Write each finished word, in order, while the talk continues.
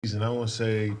season. I want to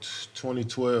say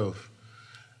 2012,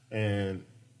 and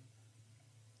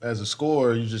as a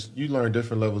scorer, you learn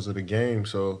different levels of the game.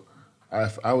 So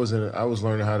I was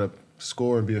learning how to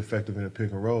score and be effective in the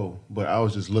pick and roll, but I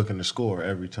was just looking to score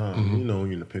every time. Mm-hmm. You know, when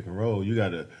you're in the pick and roll, you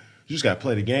just got to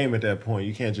play the game at that point.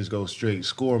 You can't just go straight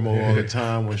score mode all the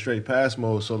time or straight pass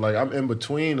mode. So like I'm in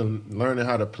between and learning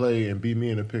how to play and be me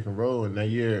in the pick and roll. And that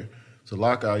year, it's a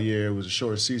lockout year. It was a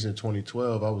short season,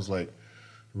 2012. I was like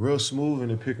real smooth in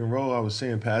the pick and roll. I was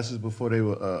seeing passes before they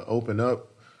would open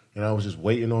up, and I was just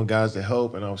waiting on guys to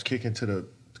help, and I was kicking to the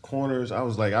corners. I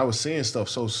was seeing stuff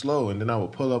so slow, and then I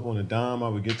would pull up on the dime. I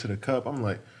would get to the cup. I'm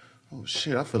like, oh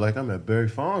shit, I feel like I'm at Barry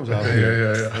Farms out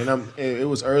here. Yeah. And it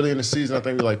was early in the season. I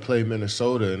think we like played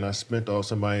Minnesota, and I spent off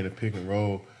somebody in the pick and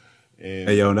roll. And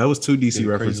Hey, yo, that was two DC did a crazy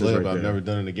references right layup there. I've never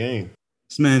done in the game.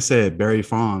 This man said Barry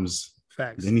Farms.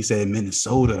 Facts. Then he said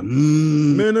Minnesota.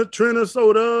 Minnesota.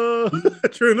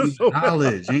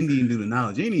 Knowledge. You ain't even do the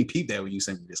knowledge. You ain't even peep that when you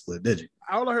sent me this clip, did you?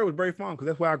 All I heard was Barry Farm because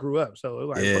that's where I grew up. So it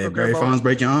was like, Yeah, what do I care Barry about- Farms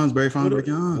break your arms. Barry Farms break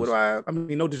your arms. What do I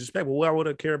mean, no disrespect, but what I would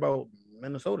have care about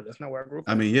Minnesota? That's not where I grew up.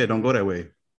 I mean, yeah, don't go that way.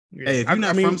 Yeah. Hey, if you're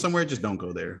not from somewhere, just don't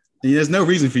go there. There's no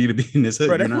reason for you to be in this hood.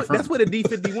 Bro, You're that's where the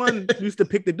D51 used to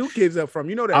pick the Duke kids up from.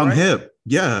 You know that, I'm right? hip.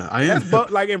 Yeah, I am. But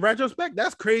like in retrospect,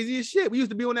 that's crazy as shit. We used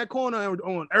to be on that corner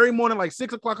on every morning, like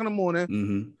 6:00 in the morning.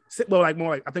 Mm-hmm. Well, like more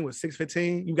like I think it was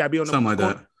 6:15. You gotta be on the Something like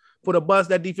corner that. for the bus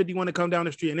that D51 to come down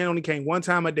the street, and it only came one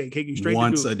time a day. Take you straight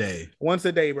Once to a Duke. day. Once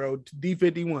a day, bro.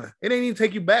 D51. It ain't even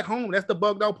take you back home. That's the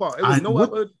bugged out part. It was no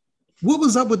other. What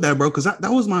was up with that, bro? Because that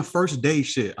was my first day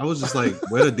shit. I was just like,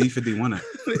 where the D51 at?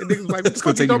 Niggas like, It's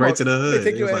gonna take you right to the hood.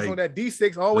 They take your It ass was on that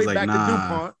D6 all the way like, back nah. to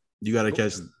DuPont. You got to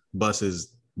catch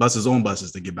buses on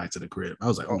buses to get back to the crib. I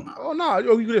was like, oh no. Oh no.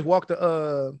 You could just walk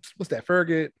to what's that?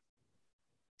 Farragut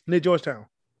near Georgetown.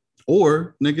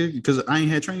 Or nigga, because I ain't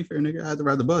had train fare, nigga. I had to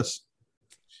ride the bus.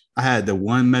 I had the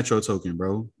one Metro token,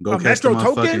 bro. Go catch Metro the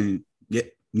token? motherfucking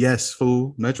yes,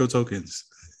 fool. Metro tokens.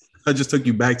 I just took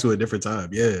you back to a different time.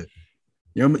 Yeah.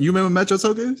 You remember Metro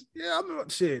tokens? Yeah, I remember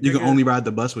shit. You can only ride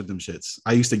the bus with them shits.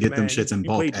 I used to get them shits in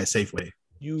bulk played- at Safeway.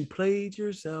 You played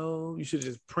yourself. You should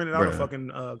have just printed out a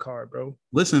fucking card, bro.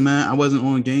 Listen, man, I wasn't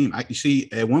on game. You see,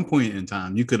 at one point in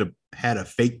time, you could have had a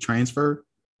fake transfer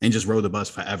and just rode the bus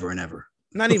forever and ever.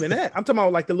 Not even that. I'm talking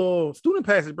about like the little student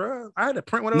passes, bro. I had to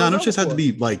print one of those. No, those just had to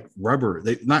be like rubber.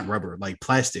 Not rubber, like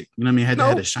plastic. You know what I mean?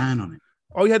 Had a shine on it.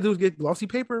 All you had to do was get glossy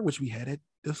paper, which we had at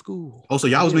the school. Oh, so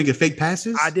y'all was making fake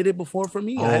passes? I did it before for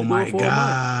me. Oh my God.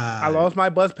 I lost my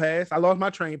bus pass. I lost my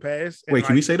train pass. Wait,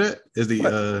 can we say that? Is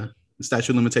the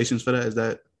statute of limitations for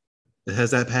that?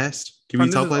 Has that passed? Can we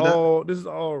talk like that? This is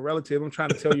all relative. I'm trying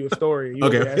to tell you a story. You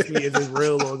Okay. ask me, is this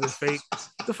real or is this fake?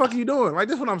 What the fuck are you doing? Like,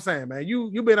 this is what I'm saying, man.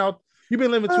 You've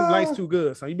been living too nice too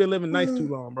good, son. You've been living nice too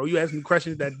long, bro. You ask me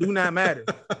questions that do not matter.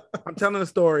 I'm telling a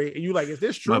story, and you like, is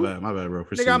this true? My bad, bro.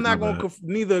 Nigga, I'm not gonna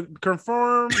neither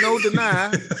confirm nor deny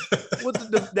what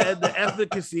the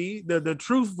efficacy, the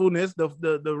truthfulness,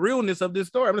 the realness of this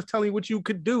story. I'm just telling you what you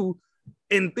could do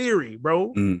in theory,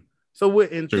 bro. Mm. So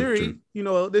in theory, true. you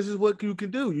know, this is what you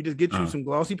can do. You just get you some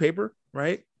glossy paper,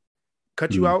 right?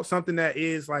 Cut you out something that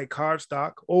is like card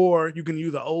stock, or you can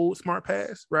use an old smart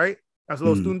pass, right? That's a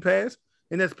little student pass,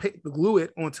 and that's glue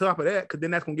it on top of that, because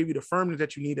then that's gonna give you the firmness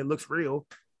that you need that looks real.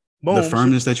 Boom. The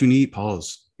firmness that you need.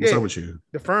 Pause. What's up with you?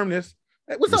 The firmness.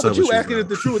 What's up with you asking if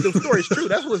the truth? The story's true.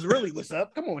 That's what's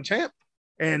up. Come on, champ.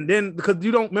 And then because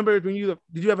you don't remember when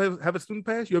did you ever have a student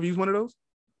pass? You ever use one of those?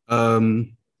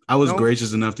 I was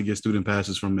gracious enough to get student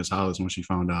passes from Miss Hollis when she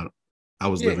found out I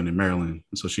was living in Maryland.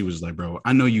 So she was like, bro,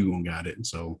 I know you gonna got it.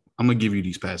 So I'm gonna give you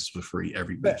these passes for free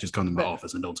every week. Just come to my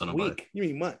office and don't tell nobody. Week. You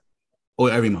mean month? Oh,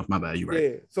 every month. My bad. You right.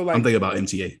 Yeah. So like I'm thinking about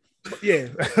MTA. Yeah,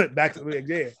 back to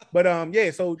but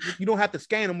yeah. So you don't have to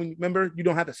scan them. Remember, you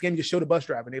don't have to scan. You just show the bus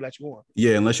driver and they let you on.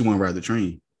 Yeah, unless you want to ride the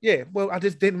train. Yeah, well, I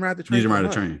just didn't ride the train. You didn't ride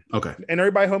the train. Okay. And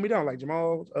everybody hold me down, like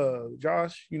Jamal,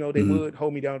 Josh. You know, they would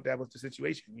hold me down if that was the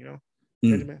situation. You know,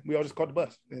 Benjamin. We all just caught the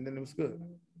bus, and then it was good.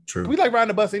 True. We like riding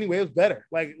the bus anyway. It was better.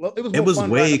 Like it was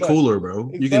way cooler,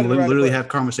 bro. You can literally have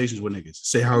conversations with niggas.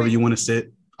 Say however you want to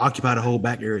sit. Occupy the whole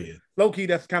back area. Low key,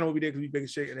 that's kind of what we did because we big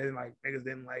as shit, and then like niggas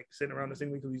didn't like sitting around the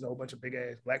same because he's a whole bunch of big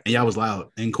ass black. And y'all was loud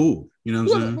and cool. You know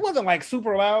what I'm saying? It wasn't like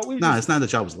super loud. It's not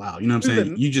that y'all was loud. You know what I'm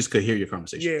saying? You just could hear your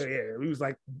conversation. Yeah.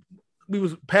 We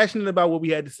was passionate about what we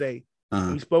had to say.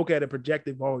 We spoke at a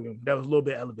projected volume that was a little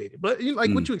bit elevated. But you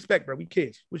like what you expect, bro. We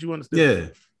kids. What you understand? Yeah.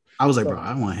 I was like, bro,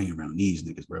 I don't want to hang around these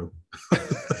niggas, bro.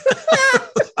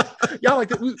 Y'all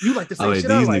like you like the same shit.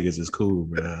 These niggas is cool,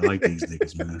 bro. I like these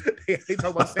niggas, man. They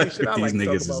talk about the same shit. These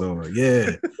niggas is on.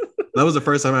 Yeah. That was the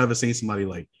first time I ever seen somebody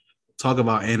like talk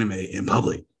about anime in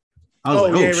public. I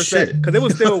was like, oh shit, because it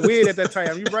was still weird at that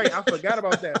time. You're right. I forgot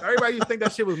about that. Everybody used to think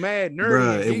that shit was mad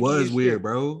nerdy. Bruh, it was weird,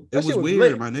 bro. It was weird,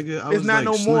 lit. My nigga. It's not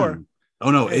no more. Oh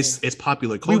no, it's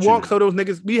popular culture. We walked so those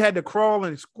niggas, we had to crawl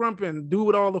and scrump and do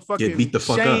with all the fucking get beat the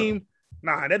fuck shame. Up.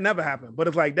 Nah, that never happened. But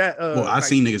it's like that. Well, I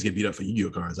seen niggas get beat up for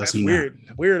Yu-Gi-Oh cards. I seen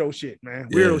weirdo shit, man.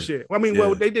 Weirdo shit. Well, I mean,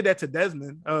 well, they did that to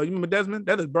Desmond. You remember Desmond?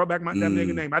 That just brought back that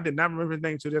nigga name. I did not remember his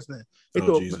name to this name.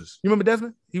 Jesus. You remember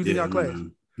Desmond? He was in our class.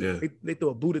 Yeah. They threw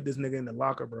a boot at this nigga in the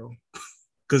locker, bro.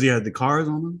 Because he had the cards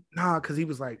on him? Nah, because he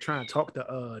was like trying to talk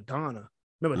to Donna.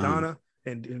 Remember Donna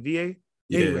and VA?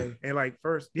 Yeah. Anyway, and like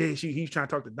first, he's trying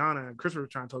to talk to Donna, and Christopher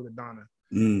was trying to talk to Donna.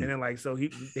 And then like so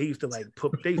they used to like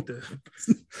they used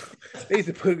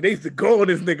to go on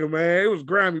this nigga, man. It was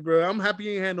grimy, bro. I'm happy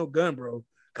he ain't had no gun, bro.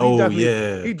 He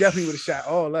definitely would have shot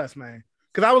all us, man.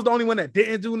 Because I was the only one that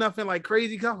didn't do nothing like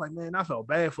crazy. Cause I was like, man, I felt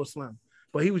bad for Slim.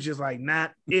 But he was just like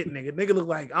not it, nigga. Nigga looked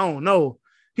like, I don't know.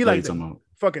 He like the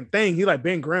fucking thing. He like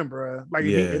Ben Grimm, bro. Like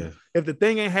if the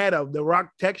thing ain't had the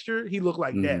rock texture, he looked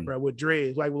like that, bro, with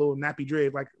dreads, like little nappy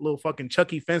dreads, like little fucking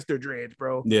Chucky Fenster dreads,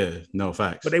 bro. Yeah, no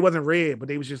facts. But they wasn't red, but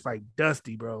they was just like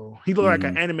dusty, bro. He looked like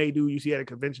an anime dude you see at a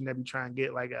convention that be trying to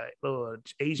get like a little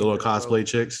Asian, little cosplay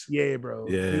chicks. Yeah, bro.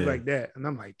 Yeah, he was like that, and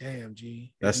I'm like, damn,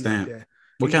 G. That's stamp. Like that.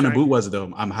 What kind of boot was it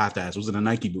though? I'm have to ask. Was it a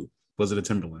Nike boot? Was it a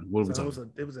Timberland? What was it?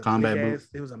 It was a combat boot.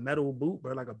 It was a metal boot,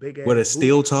 bro, like a big ass. With a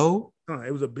steel toe?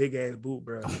 It was a big ass boot,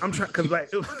 bro. I'm trying because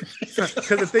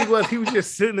the thing was he was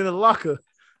just sitting in the locker,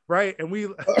 right? And he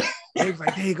was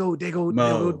like, they go D,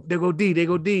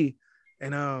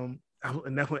 and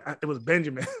that's when it was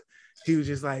Benjamin. He was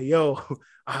just like, yo, all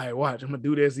right, watch, I'm gonna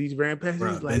do this. He's ran past.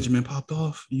 Bro, like, Benjamin popped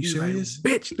off. You serious?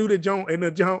 Like, bitch, through the joint and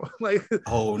the joint, like,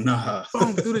 oh nah,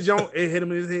 boom, through the joint, it hit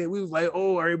him in his head. We was like,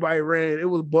 oh, everybody ran. It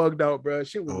was bugged out, bro.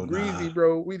 Shit was greasy,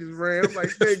 bro. We just ran. I'm like,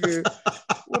 nigga,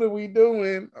 what are we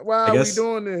doing? Why are we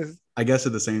doing this? I guess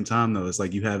at the same time, though, it's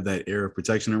like you have that air of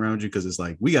protection around you because it's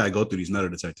like we gotta go through these metal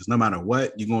detectors. No matter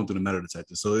what, you're going through the metal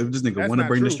detectors. So if this nigga want to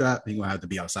bring the strap, he gonna have to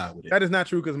be outside with it. That is not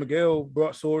true because Miguel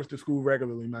brought swords to school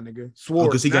regularly, my nigga. Swords.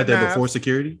 Because he got there before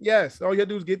security? Yes. All you gotta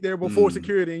do is get there before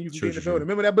security and you can get in the building.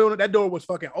 Remember that building? That door was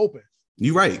fucking open.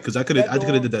 You're right, because I could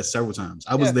have did that several times.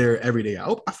 I was there every day.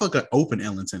 I fucking opened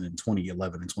Ellington in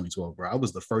 2011 and 2012, bro. I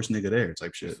was the first nigga there,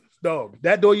 type shit. Dog,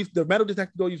 that door the metal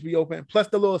detector door used to be open. Plus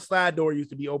the little slide door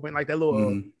used to be open, like that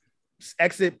little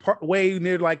exit part way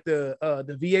near like the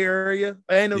VA area,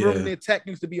 and the room near tech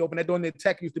used to be open. That door near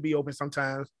tech used to be open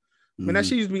sometimes. Man, that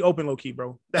shit used to be open low key,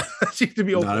 bro. That shit used to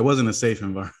be open. Nah, it wasn't a safe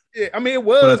environment. Yeah, I mean it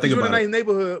was because you're in a nice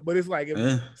neighborhood, but it's like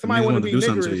if somebody wanted to be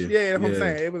niggerish, that's what I'm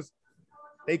saying. It was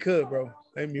they could, bro.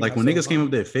 Like when niggas came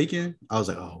up there faking, I was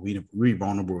like, oh, we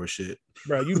vulnerable as shit.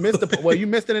 Bro, you missed you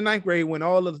missed it in ninth grade when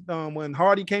all of when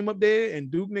Hardy came up there and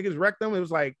Duke niggas wrecked them. It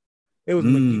was like it was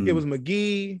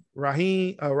McGee,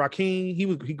 Raheem.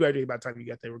 He graduated by the time he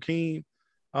got there. Raheem,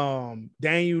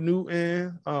 Daniel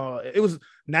Newton. It was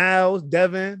Niles,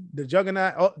 Devin, the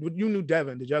Juggernaut. Oh, you knew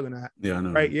Devin, the Juggernaut. Yeah, I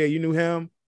know. Right? Yeah, you knew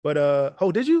him. But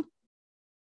did you?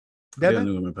 Devin? I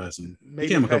knew him in passing. He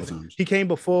came a couple times. He came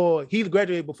before. He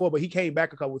graduated before, but he came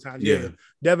back a couple times. Yeah.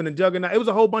 Devin and Juggernaut. It was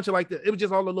a whole bunch of like it was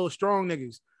just all the little strong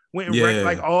niggas went and wrecked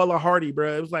like all of Hardy,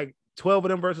 bro. It was like 12 of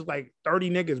them versus like 30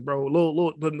 niggas, bro.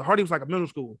 Little, but Hardy was like a middle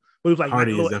school. But it was like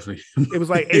Hardy is definitely. It was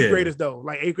like eighth graders though,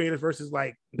 like eighth graders versus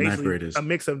like basically a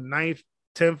mix of 9th,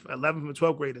 10th, 11th, and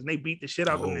 12th graders. And they beat the shit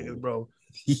out of them niggas, bro.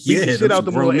 Yeah, shit out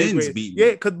the grown men's beat.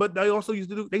 Yeah, but they also used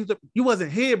to do. You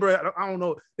wasn't here, bro. I don't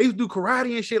know. They used to do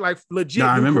karate and shit, like legit.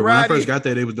 Nah, I remember karate. when I first got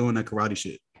there, they was doing that karate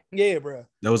shit. Yeah, bro.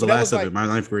 That was the last of it. My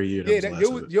 9th grade year. Yeah,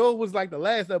 yours was like the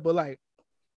last of it, but like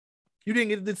you didn't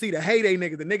get to see the heyday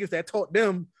niggas, the niggas that taught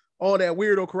them all that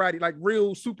weirdo karate, like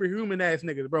real superhuman ass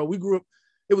niggas, bro. We grew up.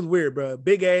 It was weird, bro.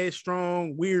 Big ass,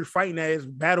 strong, weird fighting ass,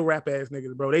 battle rap ass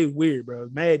niggas, bro. They was weird, bro.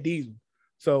 Mad Diesel.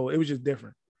 So it was just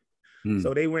different.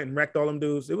 So they went and wrecked all them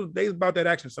dudes. They was about that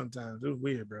action sometimes. It was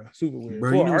weird, bro. Super weird.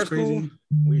 Bro, you know what's crazy?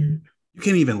 Weird. You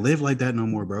can't even live like that no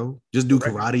more, bro. Just do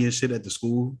karate and shit at the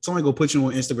school. Somebody go put you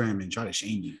on Instagram and try to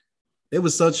shame you. It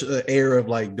was such an era of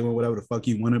like doing whatever the fuck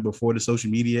you wanted before the social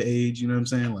media age. You know what I'm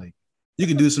saying? Like you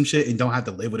can do some shit and don't have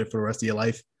to live with it for the rest of your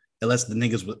life unless the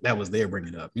niggas that was there bring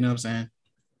it up. You know what I'm saying?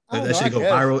 That shit go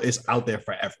viral. It's out there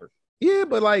forever. Yeah,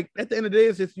 but like at the end of the day,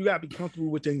 it's just you gotta be comfortable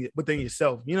within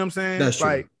yourself. You know what I'm saying? That's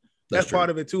like true. That's part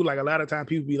of it too. Like a lot of times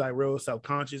people be like real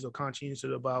self-conscious or conscientious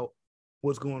about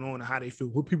what's going on and how they feel.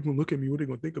 What people gonna look at me? What they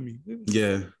gonna think of me?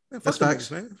 Yeah, man, that's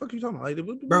facts, man. Fuck you talking about,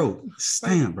 like, bro?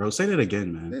 Damn, bro. Say that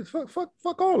again, man.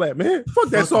 Fuck all that, man.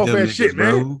 Fuck that soft ass shit,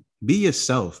 man. Bro. Be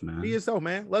yourself, man. Be yourself,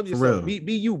 man. Love yourself.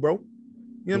 Be you, bro.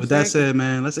 You know With that said,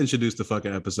 man, let's introduce the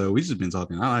fucking episode. We just been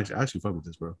talking. I actually fuck with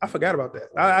this, bro. I forgot about that.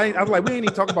 I was like, we ain't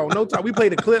even talking about no time. We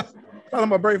played a clip talking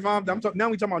about Barry Farms. Now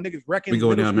we talking about niggas wrecking. We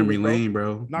go down memory lane,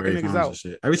 bro. Knocking Barry niggas Farms out. and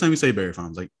shit. Every time you say Barry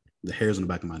Farms, like the hairs on the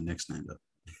back of my neck stand up.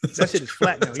 That shit is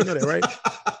flat now. You know that, right?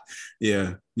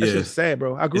 Yeah. That shit's sad,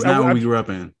 bro. It's not what we grew up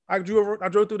in. I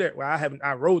drove through there. Well,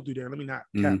 I rode through there. Let me not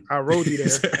cap. I rode through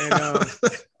there. And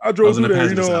I drove through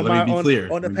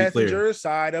there, on the passenger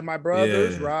side of my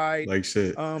brother's ride. Like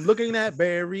shit. Looking at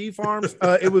Barry Farms.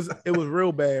 It was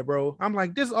real bad, bro. I'm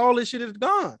like, all this shit is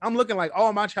gone. I'm looking like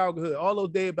all my childhood, all those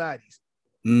dead bodies.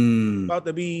 About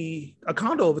to be a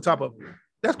condo over top of it.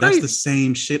 That's crazy. That's the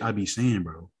same shit I be saying,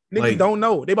 bro. Niggas like, don't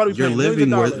know. They about to be you're living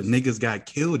where niggas got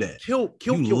killed at. You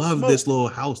love smoke. This little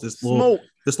house, this little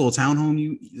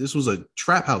townhome. This was a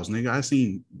trap house, nigga. I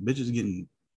seen bitches getting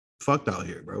fucked out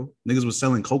here, bro. Niggas was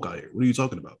selling coke out here. What are you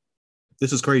talking about?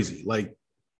 This is crazy. Like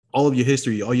all of your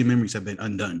history, all your memories have been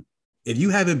undone. If you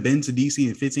haven't been to DC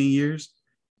in 15 years,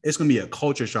 it's gonna be a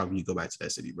culture shock when you go back to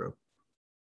that city, bro.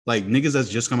 Like niggas that's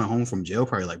just coming home from jail,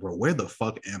 probably like, bro, where the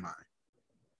fuck am I?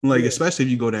 Like, especially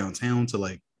if you go downtown to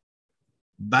like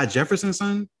by Jefferson,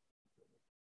 son.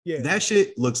 Yeah, that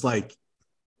shit looks like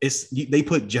they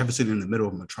put Jefferson in the middle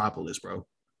of Metropolis, bro.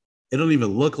 It don't even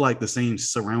look like the same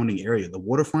surrounding area. The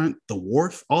waterfront, the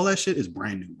wharf, all that shit is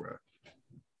brand new, bro.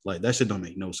 Like that shit don't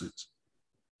make no sense.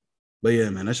 But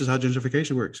yeah, man, that's just how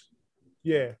gentrification works.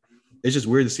 Yeah. It's just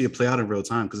weird to see it play out in real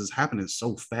time because it's happening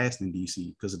so fast in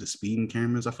DC because of the speeding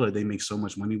cameras. I feel like they make so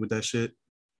much money with that shit.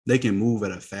 They can move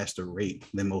at a faster rate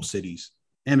than most cities.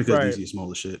 And because DC is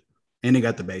smaller shit. And they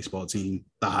got the baseball team,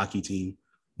 the hockey team,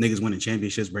 niggas winning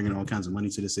championships, bringing all kinds of money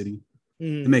to the city.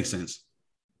 It makes sense.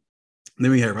 And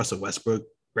then we had Russell Westbrook,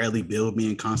 Bradley Beal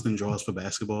being constant draws for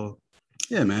basketball.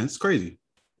 Yeah, man, it's crazy.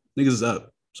 Niggas is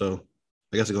up. So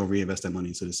I guess they're going to reinvest that money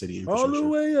into the city. All the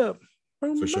way up.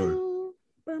 For sure.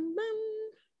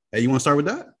 Hey, you want to start with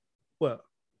that? What?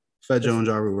 Fat Joe and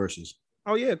Ja Rule versus.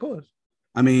 Oh, yeah, of course.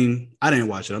 I mean, I didn't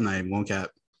watch it. I'm not even going to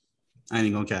cap.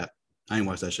 I ain't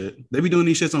watch that shit. They be doing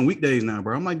these shits on weekdays now,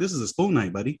 bro. I'm like, this is a school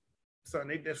night, buddy. So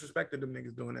they disrespected them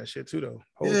niggas doing that shit too, though.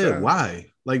 Yeah, why?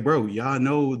 Like, bro, y'all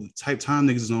know the type time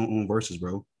niggas is on versus,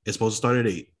 bro. It's supposed to start at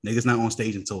 8. Niggas not on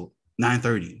stage until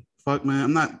 9:30. Fuck, man.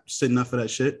 I'm not sitting up for that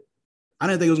shit. I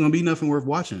didn't think it was gonna be nothing worth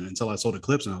watching until I saw the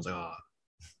clips and I was like, oh.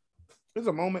 There's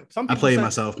a moment. I played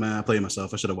myself, man. I played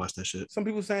myself. I should have watched that shit. Some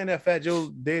people saying that Fat Joe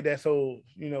did that so,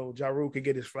 Ja Rule could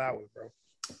get his flowers, bro.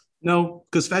 No,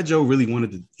 because Fat Joe really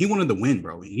wanted to win,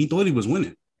 bro. He thought he was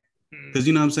winning. Because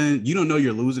you know what I'm saying? You don't know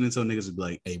you're losing until niggas would be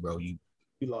like, hey, bro, you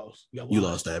lost. You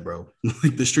lost that, bro.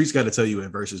 Like the streets got to tell you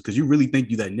in verses because you really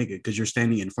think you that nigga because you're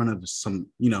standing in front of some,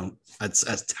 a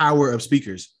tower of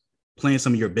speakers playing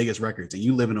some of your biggest records and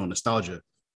you living on nostalgia.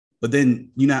 But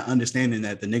then you're not understanding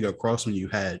that the nigga across from you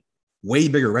had way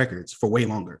bigger records for way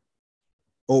longer.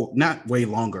 Oh, not way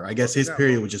longer. I guess his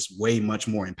period was just way much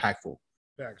more impactful.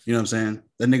 You know what I'm saying?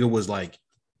 That nigga was like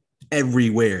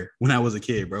everywhere when I was a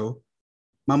kid, bro.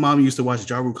 My mom used to watch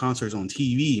Ja Rule concerts on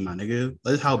TV, my nigga.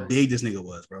 That's how big this nigga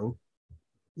was, bro.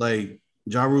 Like,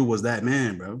 Ja Rule was that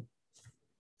man, bro.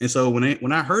 And so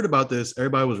when I heard about this,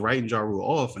 everybody was writing Ja Rule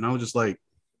off, and I was just like,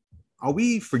 are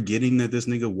we forgetting that this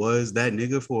nigga was that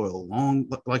nigga for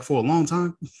a long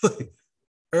time?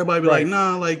 Everybody be like,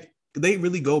 nah, like, they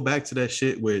really go back to that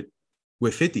shit with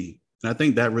 50. And I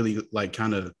think that really, like,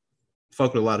 kind of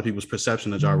fucked with a lot of people's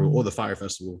perception of Ja Rule or the Fire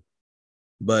Festival.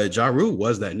 But Ja Rule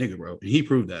was that nigga, bro. And he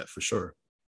proved that for sure.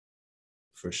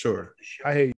 For sure.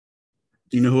 I hate you.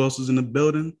 Do you know who else was in the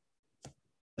building?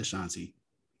 Ashanti.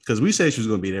 Because we said she was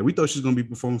going to be there. We thought she was going to be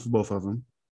performing for both of them.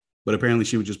 But apparently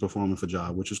she was just performing for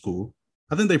Ja, which is cool.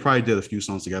 I think they probably did a few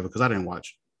songs together because I didn't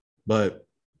watch. But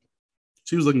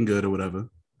she was looking good or whatever.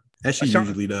 As she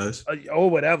usually does.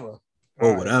 Or whatever.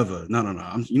 Or whatever. No.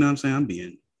 You know what I'm saying? I'm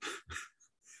being...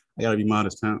 I got to be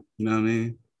modest, pimp. You know what I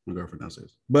mean? My girlfriend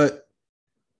downstairs. But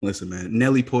listen, man.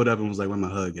 Nelly pulled up and was like, where my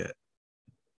hug at?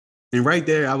 And right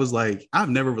there, I was like, I've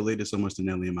never related so much to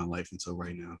Nelly in my life until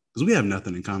right now. Because we have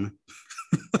nothing in common.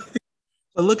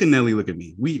 But look at Nelly, look at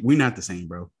me. We not the same,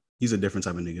 bro. He's a different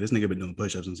type of nigga. This nigga been doing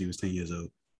push-ups since he was 10 years old.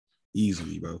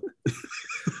 Easily, bro.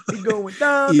 He going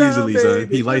down, easily, down, son.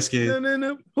 He light-skinned.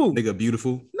 No. Who? Nigga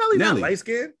beautiful. Nelly not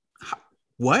light-skinned.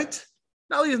 What?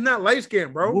 Nelly is not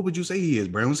light-skinned, bro. What would you say he is?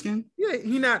 Brown skin? Yeah,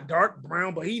 he not dark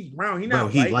brown, but he's brown. He not bro,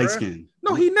 he light-skinned.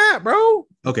 No, he not, bro.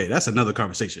 Okay, that's another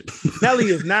conversation. Nelly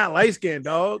is not light-skinned,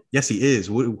 dog. Yes, he is.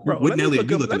 What Nelly are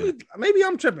you looking at? Maybe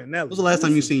I'm tripping, Nelly. When was the last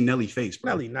time you seen Nelly face,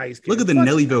 bro? Nelly nice. Look at the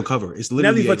Nellyville cover. It's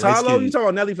literally Nelly Furtado. You talking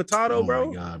about Nelly Furtado, bro? Oh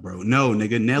my god, bro. No,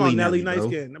 nigga, Nelly nice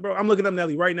skin, bro. I'm looking up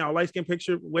Nelly right now. Light skin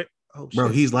picture with Oh, shit. Bro,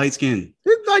 he's light skinned.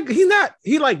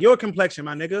 He like your complexion,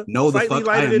 my nigga. No, the Slightly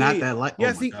fuck, I am not me. that light.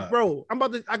 Yes, bro.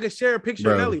 I could share a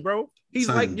picture of Nelly, bro. He's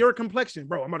like your complexion,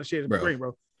 bro. I'm about to share the screen,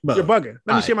 bro. You're bugging.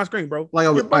 Let me share my screen, bro.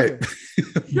 You're bugging.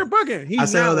 You're bugging. I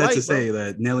say all that to say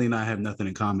that Nelly and I have nothing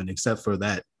in common except for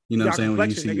that. You know what I'm saying? When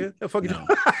you see, nigga. The fuck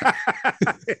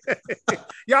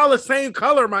y'all the same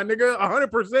color, my nigga.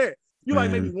 100%. You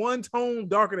like maybe one tone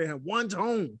darker than him. One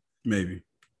tone. Maybe.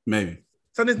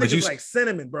 So this nigga's like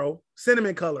cinnamon, bro.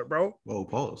 Cinnamon color, bro. Whoa,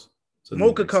 pause. So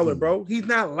mocha color, bro. He's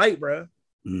not light, bro.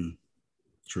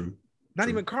 True. Not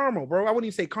even caramel, bro. I wouldn't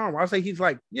even say caramel. I'll say he's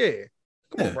like,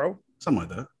 come on, bro. Something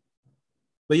like that.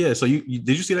 But yeah, so you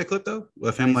did you see that clip though?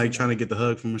 Of him like trying to get the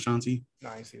hug from Ashanti? No,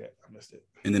 I didn't see that. I missed it.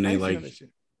 And then they like,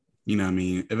 you know what I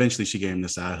mean? Eventually she gave him the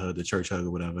side hug, the church hug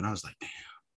or whatever. And I was like,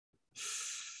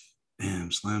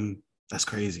 damn, Slim, that's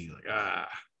crazy. Like,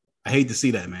 I hate to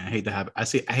see that, man. I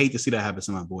hate to see that happen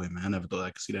to my boy, man. I never thought I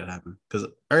could see that happen. Because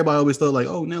everybody always thought like,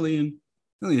 oh, Nelly and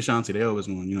Ashanti, they always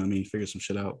want, you know what I mean, figure some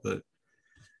shit out. But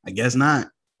I guess not.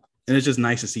 And it's just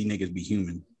nice to see niggas be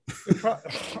human.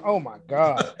 Oh my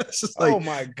god! It's just like, oh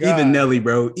my god! Even Nelly,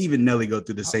 bro. Even Nelly go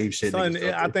through the same shit. Son,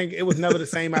 I think it was never the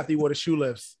same after he wore the shoe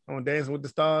lifts on Dancing with the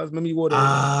Stars. Remember he wore the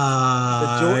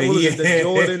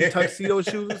Jordan tuxedo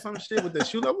shoes or some shit with the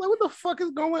shoe. I'm like, what the fuck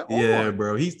is going on? Yeah,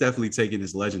 bro. He's definitely taking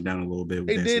his legend down a little bit.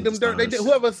 They did them dirt. They did.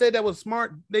 Whoever said that was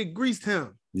smart, they greased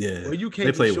him. Yeah. Well, you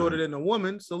can't be shorter than a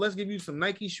woman, so let's give you some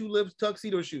Nike shoe lifts,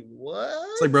 tuxedo shoes. What?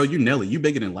 It's like, bro, you Nelly. You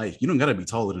bigger than life. You don't gotta be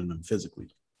taller than them physically.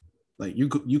 Like you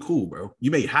cool, bro. You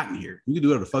made hot in here. You can do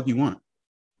whatever the fuck you want.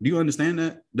 Do you understand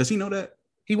that? Does he know that?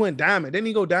 He went diamond. Didn't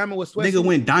he go diamond with sweatsuit? Nigga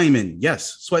went diamond.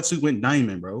 Yes, sweatsuit went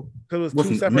diamond, bro. Because it was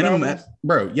two separate albums?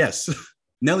 Bro. Yes,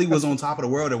 Nelly was on top of the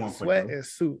world at one point. Sweat and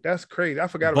suit. That's crazy. I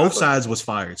forgot. Both sides was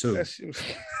fire too. Okay.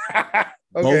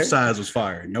 Both sides was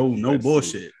fire. No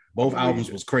bullshit. Both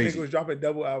albums was crazy. Nigga was dropping a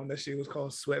double album. That shit was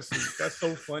called Sweatsuit. That's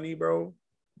so funny, bro.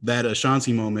 That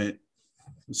Ashanti moment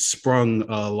sprung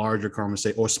a larger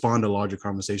conversation or spawned a larger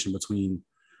conversation between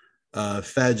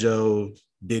Fat Joe,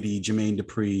 Diddy, Jermaine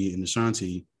Dupri, and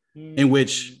Ashanti, in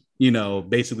which, you know,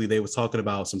 basically they was talking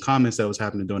about some comments that was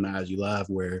happening during the IG Live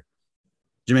where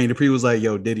Jermaine Dupri was like,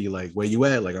 yo, Diddy, like, where you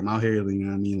at? Like, I'm out here, you know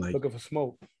what I mean? Like, looking for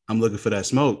smoke. I'm looking for that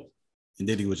smoke. And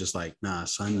Diddy was just like, nah,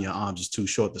 son, your arms is too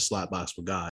short to slot box with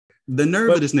God. The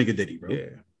nerve of this nigga Diddy, bro. Yeah.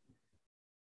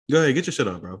 Go ahead, get your shit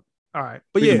up, bro. All right,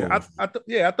 but yeah, I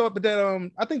thought, but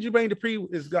that I think Jermaine Dupri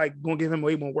is like gonna give him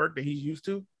way more work than he's used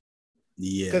to.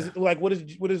 Yeah, because like, what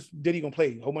is Diddy gonna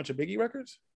play? A whole bunch of Biggie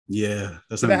records? Yeah,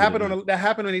 that happened that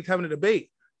happened when he's having a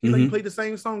debate. He like, played the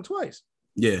same song twice.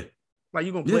 Yeah, like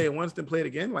you gonna play it once then play it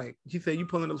again? Like he said, you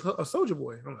pulling a Soulja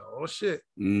Boy. I'm like, oh shit.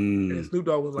 And Snoop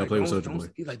Dogg was like,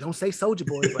 he's like, don't say Soulja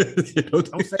Boy. Like,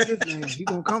 don't say his name. He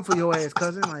gonna come for your ass,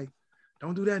 cousin. Like,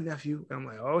 don't do that, nephew. And I'm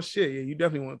like, oh shit, yeah, you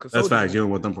definitely want. That's facts. You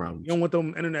don't want them problems. You don't want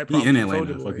them internet problems. He in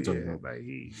Atlanta. Fuck you talking about?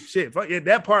 Like fuck yeah,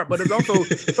 that part. But it's also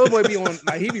Soulja Boy be on,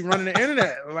 like he be running the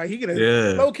internet. Like he can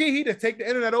low key, he just take the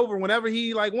internet over whenever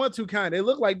he like want to. Kind of, they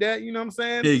look like that. You know what I'm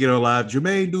saying? Yeah, you get on live.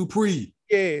 Jermaine Dupri.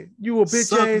 Yeah, you a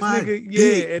bitch ass nigga.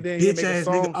 Yeah, and then bitch he ass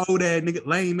nigga, old ass nigga,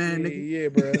 lame man nigga. Yeah,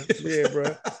 bro. Yeah,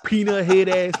 bro. Peanut head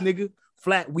ass nigga,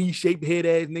 flat weed shaped head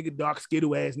ass nigga, dark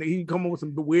skittle ass nigga. He come up with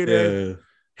some weird ass.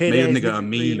 Make a nigga a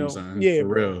meme, you know? Son. Yeah, for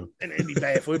real. And it'd be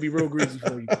bad for it'd be real greasy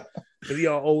for you. Cause he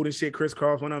all old and shit,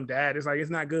 crisscross when I'm dad. It's like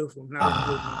it's not good for him. Not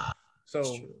good for him. So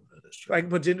that's true. Like,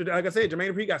 but like I said,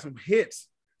 Jermaine Dupri got some hits.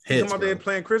 He's come out there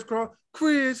playing crisscross,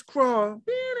 bro.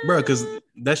 Because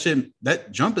that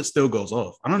jump still goes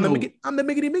off. I don't know. I'm the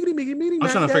miggity. I'm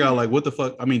trying to figure out like what the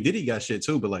fuck. I mean, Diddy got shit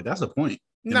too, but like that's the point.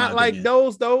 Not like opinion.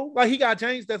 Those though. Like he got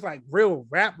James that's like real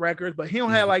rap records, but he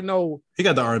don't have like no. He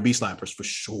got the R&B slappers for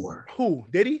sure. Who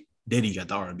did he? Diddy got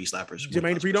the R&B slappers.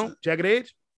 Jermaine Dupri don't. Jagged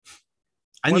Edge.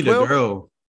 I need a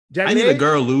girl. I need a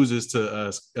girl loses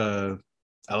to a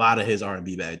lot of his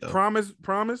R&B bag though.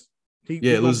 Promise. He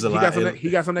loses a lot. He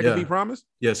got something that can be promised.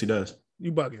 Yes, he does.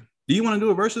 You bugging? Do you want to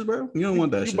do a versus, bro? You don't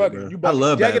want that shit, bugging. Bro. You bugging. I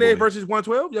love Jagged Edge versus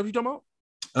 112. You talking about?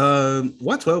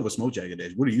 112 was Smoke Jagged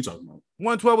Edge. What are you talking about?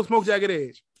 112 was Smoke Jagged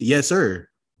Edge. Yes, sir.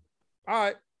 All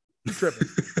right,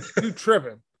 you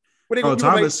tripping? Carl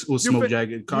Thomas was Smoke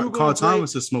Jagged. Carl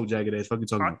Thomas is Smoke Jagged Edge. Fuck you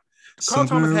talking about? Carl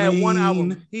Thomas had one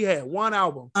album. He had one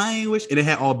album. I wish, and it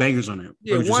had all bangers on it.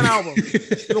 Yeah, one album. You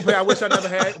gonna play I Wish I Never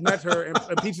Had Met Her and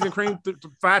Peaches and Cream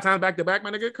 5 times back to back,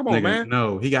 my nigga? Come on, man.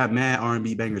 No, he got mad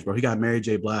R&B bangers, bro. He got Mary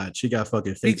J. Blige. She got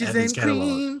fucking Faith Peaches Evans and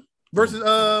Cream versus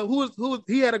who was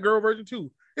he had a girl version too.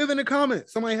 It was in the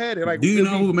comments. Somebody had it. Like, do you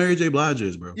know who Mary J. Blige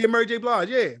is, bro? Yeah, Mary J. Blige.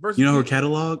 Yeah. Versus you know her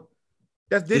catalog?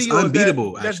 That's Diddy. It's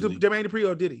unbeatable. That's Jermaine Dupri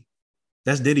or Diddy.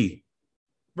 That's Diddy.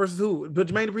 Versus who? But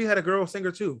Jermaine Dupri had a girl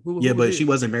singer too. But she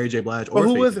wasn't Mary J. Blige. But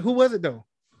who was it? Who was it though?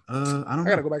 I don't know. I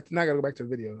gotta go back. Now I gotta go back to the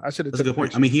video. I should have. That's a good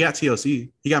point. I mean, he got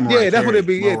TLC. He got Mariah Carey. Yeah, that's what it'd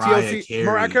be. Yeah, TLC.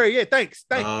 Mariah Carey. Yeah, thanks.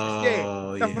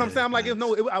 Oh, that's what I'm saying. I'm like,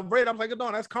 I read. I'm like,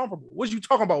 no, that's comparable. What you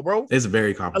talking about, bro? It's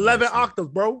very comparable. 11 octaves,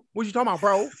 bro. What you talking about,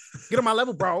 bro? Get on my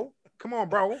level, bro. Come on,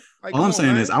 bro. Like, all I'm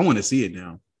saying is, I want to see it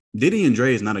now. Diddy and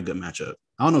Dre is not a good matchup.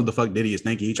 I don't know what the fuck Diddy is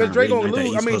thinking. He trying to gonna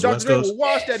lose. I mean, Dr. Dre will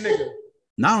wash that nigga.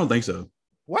 No, I don't think so.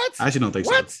 What? I actually don't think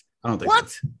so. I don't think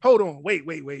so. Hold on. Wait.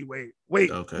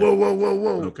 Okay.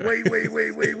 Whoa. Okay.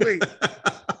 Wait.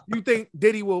 You think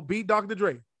Diddy will beat Dr.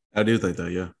 Dre? I do think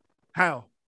that, yeah. How?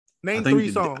 Name 3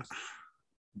 songs.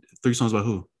 3 songs by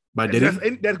who? By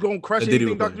Diddy? That's going to crush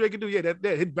anything Dr. Dre can do. Yeah,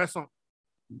 that's his best song.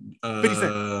 50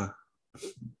 Cent.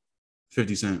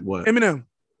 50 Cent, what? Eminem.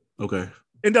 Okay.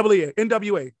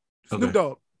 NWA. Snoop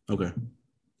Dogg. Okay.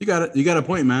 You got a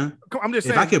point, man. I'm just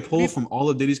saying. If I could pull from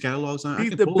all of Diddy's catalogs, I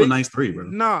could pull a nice 3, bro.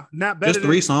 Nah, not better. Just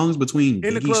 3 songs between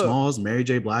Biggie Smalls, Mary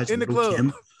J. Blige, in the club.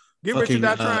 Kim. Get Rich or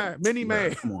Die Trying. Mini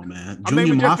Man. Come on, man.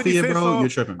 Junior Mafia, bro. You're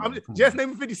tripping. Bro. Just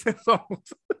naming 50 Cent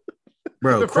songs.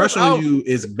 Bro, Crush on You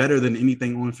is better than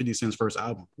anything on 50 Cent's first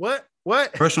album. What?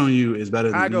 Crush on You is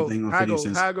better than anything on 50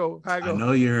 Cent's. I go. I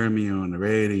know you heard me on the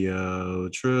radio.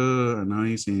 True. I know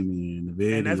you seen me in the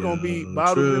video. And that's going to be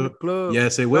Bottles in the Club.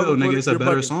 Yes, it will, nigga. It's a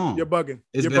better song. You're bugging.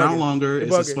 It's been out longer.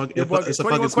 It's a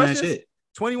fucking smash hit.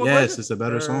 21 Yes, questions? it's a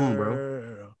better song,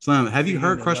 bro. Slim, have you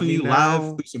heard Crush on You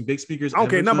live through some big speakers? I don't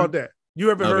care nothing about that. You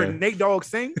ever heard Nate Dogg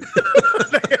sing?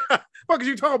 Fuck is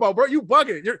you talking about, bro? You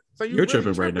bugging. You're really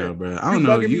tripping right now, bro. I don't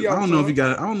know if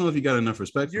you got enough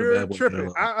respect for the bad boy. You're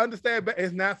tripping. I understand, but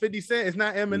it's not 50 Cent. It's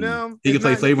not Eminem. He can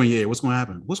play Flavor in the Year. What's gonna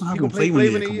happen? What's gonna happen with Flavor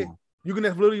in the Year? Come on. You can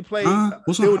literally play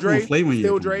Still Dre.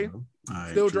 Still Dre.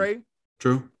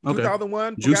 True. Okay.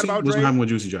 2001. Juicy. What's gonna happen with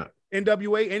Juicy drop?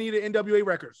 NWA. Any of the NWA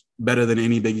records. Better than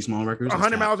any Biggie Small records.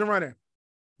 100 Miles and Running.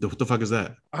 What the fuck is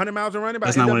that? 100 Miles and Running.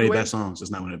 That's not one of their best songs.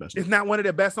 It's not one of their best songs. It's not one of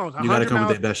their best songs. You gotta come with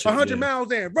their best shit. 100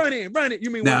 miles and run it.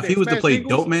 You mean now? If he was to play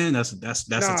Dope Man, that's a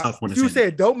tough one. If you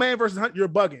said Dope Man versus 100, you're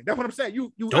bugging. That's what I'm saying.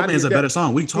 You Dope Man's a better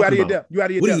song. What are you talking about? You out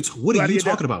of your depth. What are you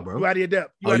talking about, bro? You out of your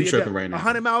depth. You tripping right now.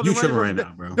 100 miles. You tripping right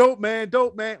now, bro. Dope Man.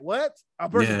 What?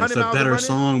 Yeah, it's a better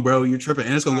song, bro. You're tripping,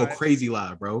 and it's gonna go crazy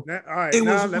live, bro. All right. It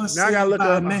was now I gotta look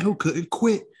up. Man who couldn't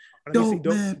quit. Dope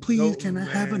Man, please can I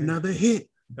have another hit?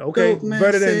 Okay,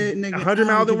 better than 100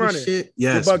 Miles and Running. Shit.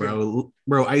 Yes,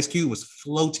 bro. Ice Cube was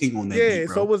floating on that. Yeah, beat,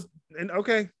 bro. So was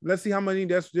okay. Let's see how many.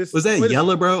 That's just was that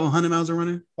Yella, bro? On 100 Miles and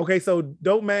Running. Okay, so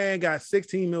Dope Man got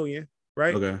 16 million,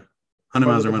 right? Okay, 100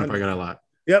 Miles and Running probably got a lot.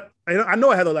 Yep, I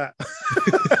know I had a lot.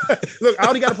 Look, I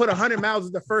only got to put 100 miles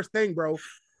as the first thing, bro.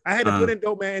 I had to put in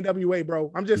Dope Man NWA, bro.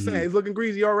 I'm just saying it's looking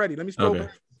greasy already. Let me scroll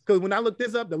back because when I look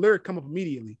this up, the lyric come up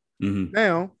immediately.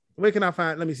 Now, where can I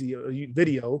find? Let me see a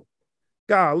video.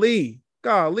 Golly.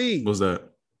 What's that?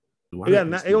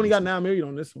 They only got 9 million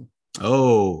on this one.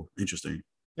 Oh, interesting.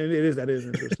 And that is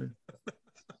interesting.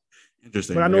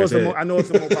 Interesting. But I know it's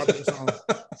a more popular song.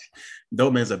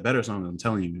 Dope Man's a better song. I'm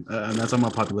telling you. I'm not talking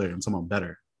about popularity. I'm talking about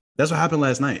better. That's what happened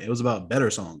last night. It was about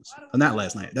better songs. Not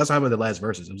last night. That's what happened with the last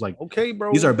verses. It was like, okay,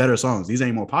 bro. These are better songs. These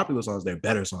ain't more popular songs. They're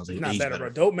better songs. They're not better, bro.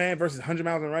 Dope Man versus 100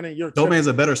 Miles and Running. Dope Man's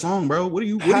a better song, bro. What are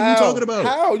you talking about?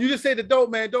 How? You just said the Dope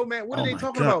Man. What are they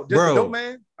talking about? Just bro. The Dope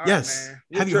Man? Yes.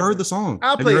 Have you heard the song?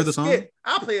 I'll play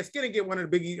a skit and get one of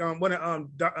the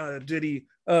Biggie, Diddy,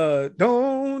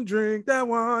 don't drink that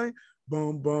wine.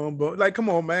 Boom, boom, boom. Like, come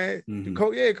on, man.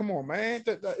 Yeah, come on, man.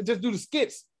 Just do the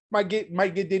skits. Might get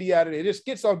Diddy out of there. There's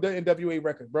skits off the NWA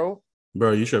record, bro.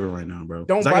 Bro, you tripping right now, bro.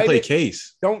 Don't bite I play it.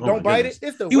 Case. Don't bite it.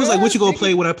 It's the he was like, "What you gonna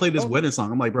play when I play this wedding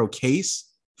song?" I'm like, "Bro, Case,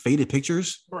 Faded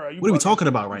Pictures." Bro, what are we talking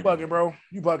about right now? You bugging, bro.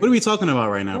 You bugging. What are we talking about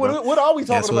right now, bro? What are we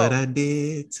talking about? That's what I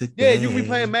did today. Yeah, you be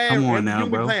playing mad. Come on now, you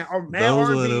be bro. Playing mad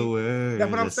R&B.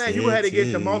 That's what I'm saying. You had to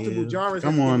get to multiple genres.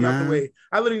 Come on, man. Out the way.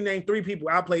 I literally named 3 people.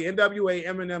 I play NWA,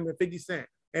 Eminem, and 50 Cent.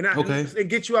 And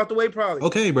get you out the way, probably.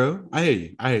 Okay, bro. I hear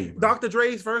you. Bro. Dr.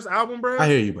 Dre's first album, bro. I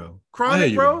hear you, bro.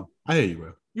 Chronic, bro. I hear you,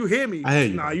 bro. You hear me? I hear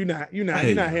you. Nah, you're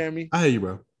not hearing me. I hear you,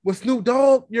 bro. With Snoop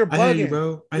Dogg, you're bugging. I hear you,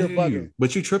 bro. I hear you.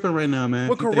 But you tripping right now, man.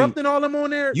 We're corrupting all them on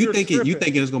there. You thinking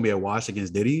it's gonna be a wash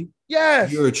against Diddy?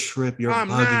 Yes. You're a trip. You're bugging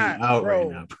me out right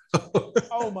now, bro.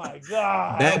 Oh my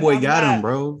god. Bad Boy got him,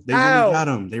 bro. They really got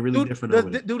him. They really different over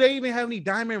there. Do they even have any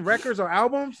diamond records or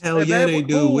albums? Hell yeah, they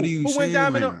do. What are you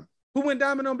saying? Who went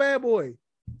diamond on Bad Boy?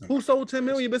 Who sold 10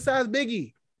 million besides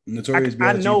Biggie? Notorious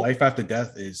B.I.G. Life After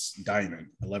Death is diamond,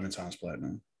 11 times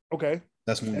platinum. Okay.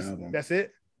 That's one album. That's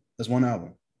it? That's one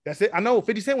album. That's it? I know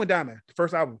 50 Cent went diamond. The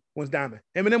first album was diamond.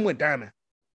 Eminem went diamond.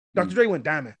 Dr. Dre went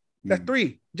diamond. That's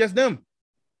 3. Just them.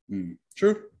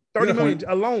 True. 30 million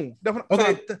alone.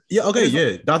 Okay. Yeah. Okay.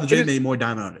 Yeah. Dr. Dre made more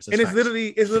diamond artists. And it's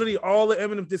literally all of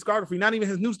Eminem's discography, not even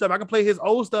his new stuff. I can play his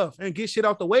old stuff and get shit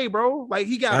out the way, bro. Like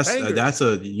he got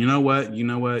bangers. You know what?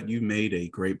 You made a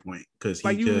great point because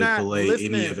he could play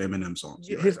any of Eminem's songs.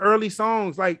 His early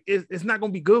songs, like it's not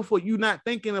gonna be good for you not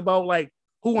thinking about like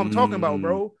who I'm talking about,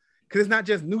 bro. Because it's not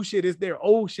just new shit, it's their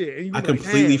old shit. And I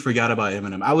completely forgot about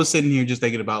Eminem. I was sitting here just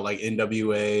thinking about like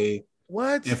NWA.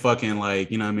 What? And fucking like,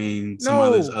 you know what I mean? Some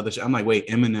other shit. I'm like, wait,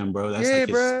 Eminem, bro. That's like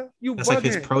his, bro. That's like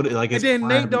his like his. And then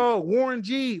Nate Dogg, Warren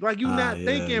G. Like you not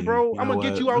thinking, bro. I'm gonna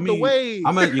get you out the way.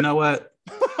 You know what?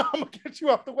 I'm gonna get you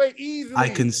out the way easily. I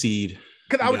concede.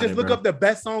 Because I would just look up the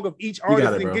best song of each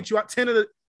artist and get you out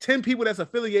 10 people that's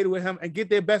affiliated with him and get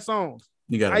their best songs.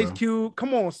 You got Ice Cube.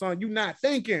 Come on, son. You not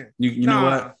thinking. You know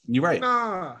what? You're right.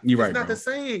 Nah, you're right. It's not the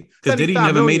same. Because Diddy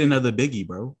never made another Biggie,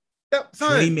 bro.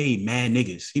 Son, he made mad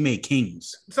niggas. He made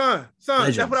kings. Son.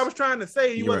 Legends. That's what I was trying to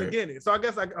say. You wasn't getting it. So I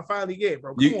guess I finally get it,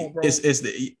 bro. Come on, bro.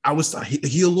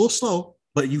 He a little slow,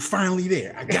 but you finally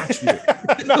there. I got you.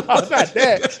 No, it's not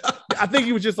that. I think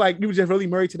you was just really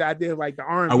married to the idea of like the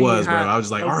R&B. I was, bro. I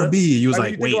was like R&B. You was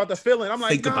like, wait. About the feeling. I'm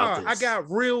like, nah, I got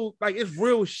real, like it's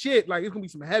real shit. Like it's gonna be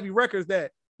some heavy records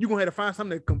that you're gonna have to find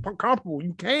something comparable.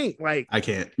 You can't, like, I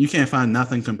can't. You can't find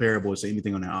nothing comparable to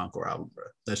anything on that Encore album, bro.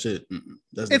 That shit.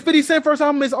 If 50 Cent first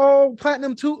album is all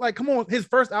platinum too, like, come on, his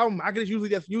first album. I can usually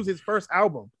just use his first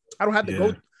album. I don't have to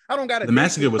go. I don't got to. The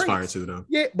Massacre was fire too, though.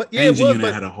 Yeah, but and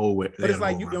G-Unit had a whole way. But it's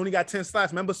like you only got 10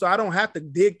 slots, remember? So I don't have to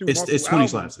dig through. It's 20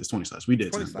 slots. It's 20 slots. We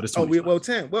did 10, but it's 20 slots. Well,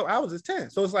 10. Well, ours is 10.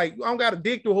 So it's like I don't got to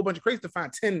dig through a whole bunch of crates to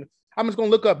find 10. I'm just gonna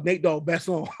look up Nate Dogg best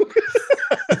song.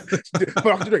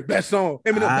 Dr. Dre best song.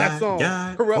 Eminem best song.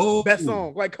 Corrupt best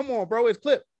song. Like, come on, bro. It's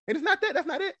clip. And it's not that. That's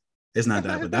not it. It's not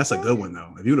that, but that's a good one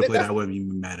though. If you would have played that, I wouldn't even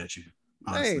be mad at you.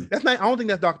 Honestly. Hey, that's not. I don't think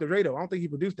that's Dr. Dre though. I don't think he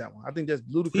produced that one. I think that's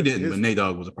Ludacris. He didn't, but Nate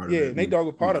Dogg was a part of it. Yeah, Nate Dogg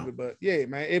was part of it. But yeah,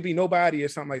 man, it'd be Nobody or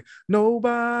something like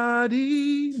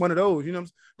Nobody. One of those, you know,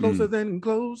 closer than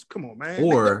close. Come on, man.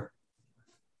 Or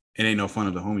it ain't no fun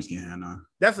if the homies can't have none.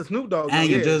 That's a Snoop Dogg. And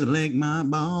you just lick my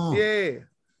bone. Yeah.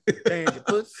 And your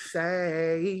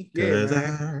pussy. Cause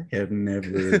I have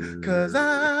never. Cause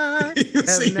I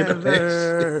have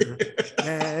never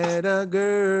had a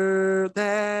girl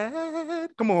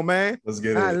that. Come on, man. Let's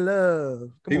get it. I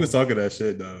love. He was talking that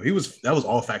shit though. That was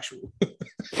all factual.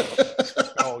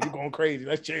 Oh, you going crazy?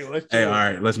 Let's chill. Hey, all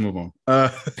right, let's move on.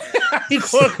 He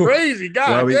going crazy.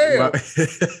 God damn.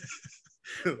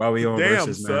 While we on damn,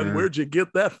 versus, son, man. Where'd you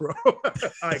get that from? All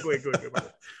right, go ahead.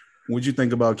 What'd you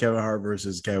think about Kevin Hart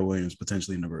versus Cat Williams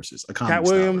potentially in the versus? Cat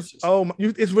Williams. Oh,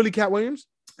 it's really Cat Williams.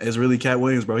 It's really Cat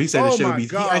Williams, bro. He said that shit would be.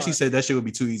 God. He actually said that shit would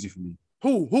be too easy for me.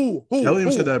 Who? Cat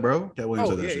Williams said that, bro. Cat Williams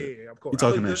said that shit. Yeah, of course. You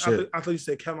talking that shit? I thought you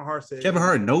said Kevin Hart said. Kevin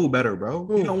Hart know better, bro.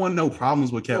 He don't want no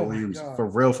problems with Cat Williams for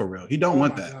real. He don't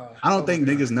want that. God. I don't think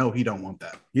niggas know he don't want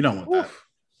that. He don't want that.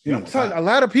 He don't want that. A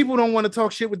lot of people don't want to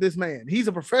talk shit with this man. He's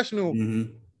a professional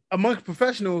amongst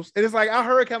professionals, and it's like I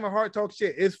heard Kevin Hart talk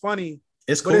shit. It's funny.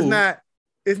 It's cool. But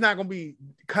it's not gonna be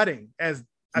cutting as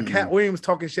a Cat Williams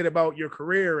talking shit about your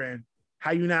career and how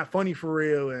you're not funny for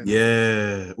real. And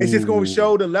it's just gonna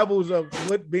show the levels of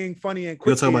what being funny and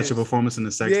quick. You'll talk about your performance in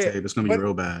the sex tape. It's gonna be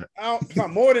real bad. It's not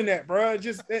more than that, bro.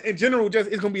 Just in general, it's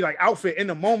gonna be like outfit in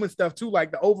the moment stuff too,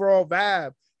 like the overall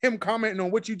vibe. Him commenting on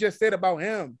what you just said about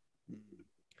him.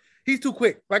 He's too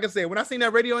quick. Like I said, when I seen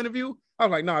that radio interview, I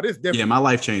was like, nah, this is different. Yeah, my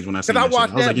life changed when I seen that shit. I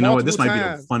was like, you know what? This might be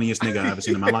the funniest nigga I've ever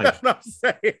seen in my life.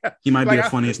 He might be the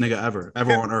funniest nigga ever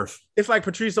on earth. It's like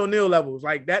Patrice O'Neal levels,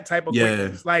 like that type of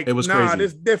quickness. Like, it was crazy.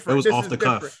 This different. It was off the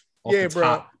cuff. Yeah,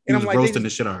 bro. And I'm like, roasting the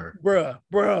shit out of her.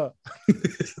 Bruh.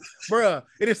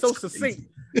 It is so succinct.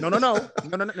 No.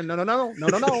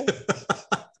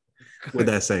 What'd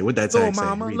that say? What'd that tag say?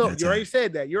 Mama, look, you already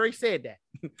said that.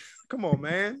 Come on,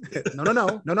 man.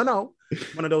 No.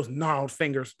 One of those gnarled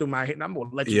fingers through my head. I'm gonna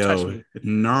let you touch me.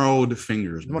 Gnarled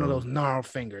fingers. One of those gnarled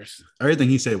fingers. Everything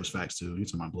he said was facts too.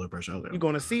 He's talking about blood pressure. You're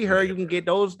gonna see her. You can get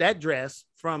that dress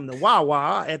from the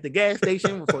Wawa at the gas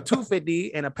station for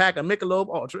 $2.50 and a pack of Michelob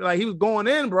Ultra. Like he was going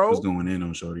in, bro. He was going in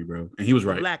on Shorty, bro, and he was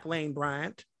right. Black Lane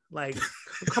Bryant. Like,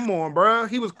 come on, bro.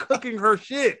 He was cooking her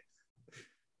shit.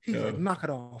 He's like, knock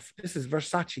it off. This is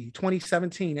Versace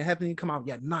 2017. It hasn't even come out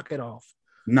yet. Knock it off.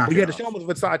 We had to show them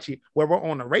Versace where we're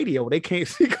on the radio. They can't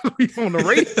see because we're on the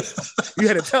radio. You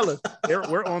had to tell us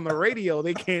we're on the radio.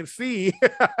 They can't see.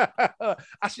 I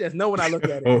should just know when I look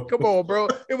at it. Come on, bro.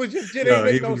 It was just he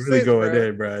was really going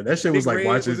there, bro. That shit was like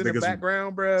watching niggas in the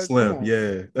background, bro. Slim.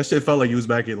 Yeah, that shit felt like you was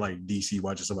back in like DC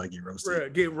watching somebody get roasted. Bro,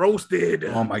 get roasted.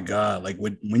 Oh my god! Like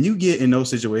when you get in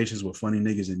those situations with funny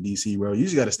niggas in DC, bro, you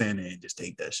just got to stand there and just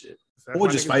take that shit. Or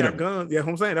just fight them. Guns. Yeah,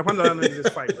 I'm saying. That's why niggas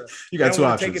just fight, bro. You got two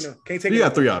options. You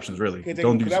got three options, really.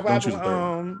 Don't choose the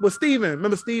third. With Steven.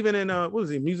 Remember Steven and what was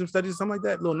he? Museum Studies or something like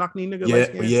that? Little knock-knee nigga.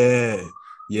 Yeah.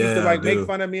 He used to like make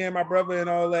fun of me and my brother and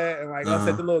all that, and like I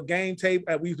said the little game tape.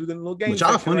 We used to do the little game. But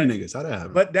y'all funny niggas. How that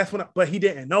happen? But that's when. But he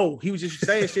didn't know. He was just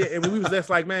saying shit, and we was just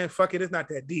like, man, fuck it, it's not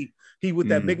that deep. He with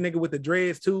that big nigga with the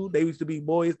dreads too. They used to be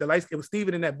boys. The light. It was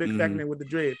Steven and that big fat nigga with the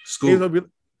dread.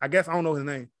 I guess I don't know his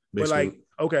name, but like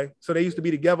okay, so they used to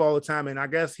be together all the time, and I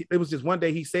guess it was just one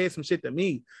day he said some shit to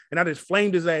me, and I just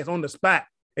flamed his ass on the spot,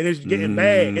 and it's getting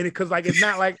bad, and because like it's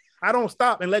not like. I don't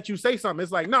stop and let you say something.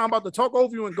 It's like, no, I'm about to talk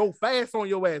over you and go fast on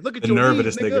your ass. Look at your nerve of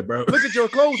this nigga, bro. Look at your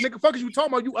clothes, nigga. Fuck is you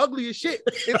talking about? You ugly as shit.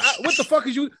 What the fuck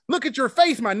is you? Look at your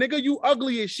face, my nigga. You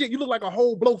ugly as shit. You look like a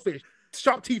whole blowfish.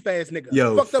 Sharp teeth ass nigga.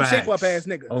 Yo, fucked up, shape up ass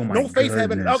nigga. Oh no face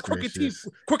having crooked teeth,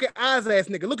 crooked eyes ass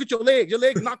nigga. Look at your legs. Your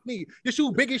legs knock me. Your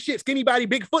shoe big as shit. Skinny body,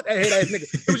 big foot head ass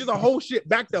nigga. It was just a whole shit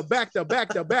back to back to back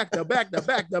to back to back to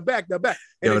back to back to back.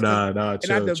 Yo, nah, and I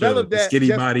developed that skinny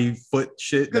body foot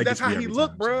shit. Because that's how he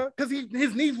looked, bro. Because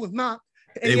his knees was knocked.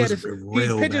 And he had his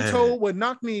pigeon toe with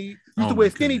knock knee. Used to wear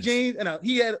skinny jeans, and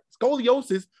he had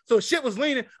scoliosis. So shit was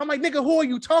leaning. I'm like, nigga, who are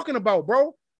you talking about,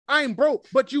 bro? I ain't broke,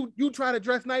 but you try to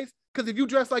dress nice. Because if you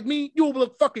dress like me, you will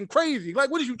look fucking crazy.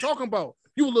 Like, what are you talking about?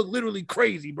 You will look literally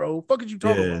crazy, bro. Fuck is you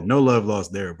talking about? No love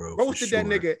lost there, bro. Roasted that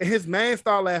nigga, and his man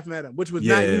started laughing at him, which was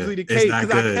not usually the case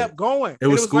because I kept going. It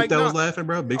was Scoop like, that was laughing,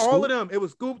 bro. Big Scoop. All of them. It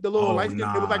was Scoop, the little light skin.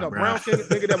 It was like a brown skin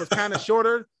nigga that was kind of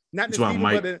shorter. Not the Steven,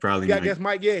 Mike, probably. I guess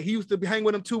Mike. Yeah, he used to hang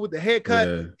with him too with the haircut.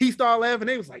 Yeah. He started laughing.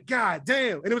 They was like, God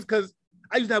damn, and it was because.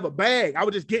 I used to have a bag. I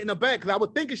would just get in a bag because I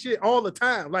would think of shit all the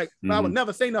time. Like I would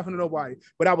never say nothing to nobody,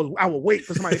 but I would wait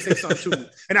for somebody to say something to me,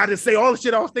 and I just say all the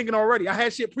shit I was thinking already. I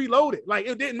had shit preloaded. Like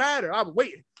it didn't matter. I was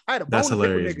waiting. I had a That's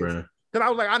hilarious, bro. Because I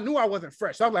was like, I knew I wasn't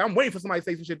fresh. So I was like, I'm waiting for somebody to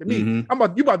say some shit to me. You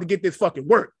about to get this fucking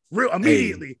work real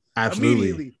immediately. Hey,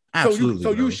 absolutely.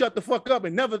 So you shut the fuck up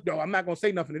and never. No, I'm not gonna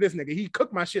say nothing to this nigga. He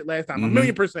cooked my shit last time.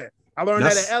 1,000,000%. I learned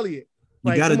that at Elliott.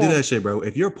 Like, you got to do that shit, bro.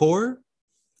 If you're poor.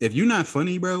 If you're not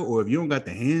funny, bro, or if you don't got the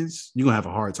hands, you're going to have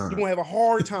a hard time. You're going to have a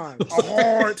hard time. A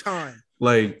hard time.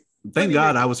 Like, thank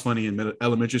God I was funny in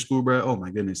elementary school, bro. Oh,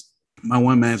 my goodness. My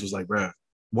one man's was like, bro,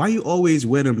 why you always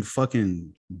wear them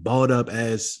fucking balled up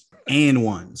ass and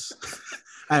ones?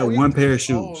 I had one pair of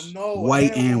shoes,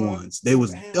 white and ones. They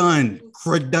was done,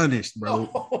 credunished, bro.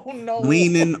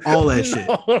 Leaning, all that shit.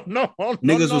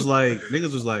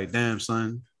 Niggas was like, damn,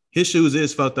 son. His shoes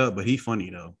is fucked up, but he funny,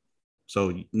 though. So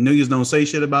niggas don't say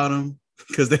shit about him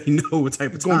because they know what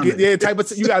type of time.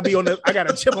 You gotta be on the. I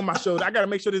got a chip on my shoulder. I gotta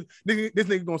make sure this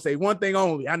nigga gonna say one thing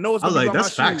only. I know it's. I was like,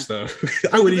 that's facts though.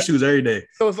 I wear these shoes every day.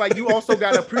 So it's like you also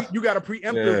gotta preempt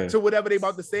them to whatever they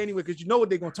about to say anyway because you know what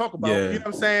they're gonna talk about. You know what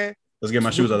I'm saying? Let's get my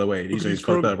shoes out of the way. These things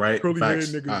fucked up, right?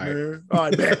 Facts. Niggas, man. All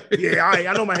right, bet. Yeah, all right.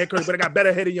 I know my head curly, but I got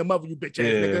better head than your mother, you bitch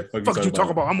ass nigga. Fuck you talk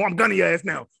about? I'm gunning your ass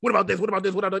now. What about this? What about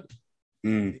this? What about that?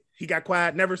 He got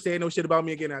quiet, never said no shit about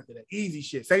me again after that. Easy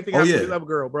shit. Same thing happened with this other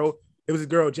girl, bro. It was a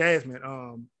girl, Jasmine.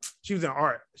 She was in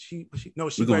art. She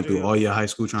We're going through all your high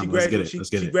school trauma. Let's get it.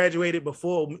 She graduated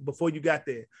before you got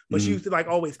there. But she used to like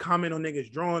always comment on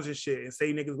niggas' drawings and shit and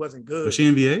say niggas wasn't good. Was she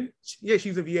in VA? Yeah, she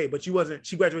was in VA, but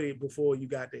she graduated before you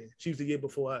got there. She was the year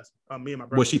before us. Me and my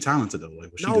brother. Was she talented though?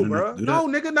 Like, was no, bro. No,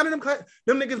 nigga, none of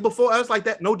them niggas before us like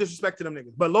that. No disrespect to them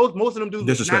niggas. But most of them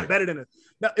dudes was not better than us.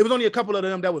 Now, it was only a couple of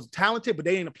them that was talented, but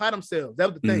they didn't apply themselves.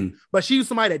 That was the thing. But she was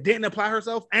somebody that didn't apply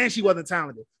herself and she wasn't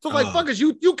talented. So it's like, fuckers,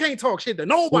 you can't talk shit to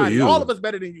nobody. All of us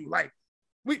better than you. Like,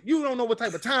 you don't know what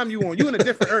type of time you on. You in a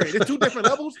different area. There's two different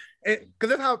levels. And because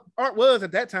that's how art was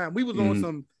at that time. We was on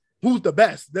some who's the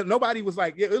best. That nobody was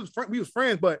like, it was we was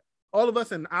friends, but all of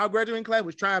us in our graduating class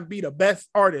was trying to be the best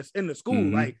artists in the school.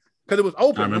 Like, because it was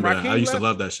open. I remember that. I used to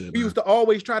love that shit. We used to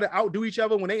always try to outdo each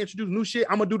other when they introduce new shit.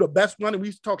 I'm gonna do the best one, and we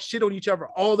used to talk shit on each other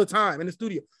all the time in the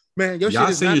studio. Man, your shit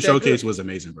is not that showcase good. Was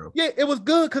amazing, bro. Yeah, it was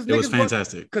good because it was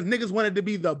fantastic. Because niggas wanted to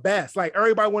be the best. Like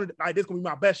everybody wanted, like this gonna be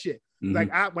my best shit.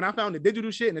 Like when I found the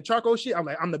digital shit and the charcoal shit, I'm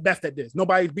like, I'm the best at this.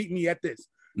 Nobody's beating me at this.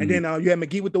 And then you had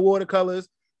McGee with the watercolors.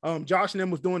 Josh and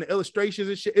them was doing the illustrations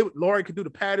and shit. Laurie could do the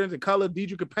patterns and color.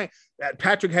 Deidre could paint.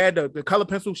 Patrick had the color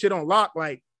pencil shit on lock.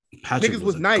 Like Patrick niggas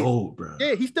was nice. Gold, bro.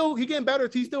 Yeah, he getting better.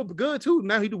 He's still good too.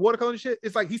 Now he do watercolor and shit.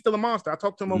 It's like he's still a monster. I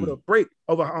talked to him over the break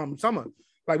over summer.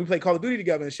 Like we played Call of Duty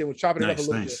together and shit. Was chopping it up a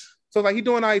little bit. So like he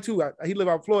doing I too. He live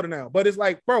out in Florida now. But it's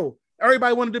like, bro,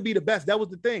 everybody wanted to be the best. That was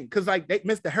the thing. Cause like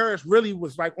Mr. Harris really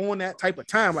was like on that type of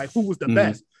time. Like who was the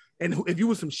best? And if you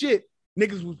was some shit,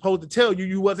 niggas was supposed to tell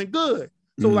you wasn't good.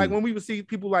 So like when we would see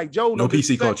people like Joe, no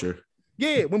PC culture.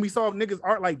 Yeah, when we saw niggas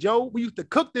art like Joe, we used to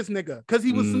cook this nigga because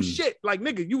he was some shit. Like,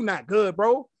 nigga, you not good,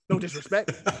 bro. No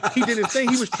disrespect. He did his thing.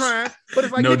 He was trying, but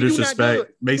it's like no nigga,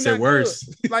 disrespect makes it worse.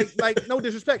 Like no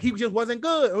disrespect. He just wasn't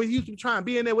good. Or he used to try and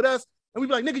be in there with us, and we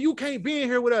be like, nigga, you can't be in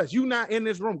here with us. You not in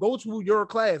this room. Go to your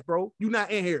class, bro. You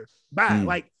not in here. Bye.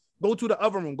 Like go to the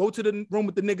other room. Go to the room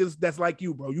with the niggas that's like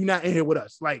you, bro. You not in here with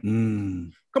us. Like,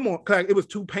 come on. Cause it was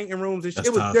 2 painting rooms and shit. It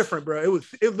was tough. Different, bro.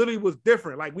 It literally was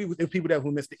different. Like it was people that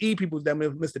were Mr. E, people that were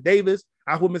Mr. Davis.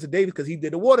 I was Mr. Davis because he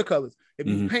did the watercolors. If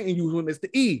you was painting, you was with Mr.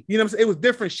 E. You know what I'm saying? It was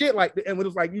different shit. Like, and it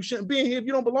was like, you shouldn't be in here if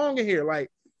you don't belong in here. Like,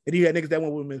 and he had niggas that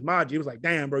went with Ms. Maji. It was like,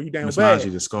 damn, bro, you down Ms. bad.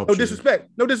 Maji, the sculpture.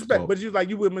 No disrespect. But she was like,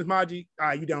 you with Ms. Maji,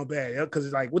 you down bad. Because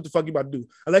it's like, what the fuck you about to do?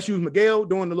 Unless you was Miguel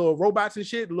doing the little robots and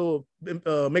shit, the little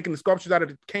making the sculptures out of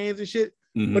the cans and shit.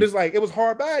 But it's like, it was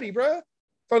hard body, bro.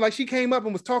 So like, she came up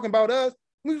and was talking about us.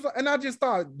 And I just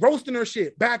started roasting her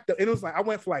shit back up. And it was like, I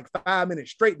went for like 5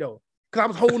 minutes straight though. Cause I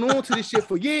was holding on to this shit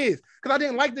for years. Cause I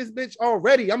didn't like this bitch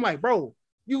already. I'm like, bro,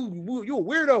 you a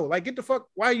weirdo. Like, get the fuck,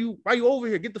 why you over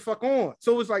here? Get the fuck on.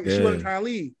 So it's like, she wasn't trying to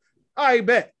leave. All right,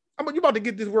 bet. You about to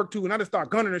get this work too. And I just start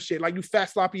gunning her shit. Like, you fat,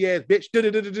 sloppy ass bitch.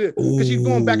 Cause she's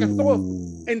going back and forth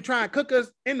and trying to cook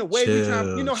us in the way we try.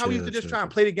 You know how we used to just try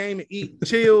and play the game and eat,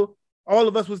 chill. All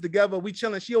of us was together. We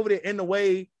chilling. She over there in the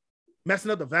way,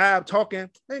 messing up the vibe, talking.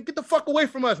 Man, get the fuck away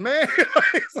from us, man.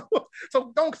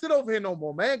 so don't sit over here no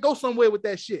more, man. Go somewhere with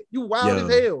that shit. You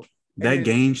wild as hell. That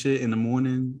game shit in the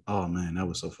morning, oh man, that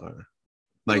was so fire.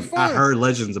 Like, I heard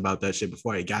legends about that shit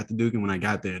before I got to Duke, and when I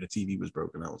got there, the TV was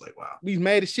broken. I was like, wow. We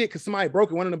mad as shit because somebody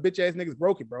broke it. One of them bitch ass niggas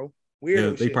broke it, bro.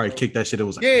 Weirdo they shit, probably bro. kicked that shit. It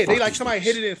was like, they like somebody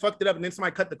hit it and fucked it up, and then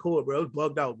somebody cut the cord, bro. It was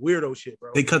bugged out. Weirdo shit,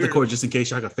 bro. They cut the cord just in case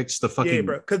y'all could fix the fucking. Yeah,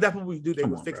 bro. Because that's what we do. They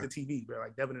would fix the TV, bro.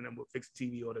 Like Devin and them would fix the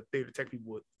TV, or the theater tech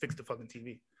people would fix the fucking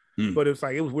TV. But it was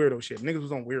like, it was weirdo shit. Niggas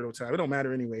was on weirdo time. It don't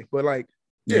matter anyway. But like,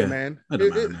 yeah, man.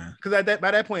 Because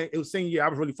by that point, it was senior year. I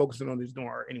was really focusing on just doing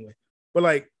art anyway. But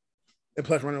like, and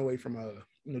plus running away from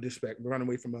disrespect, running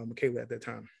away from Michaela at that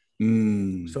time.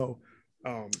 So,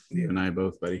 yeah. You and I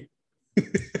both, buddy.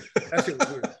 That shit was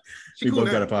weird. We both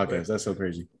got a podcast. That's so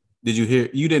crazy.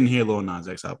 You didn't hear Lil Nas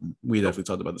X album. We definitely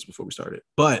talked about this before we started.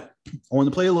 But I want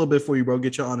to play a little bit for you, bro.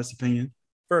 Get your honest opinion.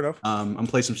 Fair enough. I'm gonna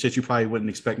play some shit you probably wouldn't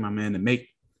expect my man to make.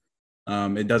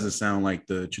 It doesn't sound like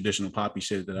the traditional poppy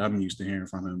shit that I'm used to hearing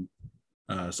from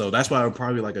him. So that's why I'm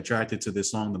probably like attracted to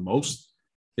this song the most.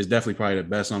 It's definitely probably the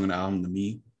best song on the album to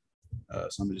me.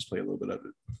 So I'm gonna just play a little bit of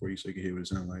it for you so you can hear what it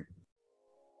sounds like.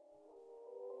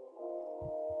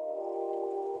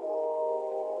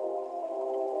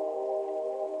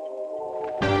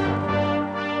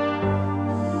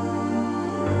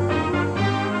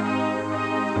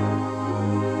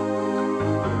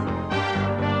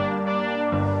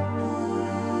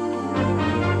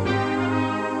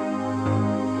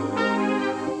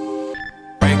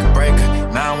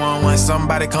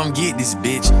 Somebody come get this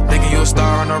bitch. Thinking you're a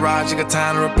star on the ride, you got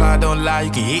time to reply, don't lie,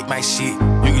 you can hit my shit. You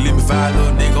can leave me 5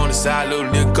 little nigga on the side,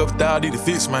 little nigga couple thousand, need to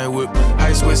fix my whip.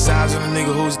 I switch sides on a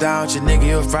nigga who's down, your nigga,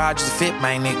 you're fried, just to fit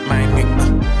my neck.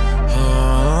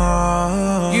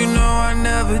 You know I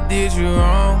never did you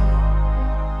wrong.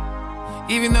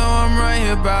 Even though I'm right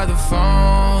here by the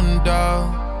phone,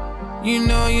 dog. You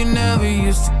know you never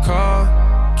used to call.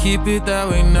 Keep it that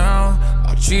way now.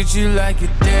 I'll treat you like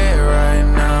you're dead right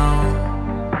now.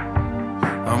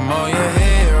 I'm on your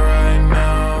head right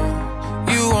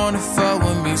now. You wanna fuck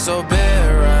with me so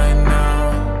bad right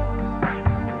now.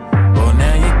 Well,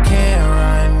 now you can't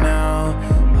right now.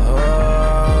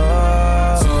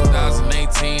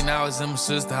 2018, I was in my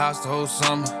sister's house the whole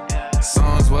summer.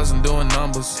 Songs wasn't doing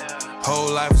numbers.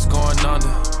 Whole life was going under.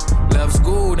 Left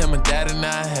school, then my dad and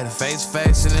I had a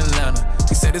face-to-face in Atlanta.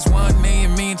 He said it's 1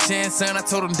 million mean chance, son. I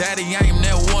told him, daddy, I ain't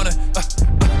never wanna.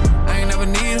 I ain't never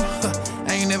need him.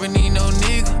 I ain't never need no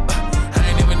nigga. I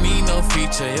ain't never need no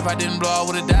feature. If I didn't blow, I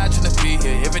would've died trying to be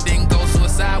here. If it didn't go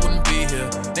suicide, wouldn't be here.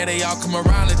 Now they all come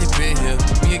around like they been here.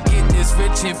 Me and get this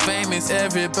rich and famous.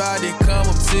 Everybody come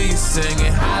up to you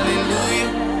singing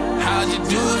hallelujah. How'd you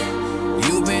do it?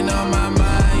 You been on my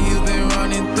mind. You been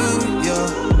running through it, yo.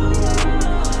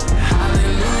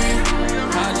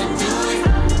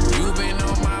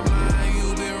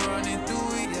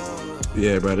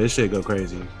 Yeah, bro, this shit go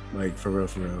crazy. Like, for real,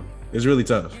 for real. It's really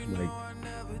tough. Like,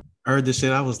 I heard this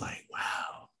shit, I was like,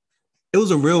 wow. It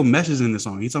was a real message in the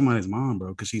song. He's talking about his mom, bro,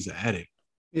 because she's an addict.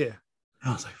 Yeah.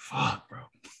 I was like, fuck, bro.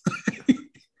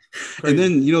 And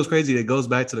then, you know what's crazy? It goes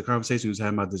back to the conversation we was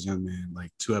having about this young man,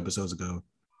 like 2 episodes ago,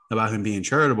 about him being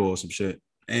charitable or some shit.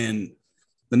 And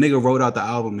the nigga wrote out the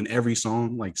album, and every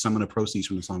song, like, some of the proceeds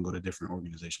from the song go to different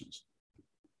organizations.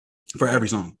 For every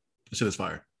song. This shit is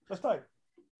fire. That's tight.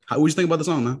 What you think about the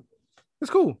song, man? It's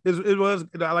cool. It was.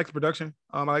 I like the production.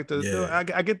 I like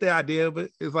I get the idea, but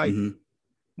it's like,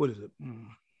 what is it?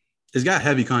 It's got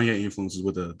heavy Kanye influences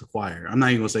with the choir. I'm not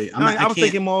even gonna say. I was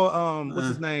thinking more. What's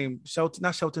his name?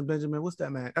 Not Shelton Benjamin. What's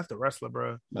that man? That's the wrestler,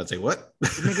 bro. I'd say what? The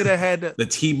nigga that had the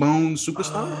T-Bone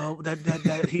superstar. Oh,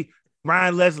 that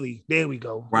Ryan Leslie. There we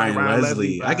go. Ryan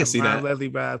Leslie. I can see Ryan that. Leslie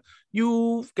vibe.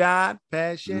 You've got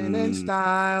passion and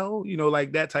style. You know,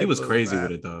 like that type. He was of crazy vibe.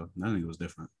 with it though. I think it was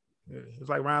different. Yeah, it's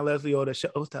like Ryan Leslie or the show.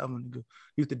 What's that one?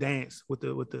 Used to dance with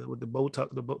the bow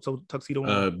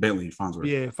tuxedo. Bentley Farnsworth.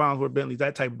 Yeah, Farnsworth Bentley.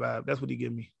 That type of vibe. That's what he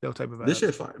give me. That type of vibe. This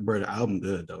shit fire, bro. The album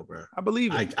good though, bro. I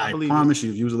believe it. I promise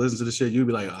you, if you was to listen to this shit, you'd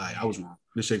be like, I was wrong.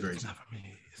 This shit crazy. It's not for me.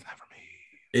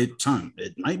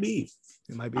 It might be.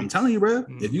 It might be. I'm telling you, bro.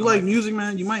 If you like music,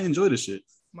 man, you might enjoy this shit.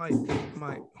 Might.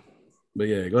 But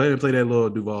yeah, go ahead and play that little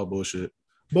Duval bullshit.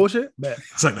 Bullshit? Bet.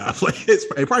 It's like, nah, play it.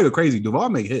 It probably go crazy. Duval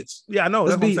make hits. Yeah, I know.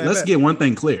 Let's get one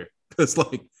thing clear. It's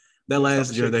like that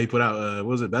last year that he put out, what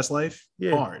was it, Best Life?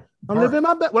 Yeah. Hard. I'm living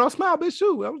my best. Well, I smile, bitch,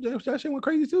 too. That shit went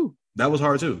crazy, too. That was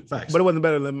hard, too. Facts. But it wasn't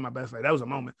better than living my best life. That was a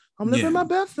moment. I'm living my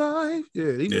best life.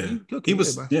 Yeah. He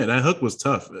was, that hook was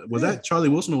tough. Was that Charlie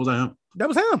Wilson or was that him? That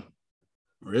was him.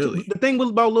 Really? The thing was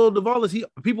about Lil Duval is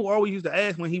people always used to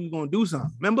ask when he was going to do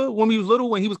something. Remember when he was little,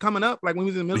 when he was coming up, like when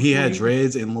he was in middle school? He had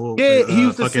dreads and little. Yeah, he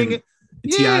used to sing it.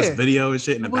 T.I.'s video and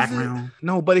shit in the background.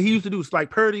 No, but he used to do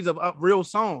like parodies of real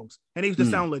songs, and they used to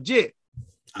sound legit.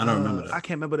 I don't remember that. I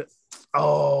can't remember that.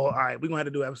 Oh, all right. We're gonna have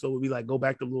to do an episode where we like go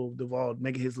back to Lil Duval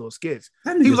making his little skits.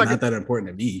 He was like not that important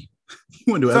to me.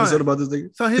 You want to do an episode about this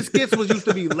nigga? So his skits used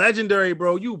to be legendary,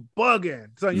 bro. You bugging.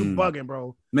 Son, you bugging,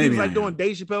 bro. Maybe he was like doing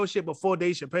Dave Chappelle shit before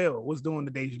Dave Chappelle was doing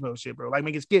the Dave Chappelle shit, bro. Like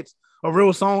making skits of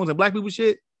real songs and black people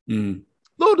shit.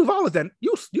 Lil Duval is that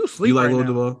you sleep. You like right Lil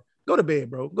Duval? Go to bed,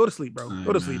 bro. Go to sleep, bro.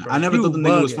 Go to sleep, bro. I never thought the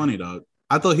nigga was funny, dog.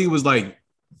 I thought he was like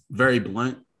very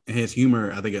blunt. And his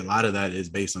humor, I think a lot of that is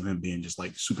based on him being just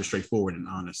like super straightforward and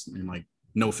honest and like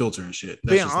no filter and shit.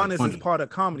 That's being just, honest is part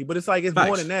of comedy, but it's like it's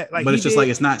more than that. Like, but it's just like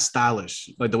it's not stylish.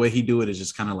 Like the way he do it is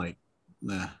just kind of like,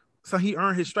 nah. So he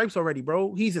earned his stripes already,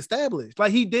 bro. He's established.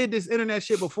 Like he did this internet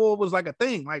shit before it was like a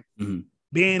thing. Like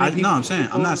being. No,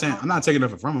 I'm not taking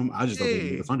nothing from him. I just don't think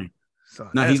he's funny. So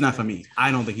no, he's not for me.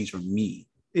 I don't think he's for me.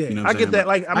 Yeah, you know I get that.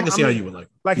 Like I can see how you would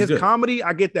like his comedy.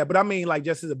 I get that, but I mean, like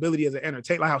just his ability as an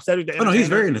entertainer, like how Cedric the Entertainer. Oh no, he's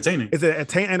very entertaining. Is an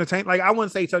entertainer. Like I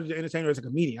wouldn't say Cedric the Entertainer is a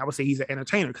comedian. I would say he's an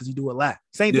entertainer because he do a lot.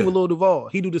 Same thing with Lil Duval.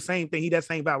 He do the same thing. He that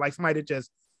same vibe. Like somebody that just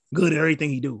good at everything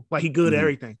he do. Like he good at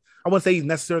everything. I wouldn't say he's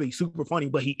necessarily super funny,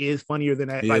 but he is funnier than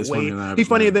that. Like way he's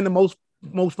funnier than the most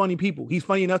funny people. He's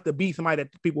funny enough to be somebody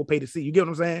that people pay to see. You get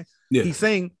what I'm saying? Yeah.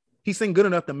 He sing good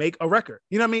enough to make a record.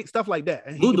 You know what I mean? Stuff like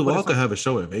that. Lil Duval could have a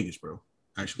show at Vegas, bro.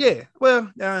 Actually, yeah. Well,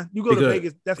 you go to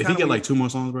Vegas. That's if he get like 2 more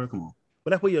songs, bro. Come on.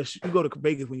 But that's where you go to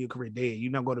Vegas when your career dead. You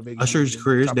not go to Vegas. Usher's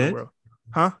career is dead.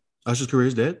 Huh? Usher's career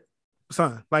is dead.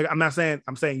 Son, like I'm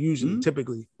saying usually,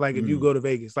 typically, like if you go to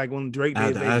Vegas, like when Drake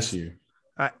did Vegas. Ask you.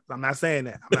 I'm not saying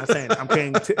that. I'm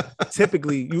saying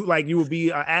typically you would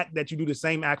be an act that you do the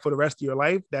same act for the rest of your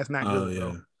life. That's not good.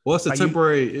 Bro. Well, it's a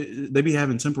temporary. They be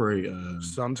having temporary.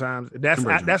 Sometimes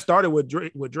that started with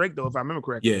Drake though, if I remember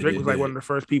correctly. Drake was like one of the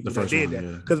first people that did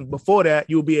that. Because before that,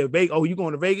 you would be at Vegas. Oh, you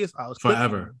going to Vegas? I was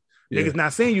forever. Niggas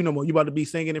not seeing you no more. You about to be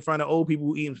singing in front of old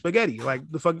people eating spaghetti. Like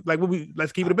the fuck. Like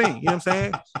let's keep it a bean. You know what I'm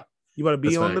saying? You about to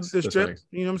be on the strip.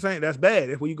 You know what I'm saying? That's bad.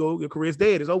 If when you go, your career's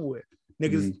dead. It's over with.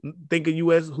 Niggas think of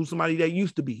you as who somebody that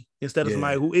used to be instead of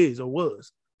somebody who is or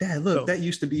was. Dad, look, that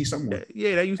used to be someone.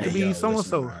 Yeah, that used to be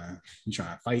so-and-so. You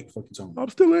trying to fight? Fucking someone. I'm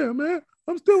still here, man.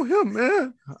 I'm still him,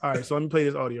 man. All right, so let me play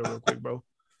this audio real quick, bro.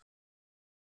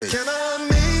 Can I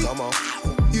make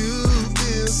you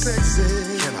feel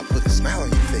sexy? Can I put a smile on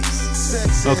your face?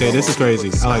 Sexy. Okay, this is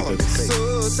crazy. I like this.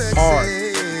 So sexy. Hard.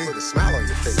 Put a smile on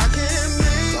your face. I can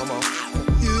make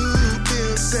you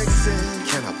feel sexy.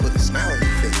 Can I put a smile on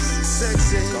your face?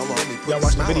 Sexy. Come on, let me put y'all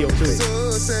watch the video too. So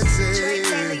sexy. Trey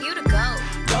Taylor, you to go.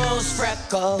 Those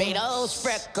freckles, they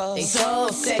so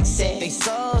sexy.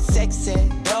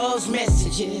 Those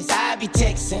messages I be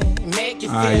texting, make you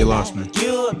feel you lost me.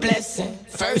 You a blessing.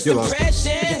 First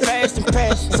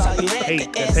impression, saw you at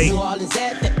the S, New Orleans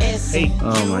at the S.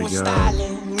 Oh my God.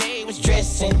 Styling, they was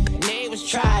dressing, they was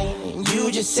trying,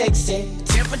 you just sexy.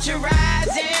 Temperature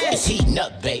rising, it's heating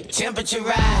up, baby. Temperature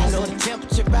rising, know the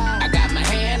temperature rise. I got my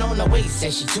hand on the waist,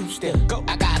 said she too still. Go.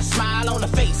 I got a smile on her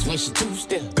face when she too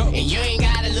still. Go. And you ain't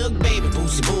gotta look, baby,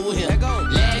 boosty boo here.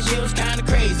 Last year was kinda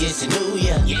crazy, it's a new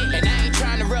year. Yeah. And I ain't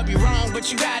trying to rub you wrong, but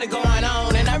you got it going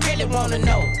on, and I really wanna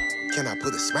know. Can I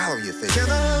put a smile on your face? Can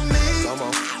I make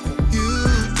you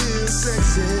feel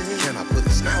sexy? Can I put a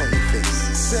smile on your face?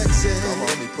 Sexy. Come on,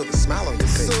 let me put a smile on your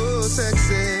face. So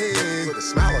sexy. Put a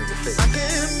smile on your face? I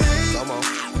can make Come on.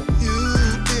 You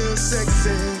feel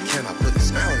sexy. Can I put a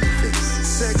smile on your face?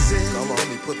 Sexy. Come on, let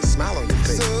me put a smile on your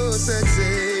face. So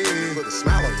sexy. Put a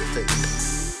smile on your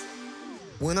face.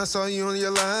 When I saw you on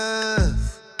your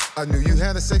live, I knew you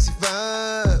had a sexy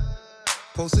vibe.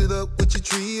 Posted up with your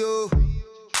trio.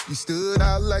 You stood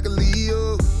out like a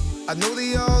Leo. I know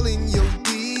they all in your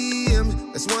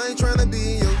DM. That's why I ain't tryna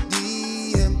be in your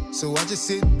DM. So I just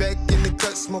sit back in the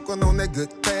cut, smoking on that good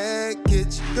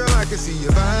package. Girl, I can see you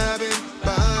vibing,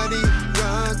 body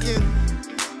rocking.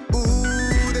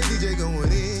 Ooh, that DJ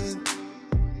going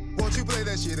in. Won't you play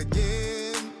that shit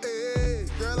again? Hey,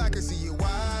 girl, I can see you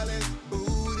wildin',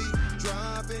 booty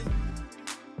dropping.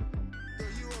 Girl,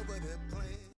 you over there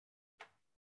playing.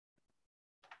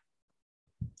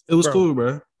 It was cool,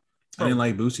 bro. I didn't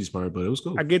like Boosie's part, but it was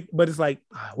cool. I get, but it's like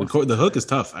the hook is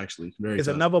tough, actually. It's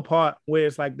tough. Another part where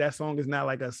it's like that song is not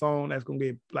like a song that's gonna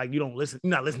be like you're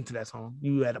not listening to that song.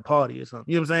 You at a party or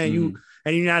something. You know what I'm saying? Mm-hmm.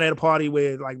 You're not at a party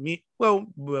where like me. Well,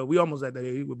 we almost at that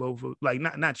age. We're both like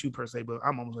not you per se, but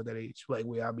I'm almost at that age. Like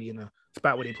where I'll be in a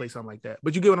spot where they play something like that.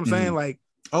 But you get what I'm saying? Like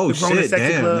shit,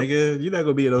 damn, nigga, you're not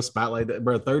gonna be in those spot like that,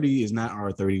 bro. 30 is not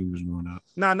our 30 who's growing up.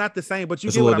 Nah, not the same. But you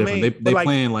it's get a what little I different. mean. They like,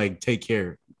 playing like Take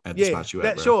Care. At the spot you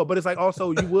at, bro. Sure, but it's like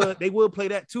also they would play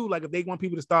that too. Like if they want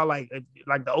people to start like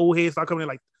the old heads start coming in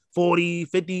like 40,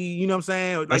 50, you know what I'm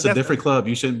saying? Like, that's a different club.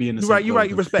 You shouldn't be in the You're right,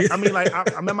 you respect. I mean, like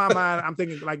I'm in my mind, I'm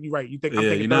thinking like you're right. I'm thinking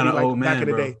 30 like man, back in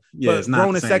the day. Yeah, but it's not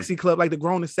grown and sexy club, like the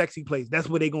grown and sexy place. That's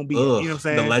where they gonna be. You know what I'm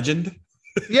saying? The Legend.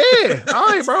 Yeah, all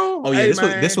right, bro. Oh yeah,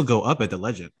 this will go up at the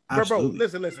Legend. Absolutely.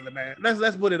 Bro, listen, man.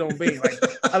 Let's put it on being like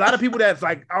a lot of people that's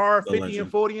like are 50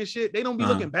 and 40 and shit. They don't be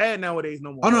looking bad nowadays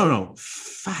no more. Oh no,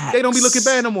 facts. They don't be looking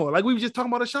bad no more. Like we were just talking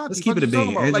about Ashanti. Let's keep it a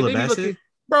being. Angela Bassett,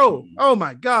 bro. Oh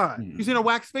my god, you seen a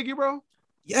wax figure, bro?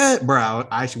 Yeah, bro.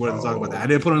 I actually wanted to talk about that. I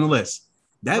didn't put it on the list.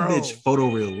 That bitch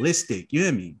photorealistic. You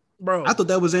hear me? Bro, I thought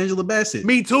that was Angela Bassett.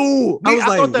 Me too. I was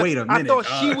like, wait a minute. I thought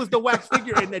she was the wax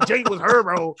figure and that Jane was her,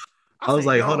 bro. I was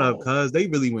like, hold up, cuz they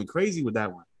really went crazy with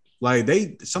that one. Like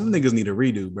some niggas need a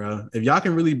redo, bro. If y'all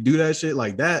can really do that shit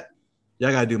like that,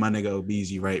 y'all gotta do my nigga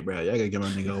Obeezy right, bro. Y'all gotta give my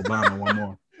nigga Obama one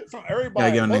more. So everybody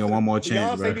gotta give my nigga one more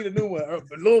chance, bro. Need a new one.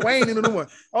 Lil Wayne need a new one.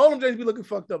 All them James be looking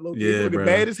fucked up, looking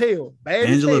bad as hell.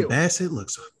 Angela Bassett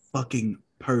looks fucking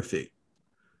perfect.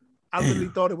 I literally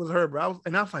thought it was her, bro.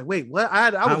 I was like, wait, what? I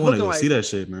was want to go see that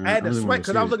shit, man. I had to swipe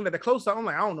because I was looking at the close up. I'm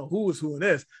like, I don't know who is who in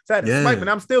this. So I had to swipe, and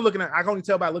I'm still looking at. I can only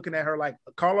tell by looking at her like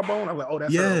collarbone. I was like, oh,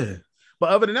 that's her.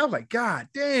 But other than that, I was like, God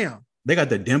damn. They got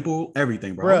the dimple,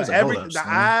 everything, bro. Like, the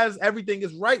eyes, everything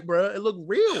is right, bro. It looked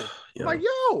real. I'm like,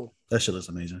 yo, that shit looks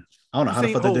amazing. I don't know how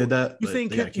the fuck they did that. You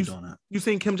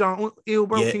seen Kim Jong-il,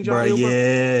 bro? Yeah, Kim Jong-il, bro.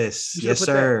 Yes,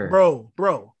 sir.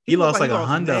 Bro. He lost like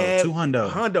 $100,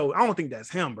 $200. I don't think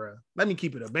that's him, bro. Let me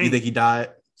keep it a bang. You think he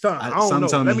died? Son, I don't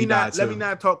know. Let me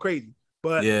not talk crazy.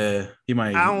 But yeah, he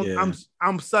might.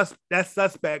 I'm sus. That's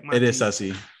suspect. It is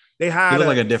sussy. They hired. He looked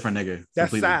like a different nigga.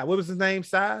 That's Sai. What was his name?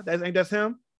 Sai. That's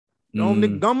him. On the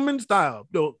gunman style.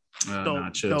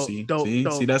 Chill. See,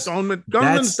 that's on the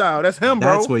gunman style. That's him,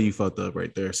 bro. That's where you fucked up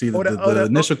right there. See, the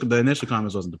initial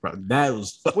comments wasn't the problem. That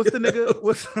was what's the nigga?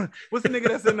 What's the nigga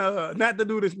that's in not the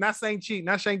dude that's not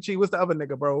Shang-Chi. What's the other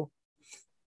nigga, bro?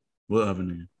 What other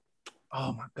nigga?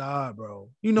 Oh my god, bro.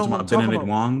 You know what I'm talking about?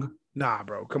 Wong? Nah,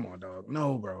 bro. Come on, dog.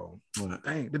 No, bro. What?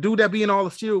 Dang, the dude that be in all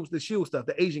the shield stuff,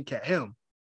 the Asian cat, him.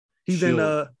 He's Shield. In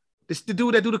the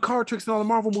dude that do the card tricks in all the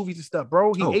Marvel movies and stuff,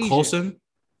 bro. He's Asian. Coulson?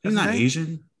 He's not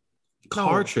Asian.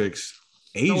 Card tricks.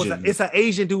 Asian. No, it's an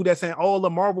Asian dude that's in all the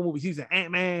Marvel movies. He's in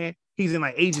Ant-Man. He's in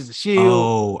like Agents of S.H.I.E.L.D.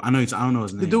 Oh, I know. I don't know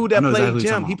his name. The dude that played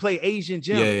Jim. He played Asian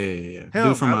Jim. Yeah.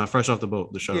 Dude from Fresh Off the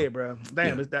Boat, the show. Yeah, bro.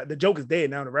 Damn, the joke is dead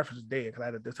now. The reference is dead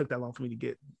because it took that long for me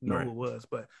to know who it was.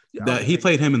 But he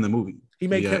played him in the movie. He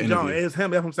made Kim Jong. It's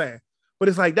him. That's what I'm saying. But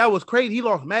it's like that was crazy. He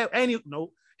lost mad, and he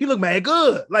looked mad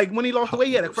good. Like when he lost the weight,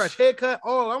 he had a fresh haircut.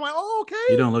 Oh, I'm like, oh, okay.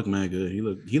 He don't look mad good. He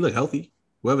look healthy.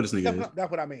 Whoever this nigga is. That's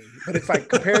what I mean. But it's like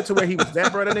compared to where he was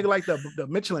at, bro. That nigga like the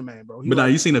Michelin man, bro. But now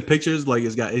you seen the pictures? Like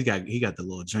he got the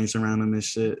little joints around him and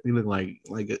shit. He look like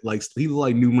he look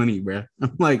like new money, bro.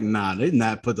 I'm like, nah, they did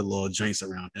not put the little joints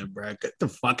around him, bro. Get the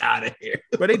fuck out of here.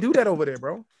 But they do that over there,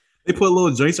 bro. They put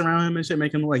little joints around him and shit,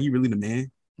 make him look like he really the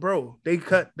man. Bro,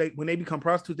 when they become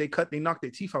prostitutes, they knock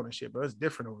their teeth out and shit, bro. It's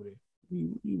different over there.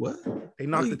 What? They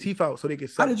knock the teeth out so they can.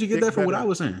 How did you get that from what I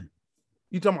was saying?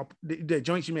 You talking about the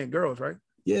joints you meant girls, right?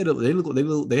 Yeah,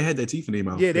 they had their teeth in their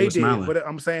mouth. Yeah, they did. Smiling. But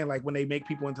I'm saying like when they make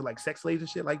people into like sex slaves and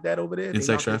shit like that over there, and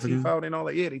sex trafficking teeth out and all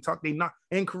that. Yeah, they knock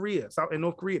in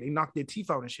North Korea, they knock their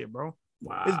teeth out and shit, bro.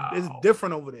 Wow, it's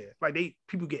different over there. Like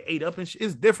people get ate up and shit.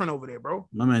 It's different over there, bro.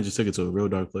 My man just took it to a real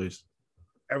dark place.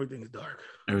 Everything is dark.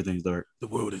 Everything's dark. The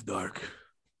world is dark.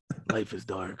 Life is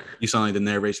dark. You sound like the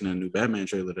narration of a new Batman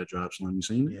trailer that drops. Have you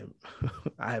seen it? Yeah,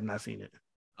 I have not seen it.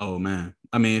 Oh man,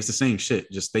 I mean it's the same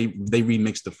shit. Just they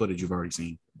remixed the footage you've already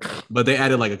seen, but they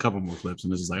added like a couple more clips,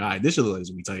 and it's just like, all right, this should look like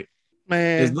it's gonna be tight.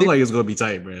 Man, It looks like it's gonna be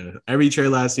tight, bro. Every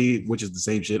trailer I see, which is the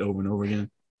same shit over and over again,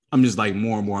 I'm just like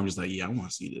more and more. I'm just like, yeah, I want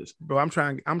to see this, bro. I'm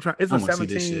trying. It's a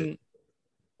 17.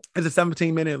 It's a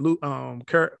 17-minute loop.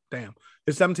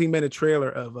 It's a 17-minute trailer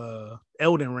of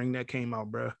Elden Ring that came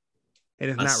out, bro. And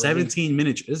it's a not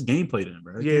 17-minute. It's gameplay then,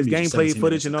 bro. Yeah, it's gameplay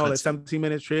footage and all that.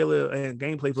 17-minute trailer and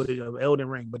gameplay footage of Elden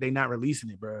Ring, but they not releasing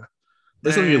it, bro.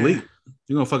 That's gonna get leaked.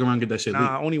 You're gonna fuck around and get that shit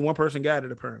leaked. Only one person got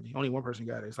it. Apparently, only one person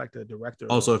got it. It's like the director.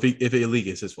 Also, if it leak,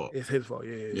 it's his fault. It's his fault.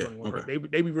 Yeah. Only one okay.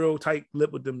 They be real tight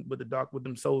lip with them with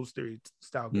them Soul Story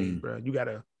style games, bro. You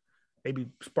gotta they be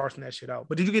sparsing that shit out.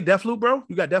 But did you get Deathloop, bro?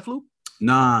 You got Deathloop?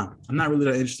 Nah, I'm not really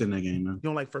that interested in that game, man. You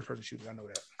don't like first person shooters, I know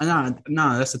that.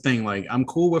 Nah, that's the thing. Like, I'm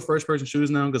cool with first person shooters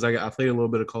now because I played a little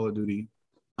bit of Call of Duty.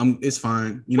 It's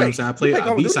fine. You know what I'm saying?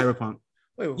 I beat Cyberpunk.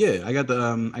 Wait. Yeah, I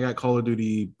got Call of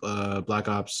Duty Black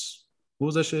Ops. What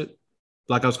was that shit?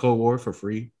 Black Ops Cold War for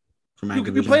free from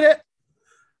Activision. You play that?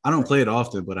 I don't play it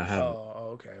often, but I have.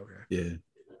 Oh, okay. Yeah.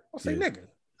 I'll say nigga.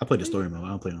 I play the story mode. I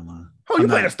don't play it online. Oh, you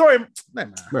play the story?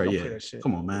 Man, bro, yeah.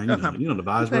 Come on, man. You know the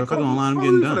vibes, bro. If I go online, I'm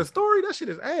getting done. The story, that shit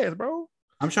is ass, bro.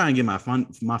 I'm trying to get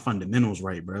my fundamentals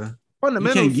right, bro.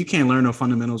 Fundamentals. You can't learn no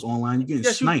fundamentals online. You get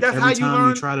sniped every time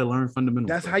you try to learn fundamentals.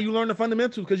 That's how you learn the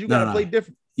fundamentals because you gotta play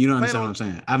different. You don't understand what I'm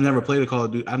saying. I've never played a Call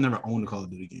of Duty. I've never owned a Call of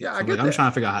Duty game. Yeah, so I'm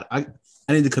trying to figure out how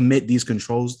I need to commit these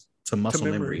controls to muscle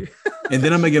memory. And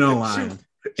then I'm gonna get online.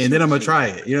 And then I'm gonna try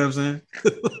it. You know what I'm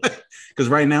saying? Because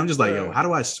right now I'm just like, yo, how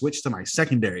do I switch to my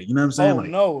secondary? You know what I'm saying? Oh, like,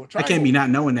 no, I can't be not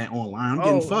knowing that online. I'm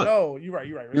getting fucked. No, you're right.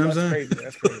 You know what I'm saying?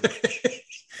 That's crazy.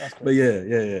 That's crazy. But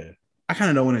yeah. I kind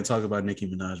of don't want to talk about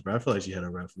Nicki Minaj, bro. I feel like she had a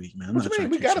rough week, man. What you mean?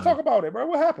 We gotta talk about it, bro.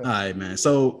 What happened? All right, man.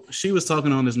 So she was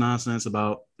talking on this nonsense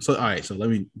about. So all right, so let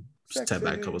me just tap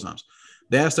back a couple times.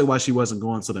 They asked her why she wasn't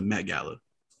going to the Met Gala,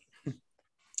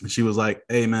 and she was like,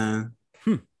 "Hey, man,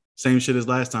 same shit as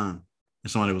last time."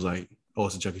 And somebody was like, "Oh,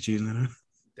 it's a Chuck E. Cheese in there."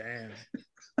 Damn.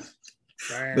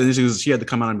 But then she had to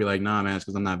come out and be like, "Nah, man, it's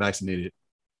because I'm not vaccinated."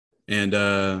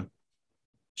 And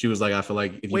she was like, "I feel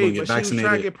like if you're gonna get vaccinated, she was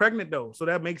trying to get pregnant though, so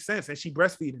that makes sense." And she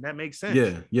breastfeeding, that makes sense.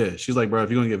 Yeah. She's like, "Bro, if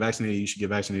you're gonna get vaccinated, you should get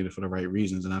vaccinated for the right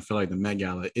reasons." And I feel like the Met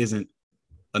Gala isn't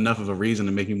enough of a reason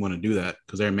to make me want to do that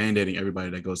because they're mandating everybody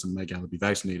that goes to the Met Gala to be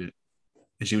vaccinated.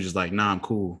 And she was just like, "Nah, I'm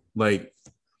cool. Like,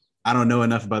 I don't know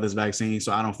enough about this vaccine,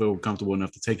 so I don't feel comfortable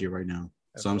enough to take it right now.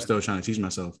 So I'm still trying to teach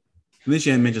myself." And then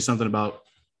she had mentioned something about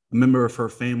a member of her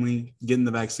family getting the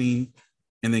vaccine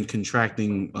and then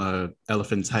contracting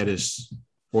elephantitis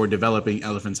or developing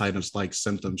elephantitis-like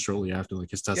symptoms shortly after,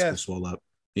 like his testicles swell up.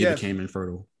 He became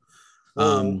infertile.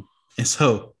 And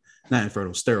so, not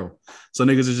infertile, sterile. So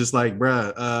niggas is just like,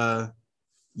 bruh,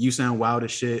 you sound wild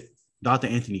as shit. Dr.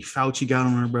 Anthony Fauci got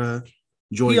on her, bruh.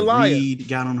 Joy Reid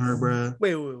got on her, bruh.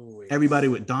 Wait. Everybody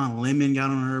with Don Lemon got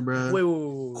on her, bruh. Wait.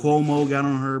 Cuomo got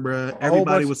on her, bruh.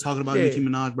 Everybody was talking about Nicki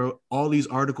Minaj, bro. All these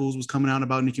articles was coming out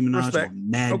about Nicki Minaj on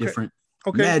mad different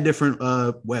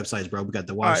websites, bro. We got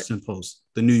the Washington Post,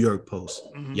 the New York Post,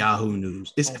 Yahoo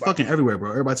News. It's fucking everywhere,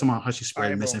 bro. Everybody talking about how she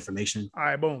spread misinformation. All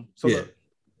right, boom. So look,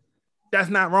 that's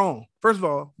not wrong. First of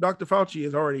all, Dr. Fauci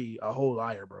is already a whole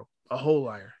liar, bro. A whole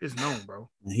liar. It's known, bro.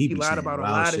 He lied about a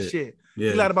lot of shit.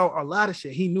 Yeah. He lied about a lot of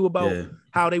shit. He knew about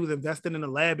how they was investing in the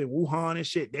lab in Wuhan and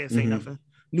shit. They didn't say nothing.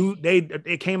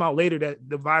 It came out later that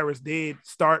the virus did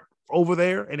start over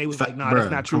there, and they was like, "Nah, that's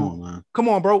not true." Come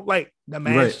on, bro. Like the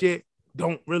mask shit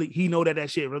don't really. He know that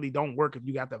shit really don't work if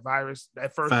you got the virus.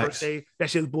 That first day, that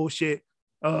shit's bullshit.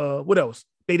 What else?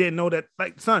 They didn't know that.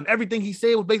 Like, son, everything he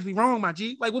said was basically wrong, my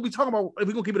G. Like, what we talking about? If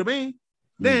we gonna keep it a bean,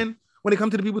 then when it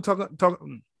comes to the people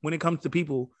when it comes to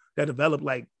people that develop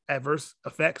like adverse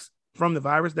effects from the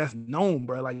virus, that's known,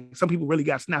 bro. Like some people really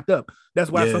got snapped up.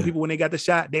 That's why some people, when they got the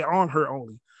shot, they arm hurt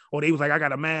only, or they was like, I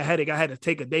got a mad headache, I had to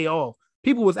take a day off.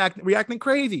 People was reacting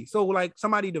crazy. So like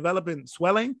somebody developing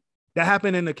swelling, that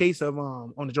happened in the case of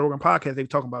on the Joe Rogan podcast. They were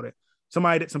talking about it.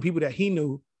 Some people that he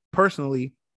knew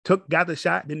personally got the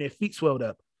shot, then their feet swelled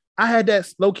up. I had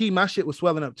that low key. My shit was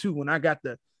swelling up too when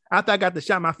after I got the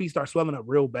shot, my feet started swelling up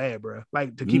real bad, bro.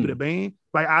 Like to keep it a bang.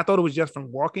 Like I thought it was just from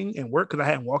walking and work because I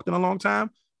hadn't walked in a long time.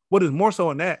 What is more so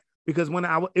on that? Because when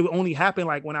it would only happen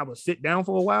like when I would sit down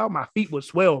for a while, my feet would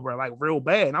swell, bro, like real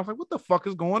bad. And I was like, what the fuck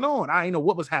is going on? I didn't know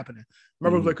what was happening.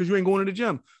 Remember, it was like, because you ain't going to the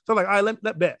gym. So like, all right,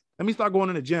 let me start going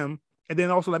to the gym. And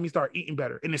then also let me start eating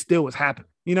better. And it still was happening.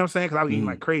 You know what I'm saying? Because I was eating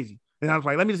like crazy. And I was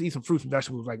like, let me just eat some fruits and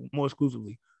vegetables, like more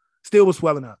exclusively. Still was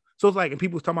swelling up. So it's like, and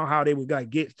people was talking about how they would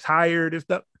like get tired and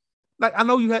stuff. Like I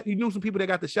know you knew some people that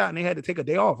got the shot and they had to take a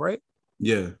day off, right?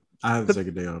 Yeah, I had to take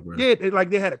a day off, bro. Yeah,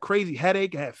 they had a crazy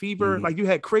headache, had fever, like you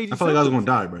had crazy. I felt like I was gonna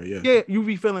die, bro. Yeah, you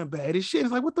be feeling bad as shit.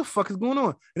 It's like, what the fuck is going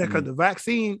on? And because the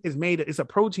vaccine is it's a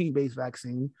protein-based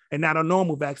vaccine and not a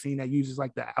normal vaccine that uses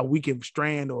like a weakened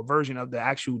strand or version of the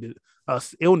actual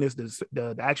illness,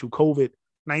 the actual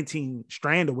COVID-19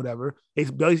 strand or whatever. It's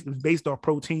based off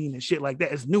protein and shit like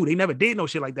that. It's new. They never did no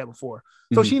shit like that before.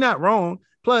 So she not wrong.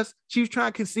 Plus, she was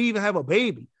trying to conceive and have a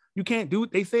baby. You can't do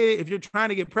it. They say if you're trying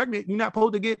to get pregnant, you're not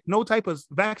supposed to get no type of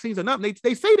vaccines or nothing.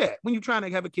 They say that when you're trying to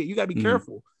have a kid, you got to be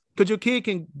careful because your kid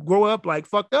can grow up like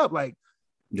fucked up. Like,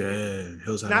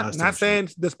 not saying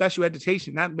the special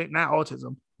education, not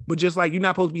autism, but just like you're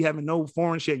not supposed to be having no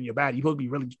foreign shit in your body. You're supposed to be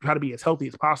really try to be as healthy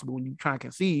as possible when you try and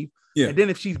conceive. Yeah. And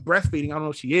then if she's breastfeeding, I don't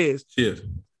know if she is. She is.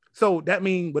 So that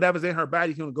means whatever's in her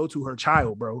body is going to go to her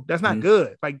child, bro. That's not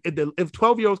good. Like if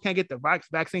 12-year-olds can't get the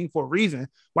vaccine for a reason,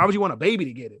 why would you want a baby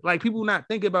to get it? Like people not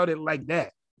think about it like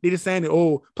that. They just saying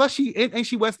that, plus ain't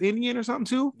she West Indian or something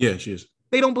too? Yeah, she is.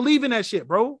 They don't believe in that shit,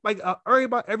 bro. Like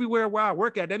everywhere where I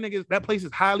work at, that place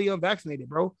is highly unvaccinated,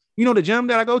 bro. You know the gym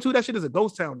that I go to, that shit is a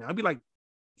ghost town now. I'd be like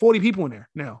 40 people in there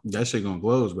now. That shit gonna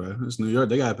close, bro. It's New York.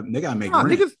 They gotta make rent.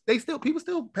 Niggas, people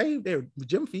still pay their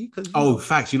gym fee because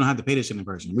facts. You don't have to pay this shit in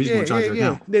person. We just gonna charge your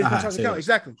account. They charge your account,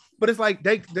 exactly. But it's like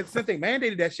since they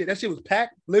mandated that shit was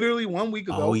packed literally 1 week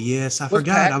ago. Oh yes, I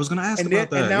forgot. Packed, I was gonna ask about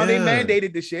that. And now they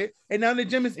mandated the shit, and now the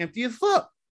gym is empty as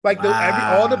fuck. Like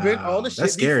all the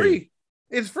shit be free.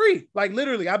 It's free. Like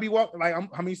literally, I be walking. Like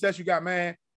how many sets you got,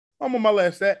 man? I'm on my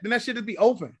last set. Then that shit just be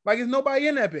open. Like there's nobody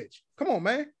in that bitch. Come on,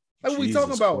 man. Like what we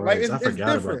talking about? Like I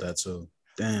forgot about that too.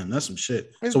 Damn, that's some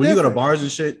shit. So when you go to bars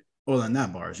and shit, well,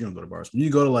 not bars, you don't go to bars. When you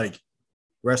go to like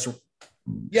restaurant,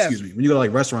 excuse me, when you go to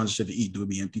like restaurants and shit to eat, do it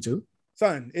be empty too?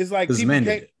 Son, it's like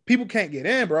people can't get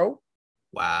in, bro.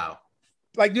 Wow.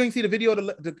 Like you didn't see the video.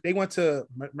 They went to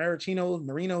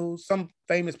Marino's, some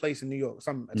famous place in New York,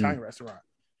 some Italian restaurant.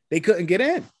 They couldn't get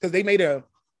in because they made a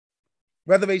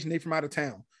reservation. They from out of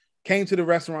town came to the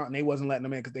restaurant and they wasn't letting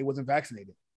them in because they wasn't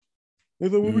vaccinated. They're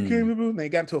like, well, we came to do, and they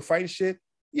got into a fight and shit.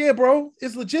 Yeah, bro,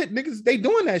 it's legit. Niggas, they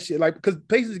doing that shit. Like, because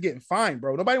places getting fined,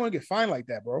 bro. Nobody want to get fined like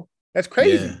that, bro. That's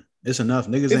crazy. Yeah, it's enough.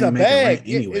 Niggas it's ain't making rent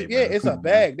anyway. It's a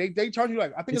bag. They charge you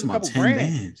like, I think it's a couple grand.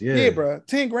 Bands. Yeah, bro.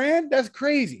 10 grand? That's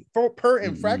crazy. Per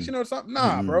infraction or something?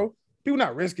 Nah, bro. People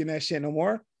not risking that shit no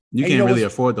more. You can't really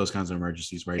afford those kinds of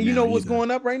emergencies right now. You know what's going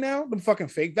up right now? The fucking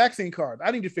fake vaccine cards. I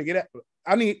need to figure that.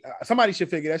 Somebody should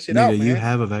figure that shit out, man. You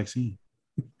have a vaccine.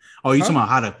 Oh, you talking about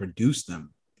how to produce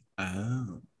them?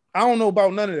 Oh. I don't know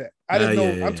about none of that. I just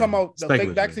know I'm talking about the fake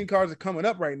vaccine cards are coming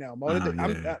up right now.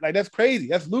 Like that's crazy.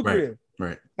 That's lucrative.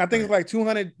 Right. I think it's like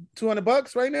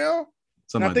 $200 right now.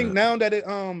 And I think now that it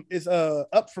is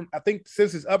up from, I think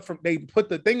since it's up from, they put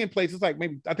the thing in place. It's like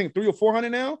maybe I think $300 or $400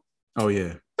 now. Oh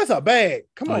yeah, that's a bag.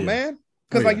 Come on, man.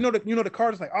 Because the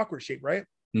card is like awkward shape, right?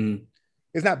 Mm-hmm.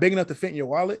 It's not big enough to fit in your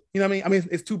wallet. You know what I mean? I mean,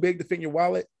 it's too big to fit in your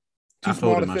wallet. Too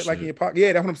small to fit like in your pocket.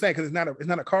 Yeah, that's what I'm saying. Because it's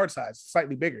not a card size. It's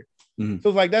slightly bigger. Mm-hmm. So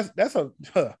it's like that's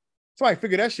somebody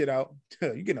figure that shit out.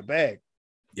 You get in a bag.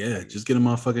 Yeah, just get a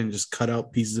motherfucking just cut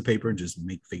out pieces of paper and just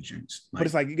make fake drinks. But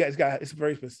it's like you guys it's a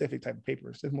very specific type of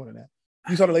paper. It's more than that.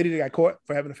 You saw the lady that got caught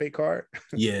for having a fake card.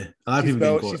 Yeah, a lot of people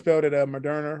get caught. She spelled it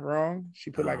Moderna wrong.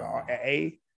 She put like an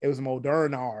A. It was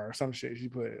Moderna or some shit. She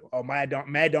put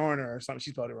Madonna or something. She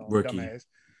spelled it wrong. Dumbass.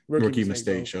 Rookie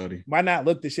mistake, shawty. Why not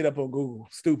look this shit up on Google?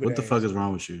 Stupid. What the fuck is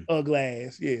wrong with you? Ugly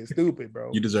ass. Yeah, stupid,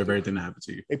 bro. You deserve everything to happen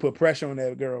to you. They put pressure on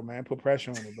that girl, man. Put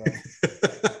pressure on her, bro.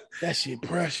 That shit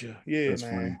pressure. Yeah, that's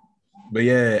man. Funny. But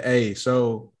yeah, hey,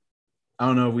 so I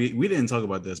don't know. We didn't talk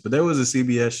about this, but there was a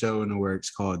CBS show in the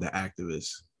works called The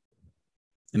Activist.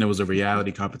 And it was a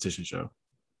reality competition show.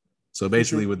 So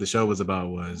basically what the show was about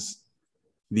was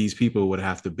these people would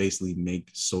have to basically make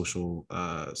social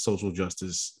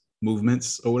justice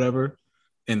movements or whatever.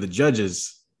 And the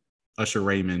judges, Usher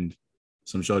Raymond,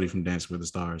 some shorty from Dancing with the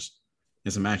Stars,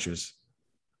 and some actress,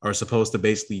 are supposed to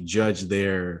basically judge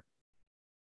their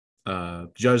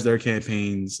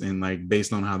campaigns, and like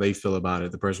based on how they feel about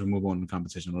it, the person will move on in the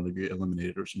competition or get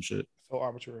eliminated or some shit. So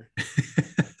arbitrary.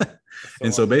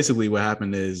 So basically what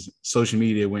happened is social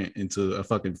media went into a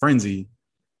fucking frenzy.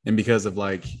 And because of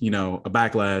like, a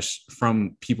backlash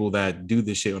from people that do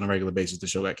this shit on a regular basis, the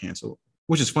show got canceled,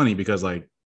 which is funny because like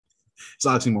it's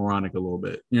oxymoronic a little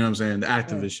bit. You know what I'm saying? The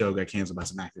activist show got canceled by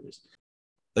some activists.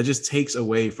 That just takes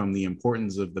away from the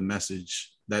importance of the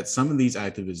message that some of these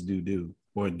activists do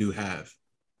or do have.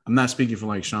 I'm not speaking for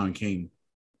like Sean King.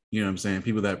 You know what I'm saying?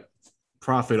 People that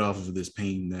profit off of this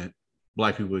pain that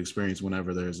Black people experience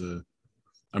whenever there's a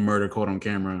a murder caught on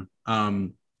camera.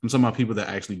 I'm talking about people that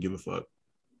actually give a fuck.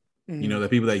 Mm-hmm. You know, the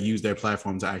people that use their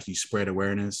platform to actually spread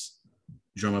awareness,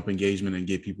 drum up engagement, and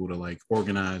get people to like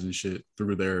organize and shit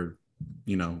through their,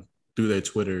 you know, through their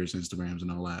Twitters, Instagrams,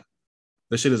 and all that.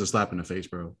 That shit is a slap in the face,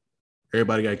 bro.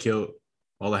 Everybody got killed.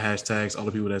 All the hashtags, all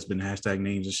the people that's been hashtag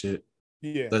names and shit.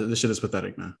 Yeah. This shit is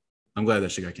pathetic, man. I'm glad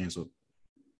that shit got canceled.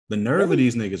 The nerve of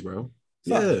these niggas, bro.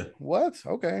 Yeah. What?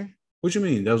 Okay. What you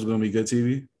mean? That was going to be good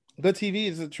TV? Good TV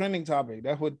is a trending topic.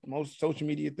 That's what most social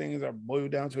media things are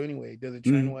boiled down to anyway. Does it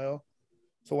trend well?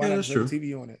 So why not put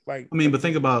TV on it? Like, I mean, but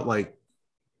think about like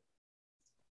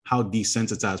how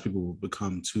desensitized people will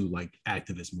become to like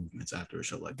activist movements after a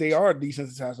show like they this. are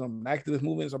desensitized. Activist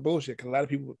movements are bullshit because a lot of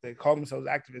people they call themselves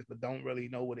activists but don't really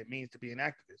know what it means to be an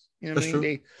activist. You know what I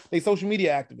mean? They social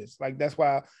media activists. Like that's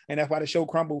why the show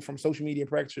crumbled from social media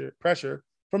pressure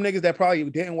from niggas that probably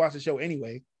didn't watch the show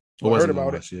anyway. Or heard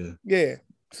about it. Yeah.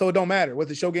 So it don't matter. Was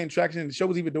the show getting traction? The show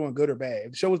was either doing good or bad.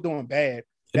 If the show was doing bad,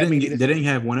 they didn't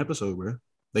have one episode, bro.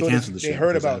 They canceled the show. They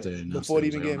heard about it before it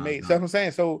even getting made. So that's what I'm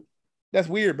saying. So that's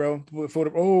weird, bro.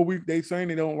 They saying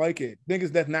they don't like it.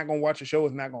 Niggas that's not gonna watch the show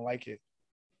is not gonna like it.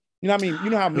 You know what I mean? You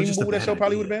know how memeable that show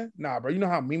probably would have been? Nah, bro. You know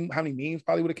how many memes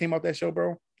probably would have came out that show,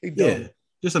 bro? Yeah.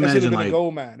 Just imagine like a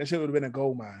gold mine. That shit would have been a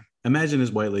gold mine. Imagine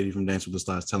this white lady from Dance with the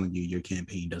Stars telling you your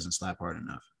campaign doesn't slap hard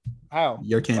enough. How?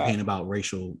 Your campaign about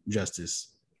racial justice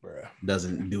Bruh.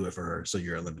 Doesn't do it for her, so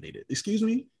you're eliminated. Excuse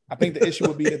me? I think the issue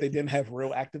would be that they didn't have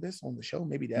real activists on the show.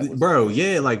 Maybe that was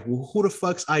like who the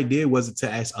fuck's idea was it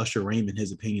to ask Usher Raymond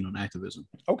his opinion on activism?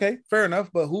 Okay, fair enough,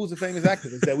 but who's the famous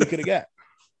activist that we could have got?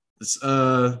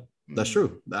 That's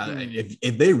true.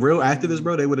 If they real activists,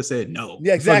 bro, they would have said no.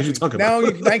 Yeah, exactly.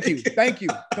 Thank you.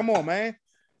 Come on, man.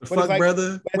 Fuck, like,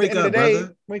 brother. Wake up,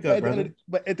 brother. Wake up, brother.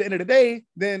 But at the end of the day,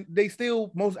 then they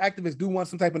still, most activists do want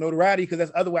some type of notoriety because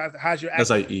that's otherwise, how's your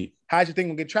thing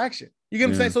gonna get traction? You get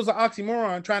what I'm saying? So it's an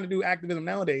oxymoron trying to do activism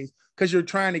nowadays because you're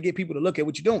trying to get people to look at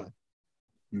what you're doing.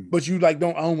 But you like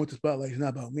don't own with the spotlight. It's not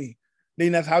about me.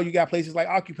 Then that's how you got places like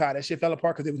Occupy. That shit fell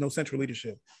apart because there was no central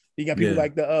leadership. You got people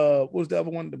like what was the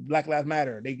other one? The Black Lives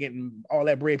Matter. They getting all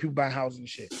that bread, people buying houses and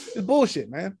shit. It's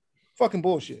bullshit, man. Fucking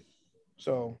bullshit.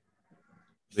 So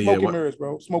smoking mirrors,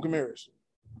 bro. Smoking mirrors.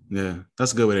 Yeah,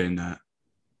 that's a good way to end that.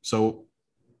 So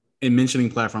in mentioning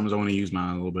platforms, I want to use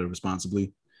mine a little bit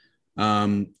responsibly.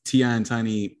 T.I. and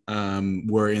Tiny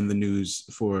were in the news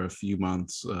for a few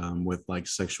months with like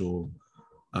sexual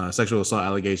assault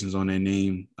allegations on their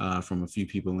name from a few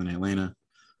people in Atlanta.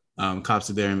 Cops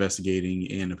are there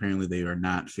investigating, and apparently they are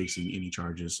not facing any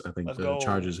charges. I think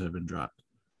charges have been dropped.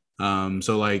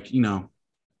 So like, you know,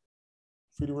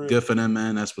 good for them,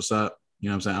 man. That's what's up. You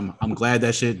know what I'm saying? I'm glad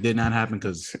that shit did not happen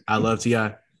because I love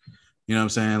T.I. You know what I'm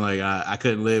saying? Like I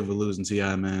couldn't live with losing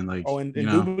T.I., man. Like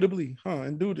indubitably,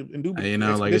 indubitably. You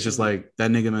know, like it's just like that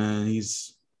nigga, man.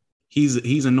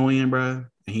 He's annoying, bro,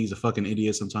 and he's a fucking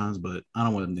idiot sometimes. But I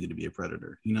don't want a nigga to be a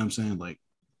predator. You know what I'm saying? Like,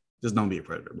 just don't be a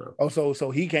predator, bro. Oh,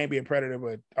 so he can't be a predator,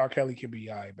 but R. Kelly can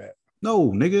be. I bet.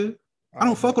 No, nigga, I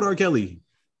don't fuck with R. Kelly.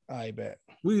 I bet.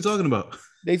 What are you talking about?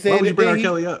 They said why would you bring R.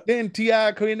 Kelly up? Then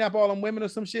T.I. kidnap all them women or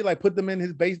some shit, like put them in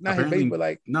his base, not apparently, his base, but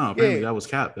like apparently that was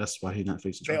cap. That's why he not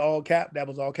facing charges. They all cap. That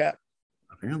was all cap.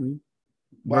 Apparently,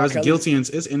 whereas guilty and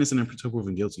it's innocent until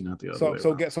proven guilty, not the other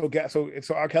way.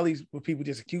 So R. Kelly's with people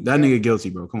just accused that nigga guilty,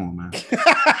 bro. Come on, man.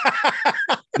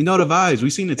 You know the vibes. We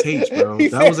seen the tapes, bro.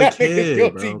 That was a kid,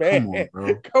 guilty, bro. Man. Come on,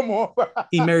 bro. Come on, bro.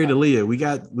 He married Aaliyah. We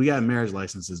got marriage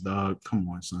licenses, dog. Come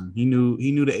on, son. He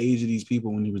knew the age of these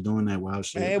people when he was doing that wild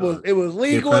shit. Man, it was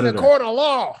legal in the court of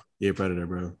law. Yeah, predator,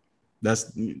 bro.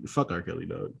 That's fuck R. Kelly,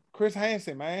 dog. Chris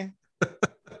Hansen, man.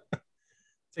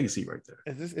 Take a seat right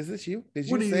there. Is this you? Did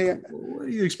you what are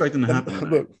you expecting to happen?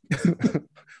 Look,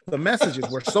 the messages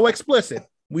were so explicit.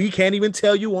 We can't even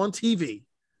tell you on TV.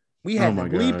 We had to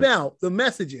bleep out the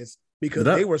messages because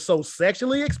they were so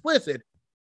sexually explicit.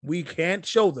 We can't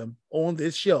show them on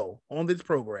this show, on this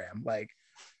program. Like,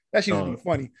 that shit would be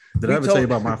funny. Did I ever tell you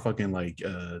about my fucking like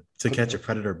To Catch a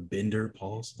Predator bender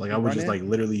pause? Like I would just like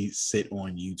literally sit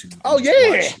on YouTube. Oh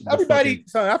yeah, everybody.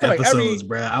 So I feel like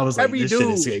I was like, this shit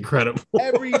is incredible.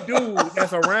 Every dude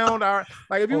that's around our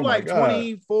like, if you like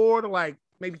 24 to like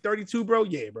maybe 32, bro.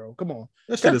 Yeah, bro. Come on.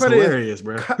 That shit is hilarious,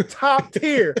 bro. Top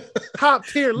tier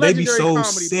legendary they be so comedy,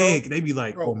 sick. Bro. They be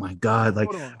like, oh my God. Like,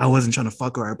 I wasn't trying to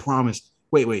fuck her. I promise.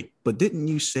 Wait. But didn't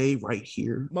you say right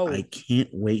here, I can't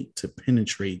wait to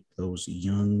penetrate those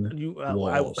young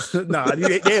walls? They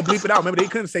bleep it out. Remember, they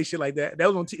couldn't say shit like that. That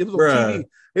was on TV. It was on TV.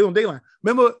 It was on Dayline.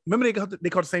 Remember they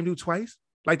caught the same dude twice?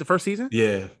 Like the first season?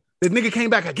 Yeah. The nigga came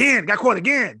back again, got caught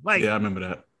again. Like, yeah, I remember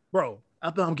that. Bro,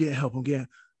 I thought I'm getting help.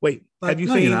 Wait, have you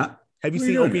seen? Have you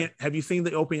seen Opie? Have you seen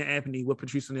the Opie and Anthony with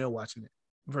Patrice O'Neal watching it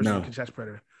versus Catch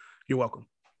Predator? You're welcome.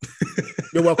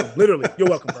 You're welcome. Literally, you're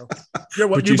welcome, bro. You're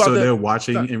welcome. Patrice O'Neal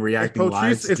watching and reacting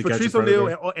live. It's Patrice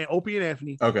O'Neal and Opie and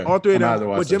Anthony. Okay, all three of them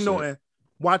with Jim Norton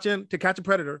watching To Catch a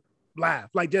Predator live,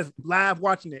 like just live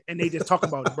watching it, and they just talk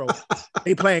about it, bro.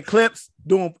 They playing clips,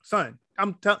 doing son.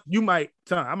 I'm telling you, I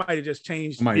might have just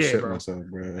changed. I might shit bro. myself,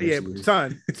 bro. Yeah,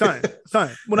 son.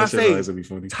 When I say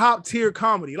top tier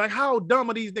comedy, like how dumb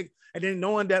are these niggas? And then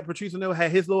knowing that Patrice O'Neal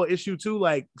had his little issue too,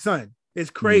 like son, it's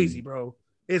crazy, bro.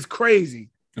 It's crazy.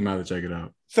 I'm about to check it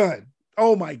out, son.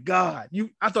 Oh my god,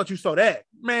 I thought you saw that,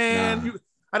 man. Nah.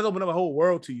 I just opened up a whole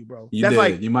world to you, bro. That's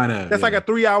like you might have. That's like a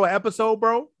 3-hour episode,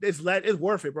 bro. It's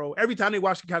worth it, bro. Every time they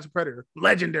watch The Catch a Predator,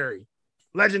 legendary.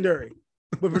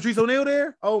 With Patrice O'Neal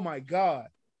there, oh my god,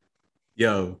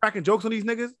 yo, cracking jokes on these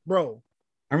niggas, bro.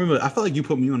 I remember. I felt like you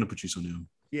put me on the Patrice O'Neal.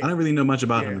 Yeah. I don't really know much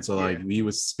about him until like we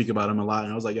would speak about him a lot,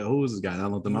 and I was like, yo, who is this guy? And I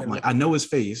looked him up. I'm like, I know his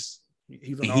face.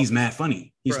 He's mad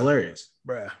funny. He's hilarious,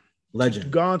 bro.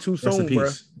 Legend. Gone too soon, bro.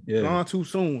 Yeah. Gone too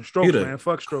soon. Strokes, man.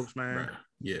 Fuck Strokes, man. Bruh.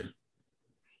 Yeah.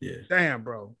 Yeah. Damn,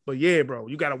 bro. But yeah, bro,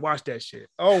 you gotta watch that shit.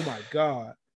 Oh my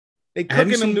god, they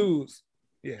cooking them dudes.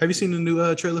 Yeah. Have you seen the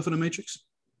new trailer for The Matrix?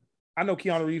 I know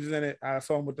Keanu Reeves is in it. I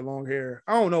saw him with the long hair.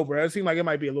 I don't know, bro. It seemed like it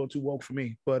might be a little too woke for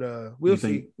me, but we'll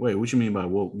see. Wait, what you mean by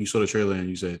woke? You saw the trailer and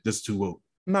you said this is too woke.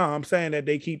 No, I'm saying that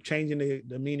they keep changing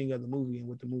the meaning of the movie and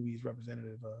what the movie is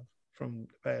representative of from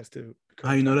the past to.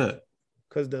 How you know that?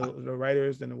 Because the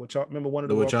writers and remember one of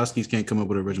the Wachowskis can't come up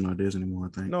with original ideas anymore.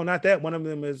 I think. No, not that. One of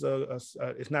them is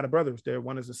it's not a brother.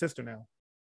 One is a sister now.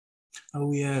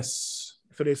 Oh yes.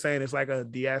 So they're saying it's like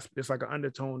it's like an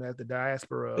undertone at the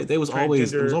diaspora. It was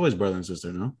always brother and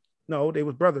sister, no? No, they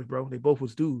was brothers, bro. They both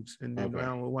was dudes, and then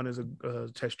now one is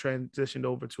has transitioned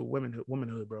over to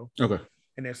womanhood, bro. Okay.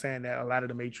 And they're saying that a lot of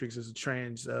the Matrix is a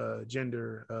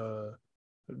transgender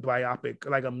biopic,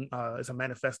 like it's a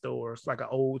manifesto or it's like an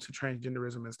ode to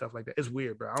transgenderism and stuff like that. It's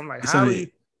weird, bro. I'm like,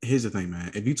 here's the thing,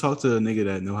 man. If you talk to a nigga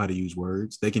that know how to use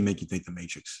words, they can make you think the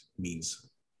Matrix means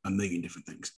a million different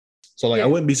things. So like, I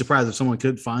wouldn't be surprised if someone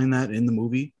could find that in the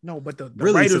movie. No, but the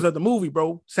writers of the movie,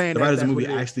 bro, saying the writers of the movie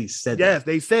actually said that. Yes,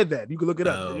 they said that. You can look it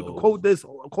up. You can quote this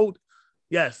or quote.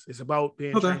 Yes, it's about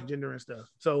being transgender and stuff.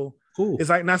 So cool.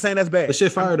 It's like, not saying that's bad. The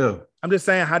shit fire though. I'm just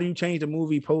saying, how do you change the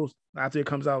movie post after it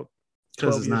comes out?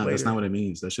 Because that's not what it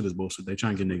means. That shit is bullshit. They try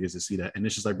and get niggas to see that. And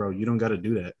it's just like, bro, you don't got to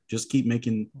do that. Just keep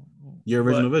making your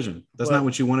original vision. That's not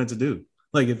what you wanted to do.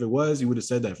 Like, if it was, you would have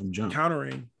said that from jump.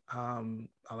 Countering,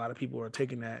 a lot of people are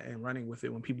taking that and running with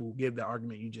it when people give the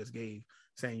argument you just gave,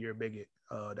 saying you're a bigot.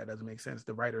 That doesn't make sense.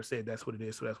 The writer said that's what it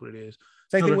is, so that's what it is.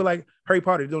 Same thing with like Harry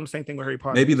Potter. They're doing the same thing with Harry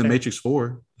Potter. Maybe the Matrix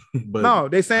 4. But no,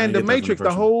 they saying the Matrix,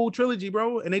 the whole trilogy,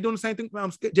 bro. And they doing the same thing.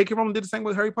 J.K. Rowling did the same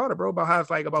with Harry Potter, bro, about how it's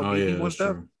like about one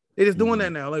stuff. True. They just doing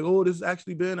that now. Like, oh, this is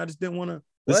actually been. I just didn't want to.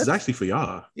 This is actually for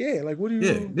y'all. Yeah, like, what do you?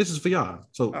 Yeah, this is for y'all.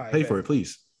 So pay for it,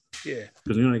 please. Yeah,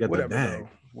 because you know they got that bag. Bro.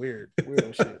 Weird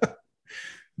shit.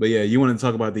 But yeah, you want to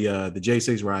talk about the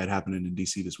J6 ride happening in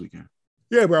DC this weekend?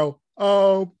 Yeah, bro.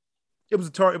 It was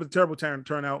a terrible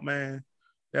turnout, man.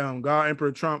 God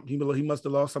Emperor Trump, he must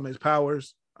have lost some of his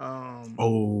powers.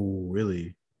 Oh,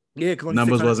 really? Yeah,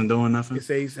 numbers wasn't doing nothing.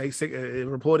 It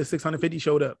reported 650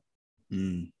 showed up.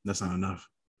 That's not enough.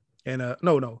 And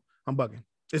no, I'm bugging.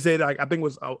 It said like I think it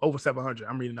was over 700.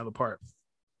 I'm reading another part.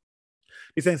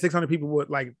 He's saying 600 people were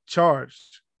like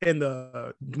charged when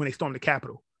they stormed the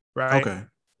Capitol, right? Okay.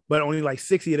 But only like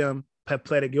 60 of them have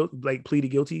pleaded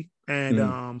guilty,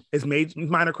 and it's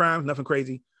minor crimes, nothing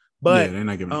crazy. But they're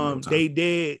not giving them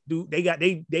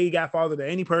they got farther than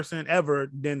any person ever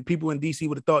than people in DC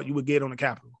would have thought you would get on the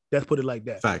Capitol. Let's put it like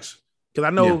that. Facts. Because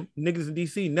I know niggas in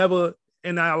DC never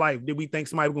in our life did we think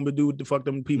somebody was gonna do what the fuck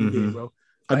them people did, bro.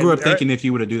 I grew up thinking if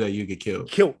you were to do that, you'd get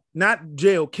killed. Killed, not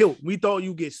jail, killed. We thought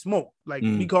you get smoked. Like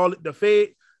we call it the Fed.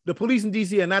 The police in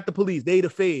DC are not the police; they the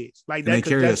feds. Like that, they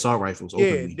carry assault rifles.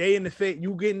 Openly. Yeah, they in the Fed.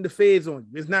 You getting the feds on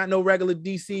you. It's not no regular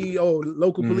DC or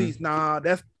local police. Nah,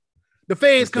 that's the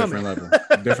feds coming.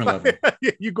 Different level.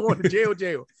 Yeah, you going to jail.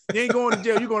 You ain't going to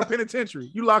jail. You going to penitentiary.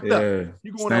 You locked up.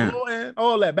 You going to law and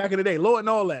all that. Back in the day, law and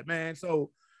all that, man.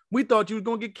 So we thought you was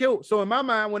gonna get killed. So in my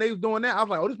mind, when they was doing that, I was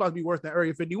like, "Oh, this about to be worse than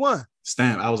Area 51."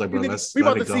 Stamp. I was like, "Bro, we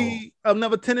about to see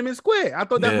another Tenement Square." I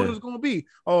thought that's what it was gonna be.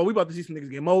 Oh, we about to see some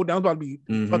niggas get mowed down. It's about to be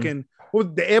fucking. What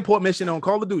was the airport mission on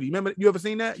Call of Duty? Remember? You ever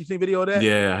seen that? You seen video of that?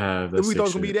 Yeah, I have. We thought it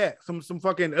was gonna be that. Some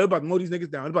fucking. About to mow these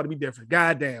niggas down. It's about to be different.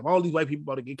 God damn! All these white people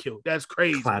about to get killed. That's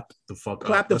crazy. Clap the fuck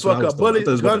up.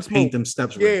 Bullets, gun smoke. Them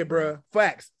steps. Yeah, bro.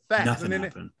 Facts. Nothing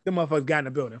happened. The motherfuckers got in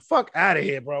the building. Fuck out of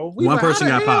here, bro. One person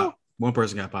got popped. One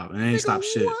person got popped, and they ain't stopped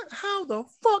shit. What? How the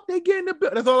fuck they get in the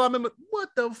building? That's all I remember. What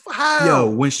the how? Yo,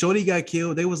 when Shorty got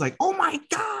killed, they was like, "Oh my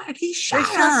god, he shot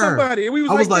her." Somebody. And we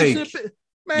was like,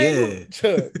 man,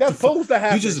 that's supposed to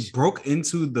happen. You just broke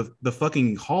into the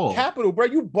fucking hall. Capitol, bro.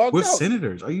 You bugged with out.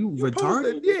 Senators. Are you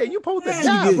retarded? You supposed to die,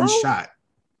 you getting bro. shot.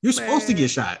 You're supposed to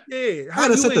get shot. Yeah. How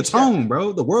to set the tone,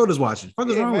 bro. The world is watching. What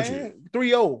is wrong with you?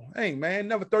 3-0. Hey, man.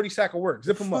 Another 30 sack of work.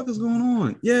 Zip them up. What is going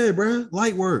on? Yeah, bro.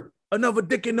 Light work. Another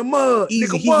dick in the mud.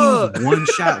 Easy. He used one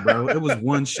shot, bro. It was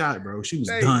one shot, bro. She was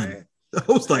done. Man. I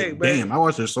was like, damn. I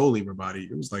watched her Soul Leave body.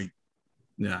 It was like,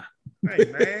 yeah. Hey,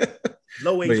 man.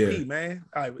 Low HP, man.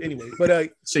 All right, anyway.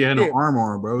 But she had no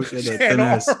armor on, bro. She had that thin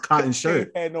ass cotton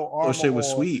shirt. Had no armor. That shit was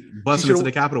sweet. Busting into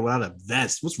the Capitol without a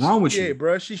vest. What's wrong with you? Yeah,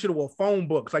 bro. She should have wore phone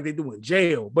books like they do in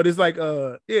jail. But it's like,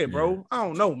 bro. I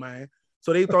don't know, man.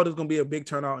 So they thought it was gonna be a big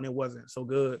turnout and it wasn't so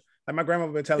good. Like my grandma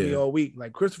been telling me all week,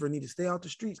 like Christopher need to stay out the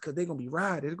streets because they're gonna be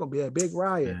rioting. It's gonna be a big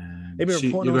riot. They've been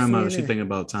reporting your on grandma, CNN. she thinking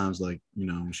about times like,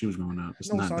 when she was growing up.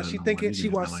 It's not that she thinking she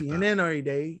watch CNN every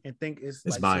day and think it's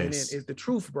like biased. CNN is the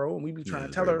truth, bro. And we be trying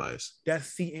to tell her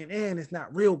that's CNN. It's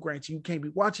not real, Grant. You can't be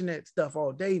watching that stuff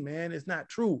all day, man. It's not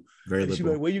true. Very she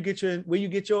like, where you get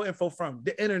your info from?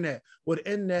 The internet. Well,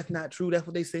 the internet's not true. That's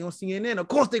what they say on CNN. Of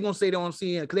course they're gonna say that on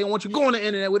CNN because they don't want you going on the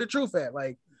internet where the truth at.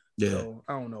 Like, so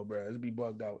I don't know, bro. It's be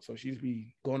bugged out. So she's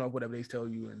be going off whatever they tell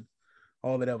you and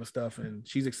all that other stuff. And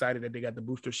she's excited that they got the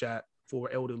booster shot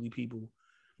for elderly people.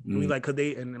 I mean, like, cause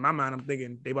they, and in my mind, I'm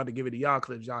thinking they about to give it to y'all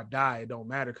because if y'all die, it don't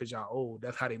matter because y'all old.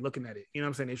 That's how they looking at it. You know what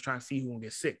I'm saying? They're trying to see who gonna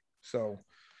get sick. So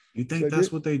you think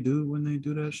that's what they do when they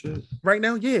do that shit? Right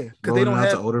now, yeah. Because they don't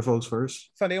have to older folks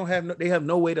first. So they don't have they have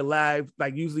no way to live,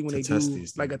 like usually when they do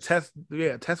like a test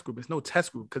group. It's no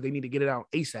test group because they need to get it out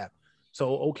ASAP.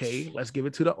 So, okay, let's give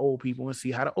it to the old people and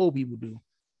see how the old people do.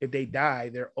 If they die,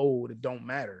 they're old. It don't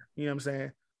matter. You know what I'm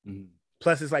saying? Mm-hmm.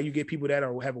 Plus, it's like you get people that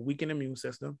have a weakened immune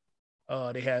system.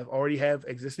 They already have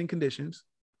existing conditions.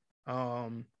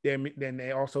 Then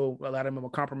they also, a lot of them are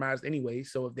compromised anyway.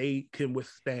 So if they can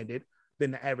withstand it,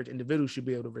 then the average individual should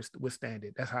be able to withstand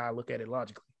it. That's how I look at it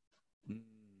logically.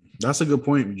 That's a good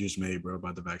point you just made, bro,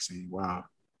 about the vaccine. Wow.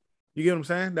 You get what I'm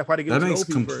saying? That's why they give that it to makes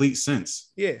complete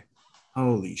sense. Yeah.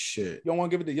 Holy shit. You don't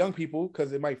want to give it to young people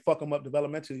because it might fuck them up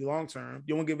developmentally long term.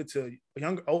 You don't want to give it to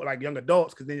young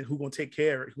adults because then who's going to take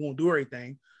care of it? Who won't do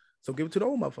everything? So give it to the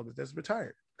old motherfuckers that's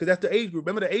retired. Because that's the age group.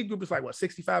 Remember the age group is like, what,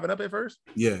 65 and up at first?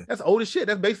 Yeah. That's old as shit.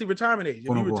 That's basically retirement age.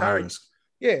 If you retire,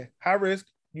 high risk.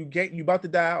 You about to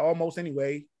die almost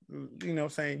anyway. You know what I'm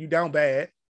saying? You down bad.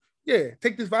 Yeah,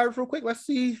 take this virus real quick. Let's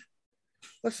see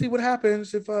what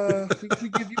happens if we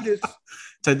give you this.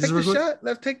 Take this shot.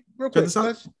 Let's take real quick.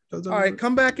 All right,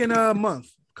 come back in a month.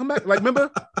 Come back. Like, remember,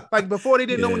 like before they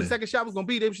didn't know when the second shot was gonna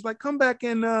be. They was just like, come back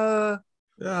in 2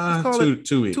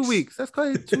 weeks. 2 weeks. Let's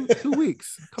call it 2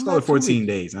 weeks. Let's call it 14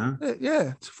 days, huh?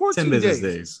 Yeah, 14 10 business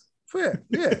days.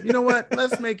 Yeah. You know what?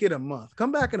 Let's make it a month.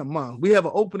 Come back in a month. We have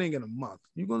an opening in a month.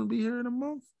 You gonna be here in a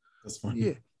month? That's funny.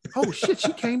 Yeah. Oh shit,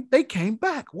 they came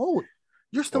back. Whoa,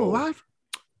 you're still alive?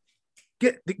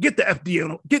 Get the FDA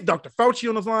on, get Dr. Fauci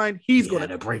on his line. He's going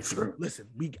to break through. Listen,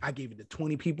 I gave it to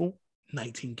 20 people.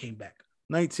 19 came back.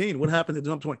 19. What happened to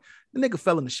jump 20? The nigga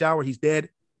fell in the shower. He's dead.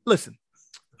 Listen,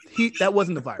 that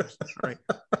wasn't the virus. All right.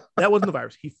 That wasn't the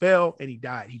virus. He fell and he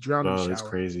died. He drowned in the shower. That's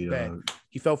crazy.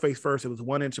 He fell face first. It was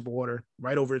 1 inch of water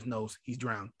right over his nose. He's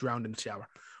drowned in the shower.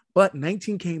 But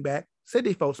 19 came back, said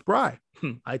they felt spry.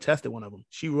 I tested one of them.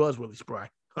 She was really spry.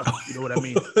 You know what I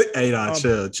mean? Hey,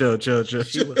 chill. She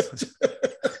was,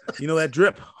 you know, that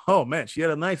drip. Oh man, she had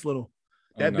a nice little.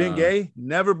 That been gay,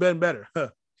 never been better.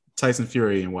 Tyson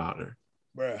Fury and Wilder,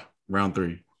 bruh. Round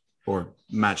 3 or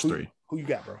match 3. Who you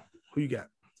got, bro? Who you got?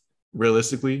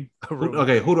 Realistically, who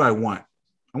do I want?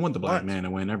 I want the black man to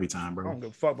win every time, bro. I don't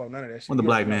give a fuck about none of that shit. I want the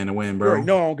black man to win, bro.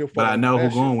 No, I don't give a fuck. But I know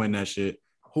who's going to win that shit.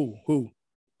 Who?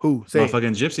 Say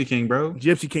motherfucking Gypsy King, bro.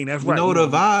 Gypsy King, that's right. You know the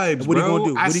vibes, what bro. He gonna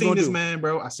do? I seen this man,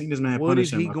 bro. I seen this man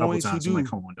punish him a couple times. I'm like,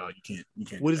 come on, dog. You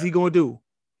can't. What is he gonna do?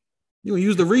 You gonna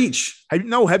use the reach. Have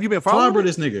you been following Clobber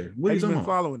this nigga. What are you been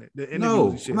following it?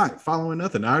 No, I'm not following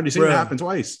nothing. I already seen it happen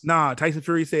twice. Nah, Tyson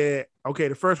Fury said, okay,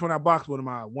 the first one I boxed with him,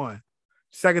 I won.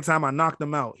 Second time I knocked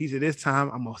him out. He said, this time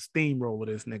I'm gonna steamroller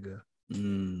this nigga.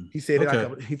 He said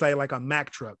he's like a Mack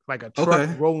truck, like a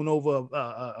truck rolling over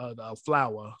a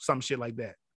flower, some shit like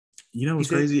that. You know what's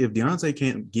crazy? If Deontay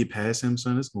can't get past him,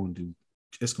 son, it's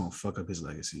gonna fuck up his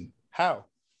legacy. How?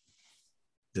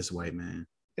 This white man.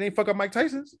 It ain't fuck up Mike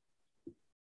Tyson's.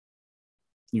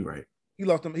 You right. He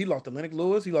lost him. He lost to Lennox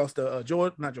Lewis. He lost to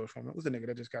not George Foreman. What's the nigga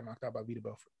that just got knocked out by Vita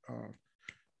Belfort?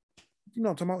 You know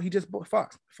what I'm talking about? He just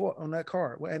fought on that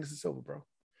card with Anderson Silva, bro.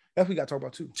 That's what we got to talk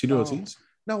about too. Tito Ortiz?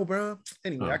 No, bro.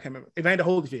 Anyway, I can't remember. Evander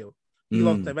Holyfield. He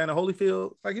lost to Evander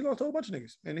Holyfield. Like, he lost to a whole bunch of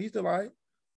niggas. And he's still all right.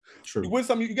 True.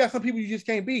 You got some people you just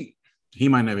can't beat. He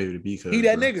might not be able to beat Cuz. He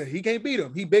that nigga. He can't beat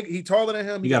him. He big. He taller than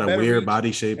him. He got a weird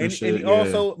body shape and shit. And he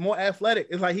also more athletic.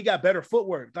 It's like he got better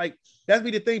footwork. Like, that's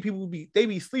be the thing people they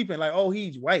be sleeping. Like, oh,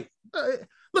 he's white.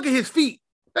 Look at his feet.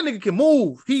 That nigga can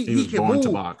move. He was can born move.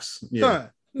 To box. Yeah. Son,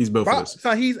 he's built for this.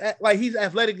 Son, he's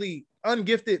athletically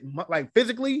ungifted, like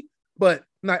physically, but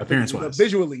not appearance-wise.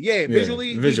 Visually. Yeah,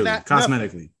 visually. Cosmetically.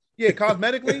 Nothing. Yeah,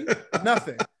 cosmetically,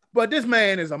 nothing. But this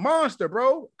man is a monster,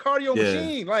 bro. Cardio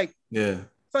machine. Like,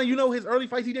 son, you know his early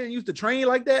fights, he didn't used to train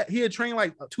like that. He had trained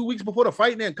like 2 weeks before the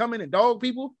fight and then come in and dog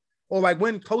people or like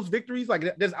win close victories.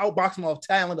 Like, just outboxing off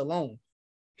talent alone.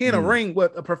 He in a ring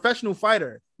with a professional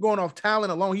fighter going off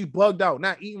talent alone. He's bugged out,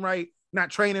 not eating right,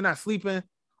 not training, not sleeping.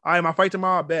 All right, my fight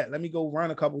tomorrow, I bet. Let me go run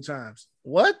a couple times.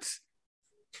 What?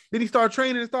 Did he start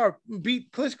training and start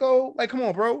beat Klitschko? Like, come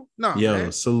on, bro. No. Yo,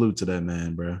 man. Salute to that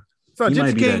man, bro. Son, he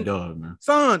might be that dog, man.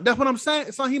 Son, that's what I'm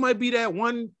saying. Son, he might be that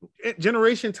one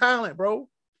generation talent, bro.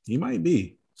 He might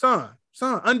be. Son,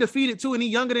 undefeated too, and he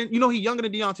younger than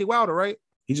Deontay Wilder, right?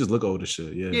 He just look old as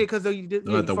shit. Yeah, because he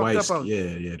the white.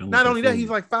 Yeah. Not only that, he's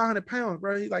like 500 pounds,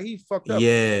 bro. He's fucked up.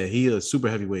 Yeah, he a super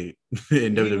heavyweight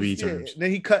in WWE terms. Then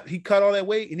he cut all that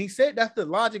weight, and he said that's the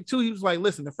logic too. He was like,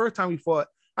 listen, the first time we fought,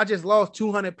 I just lost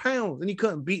 200 pounds, and he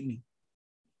couldn't beat me.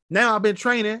 Now I've been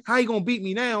training. How he gonna beat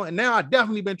me now? And now I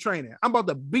definitely been training. I'm about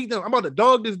to beat them. I'm about to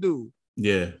dog this dude.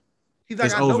 Yeah. He's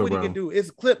like, I know what he can do. It's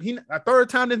a clip. A third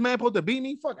time this man supposed to beat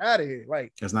me? Fuck out of here.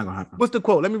 Like, that's not gonna happen. What's the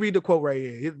quote? Let me read the quote right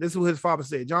here. This is what his father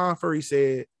said. John Furry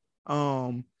said,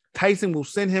 Tyson will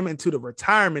send him into the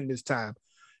retirement this time.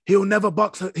 He'll never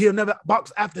box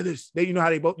after this. They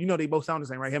both sound the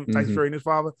same, right? Him, Tyson Fury and his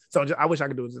father. So I wish I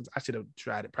could do it. I should have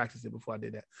tried to practice it before I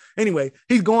did that. Anyway,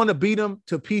 he's going to beat him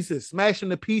to pieces, smash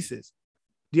him to pieces.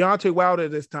 Deontay Wilder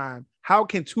this time. How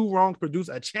can two wrongs produce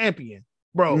a champion?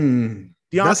 Bro,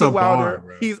 Deontay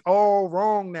Wilder, he's all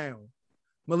wrong now.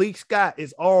 Malik Scott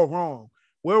is all wrong.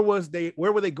 Where were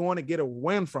they going to get a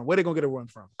win from? Where they going to get a win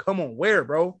from? Come on, where,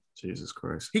 bro? Jesus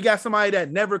Christ. He got somebody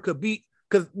that never could beat.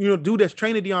 Because, dude that's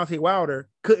training Deontay Wilder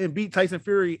couldn't beat Tyson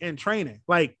Fury in training.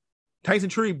 Like, Tyson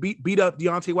Fury beat up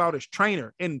Deontay Wilder's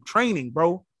trainer in training,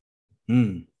 bro.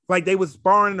 Like, they was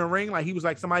sparring in the ring. Like, he was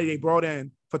like somebody they brought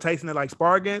in for Tyson to, like,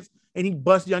 spar against. And he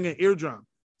bust Young in eardrum.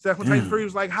 So that's when Tyson Fury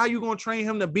was like, how you going to train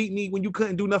him to beat me when you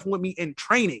couldn't do nothing with me in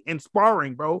training and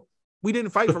sparring, bro? We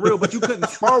didn't fight for real, but you couldn't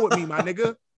spar with me, my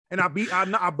nigga. And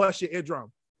I bust your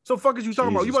eardrum. So fuck is you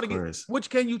talking about? You about to get which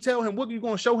can you tell him? What are you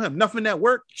gonna show him? Nothing that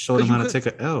worked. Show him how to take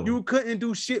an L. You couldn't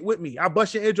do shit with me. I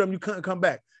bust your eardrum, you couldn't come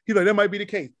back. He's like, that might be the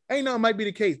case. Ain't nothing might be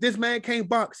the case. This man can't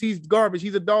box. He's garbage.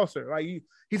 He's a dosser. Like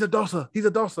he's a dosser. He's a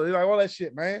dosser. He's like all that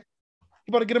shit, man.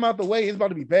 You about to get him out the way. It's about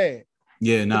to be bad.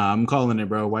 Yeah, nah, I'm calling it,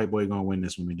 bro. White boy gonna win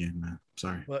this one again, man.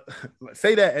 Sorry. But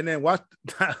say that and then watch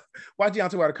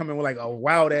Deontay Wilder come in with like a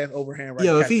wild ass overhand right.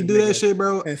 Yo, if he do that shit,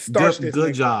 bro, and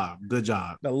good job.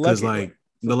 Because like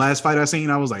the last fight I seen,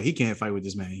 I was like, he can't fight with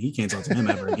this man. He can't talk to him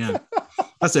ever again.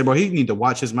 I said, bro, he need to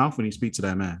watch his mouth when he speaks to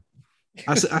that man.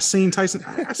 I seen Tyson.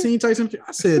 I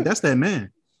said, that's that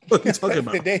man. What you talking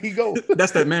about? There he go.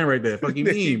 That's that man right there. Fuck you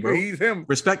mean, bro? He's him.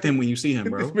 Respect him when you see him,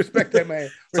 bro. Respect that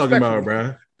man. Talking about,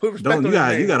 bro. Put respect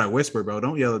you gotta whisper, bro.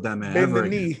 Don't yell at that man. Bend the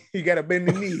knee. You gotta bend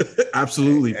the knee.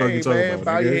 Absolutely. Fucking talking about.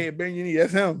 Bow your head, bend your knee.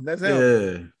 That's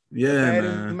him.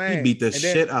 Yeah, man. He beat the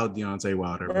shit out Deontay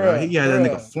Wilder, bro. He had that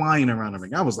nigga flying around the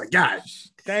ring. I was like, gosh,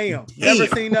 damn. Never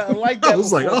seen nothing like that. I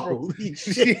was before, like, holy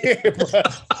shit, bro.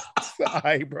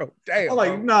 Sorry, bro. Damn. I'm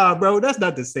like, nah, bro. That's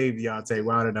not the same Deontay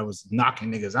Wilder that was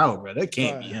knocking niggas out, bro. That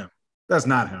can't be him. That's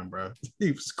not him, bro.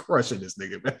 He was crushing this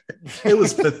nigga, man. It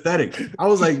was pathetic. I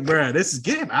was like, bro,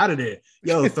 get him out of there.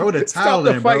 Yo, throw the towel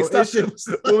in, bro. What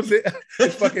was it?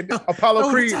 It's fucking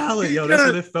Apollo Creed. Yo, that's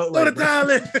what it felt like. Throw the towel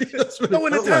in. Throw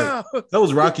in the towel. That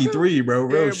was Rocky 3, bro.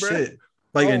 Real shit.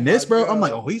 Like in this, bro, I'm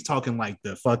like, oh, he's talking like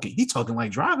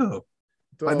Drago.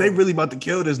 Like they really about to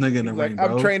kill this nigga in the ring, bro.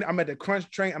 I'm training. I'm at the crunch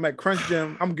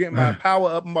gym. I'm getting my power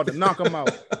up. I'm about to knock him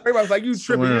out. Everybody's like, you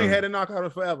tripping. You ain't had to knock out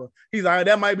him forever. He's like,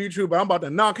 that might be true, but I'm about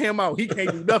to knock him out. He can't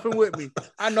do nothing with me.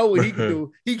 I know what he can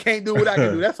do. He can't do what I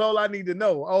can do. That's all I need to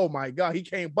know. Oh my God. He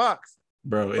can't box.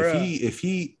 Bro, if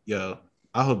he,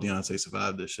 I hope Deontay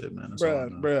survived this shit, man.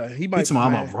 Bro, he might.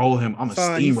 I'm gonna roll him. I'm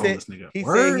gonna steamroll this nigga. He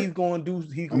said he's going to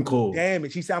do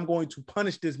damage. He said, I'm going to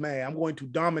punish this man. I'm going to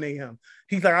dominate him.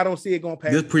 He's like, I don't see it going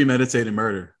past. This premeditated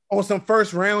murder. On some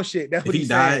first round shit. That's what he's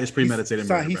saying. If he died, it's premeditated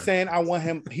murder. He's saying, I want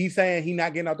him. He's saying he's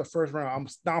not getting out the first round. I'm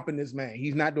stomping this man.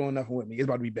 He's not doing nothing with me. It's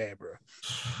about to be bad, bro.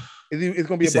 It's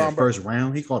gonna be a bomb. First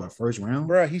round. He called a first round,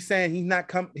 bro. He's saying he's not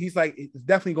come. He's like it's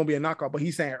definitely gonna be a knockout, but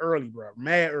he's saying early, bro.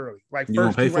 Mad early, like you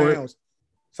first 2 rounds. It?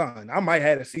 Son, I might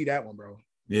have to see that one, bro.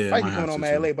 Yeah, fight coming on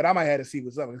mad late, but I might have to see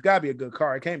what's up. It's gotta be a good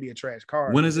card. It can't be a trash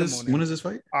card. When is this? When is this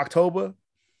fight? October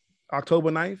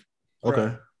 9th. Okay.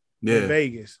 Bro. Yeah. In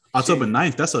Vegas. October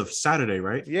 9th. That's a Saturday,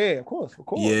 right? Yeah, of course.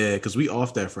 Yeah, because we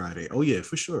off that Friday. Oh yeah,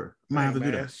 for sure. I might have to do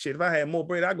that. Shit, if I had more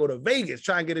bread, I'd go to Vegas,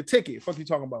 try and get a ticket. Fuck you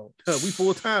talking about? We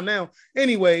full time now.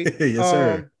 Anyway, yes,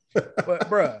 sir. But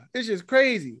bruh, it's just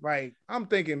crazy. Like, I'm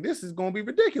thinking this is gonna be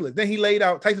ridiculous. Then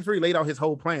Tyson Fury laid out his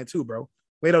whole plan too, bro.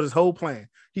 Laid out his whole plan.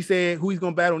 He said who he's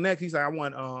gonna battle next. He's like, I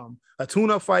want a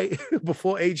tune-up fight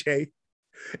before AJ.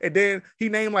 And then he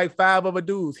named like 5 other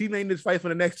dudes. He named this fight for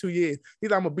the next 2 years.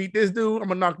 He's like, I'm gonna beat this dude. I'm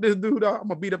gonna knock this dude out. I'm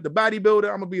gonna beat up the bodybuilder.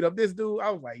 I'm gonna beat up this dude.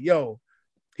 I was like, yo,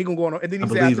 he gonna go on. And then he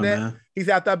said after that, man. He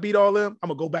said after I beat all them, I'm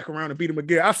gonna go back around and beat him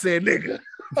again. I said, nigga,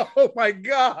 oh my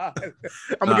god,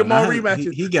 I'm gonna get more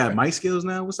rematches. He got mic skills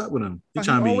now. What's up with him? He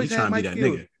trying to be that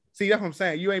nigga. See, that's what I'm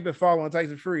saying. You ain't been following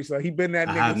Tyson Fury, so he been that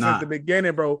nigga since the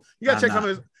beginning, bro. You gotta check some of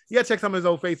his. You gotta check some of his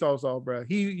old face-offs off, bro.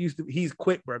 He's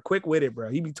quick, bro. Quick with it, bro.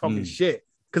 He be talking shit.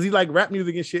 Cause he like rap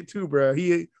music and shit too, bro.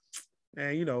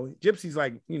 And you know, Gypsy's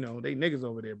like, you know, they niggas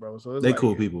over there, bro. So it's they like,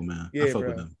 cool people, man. Yeah, I fuck bro.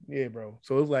 with them. Yeah, bro.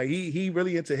 So it's like he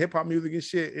really into hip hop music and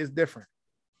shit. It's different.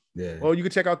 Yeah. Well, you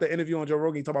can check out the interview on Joe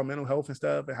Rogan. He talk about mental health and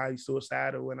stuff and how he's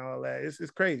suicidal and all that.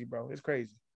 It's crazy, bro. It's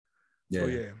crazy. Yeah. So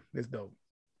yeah, it's dope.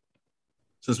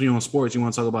 Since we're on sports, you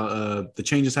want to talk about the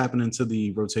changes happening to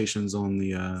the rotations on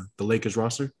the Lakers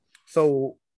roster?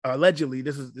 So allegedly,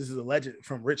 this is alleged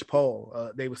from Rich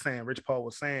Paul. Rich Paul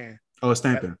was saying. Oh, it's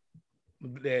stamping.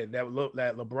 That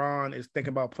LeBron is thinking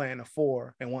about playing the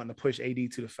 4 and wanting to push AD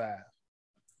to the 5.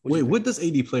 Wait, what does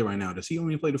AD play right now? Does he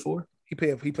only play the 4? He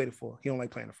played the 4. He don't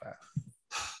like playing the 5.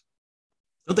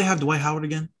 Don't they have Dwight Howard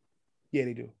again? Yeah,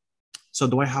 they do. So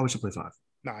Dwight Howard should play 5.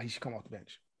 Nah, he should come off the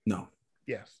bench. No.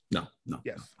 Yes. No.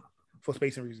 Yes. For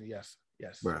spacing reasons, yes.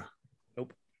 Bruh.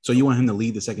 Nope. So you want him to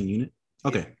lead the second unit?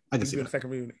 Okay, yeah. I can see that. The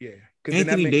second unit, yeah.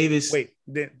 Anthony Davis. Wait,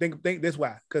 think this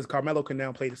why? Because Carmelo can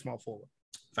now play the small forward.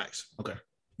 Facts. Okay,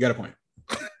 you got a point.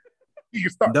 You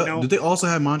can start. Do they also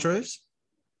have Montrezl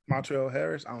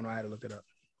Harris? I don't know. I had to look it up.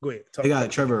 Go ahead. They got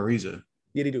Trevor Ariza.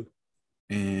 Yeah, they do.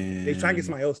 And they try to get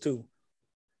somebody else too.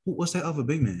 What's that other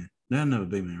big man? Not another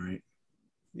big man, right?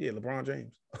 Yeah, LeBron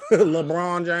James.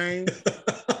 LeBron James.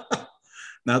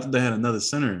 Now I thought they had another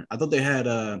center. I thought they had.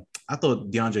 I thought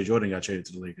DeAndre Jordan got traded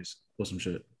to the Lakers or some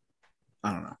shit.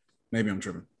 I don't know. Maybe I'm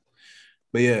tripping.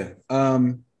 But yeah,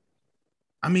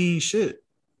 I mean, shit.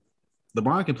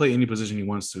 LeBron can play any position he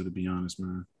wants to be honest,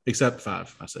 man. Except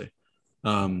 5, I say.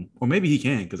 Or maybe he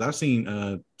can, because I've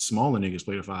seen smaller niggas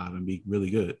play the 5 and be really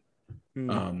good.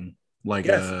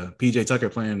 PJ Tucker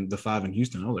playing the 5 in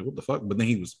Houston. I was like, what the fuck? But then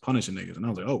he was punishing niggas, and I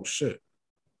was like, oh shit.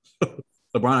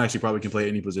 LeBron actually probably can play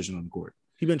any position on the court.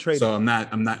 He been traded. So I'm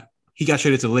not. He got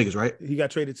traded to the Lakers, right? He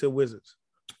got traded to the Wizards.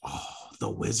 Oh, the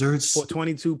Wizards for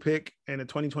 22 pick and a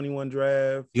 2021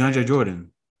 draft. DeAndre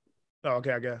Jordan. Oh,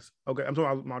 okay, I guess. Okay, I'm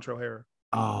talking about Montrezl Harrell.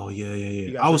 Oh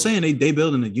yeah. I was saying they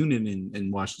building a unit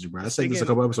in Washington, bro. I said this a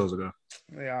couple episodes ago.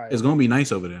 Yeah, it's gonna be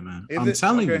nice over there, man. I'm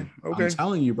telling you. Okay. I'm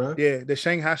telling you, bro. Yeah, the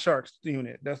Shanghai Sharks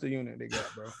unit. That's the unit they got,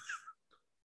 bro.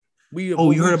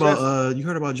 You heard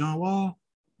about John Wall?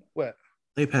 What?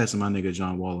 They passing my nigga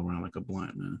John Wall around like a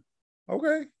blunt, man.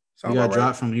 Okay. He got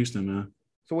dropped from Houston, man.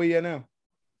 So where you at now?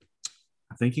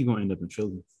 I think he's gonna end up in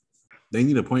Philly. They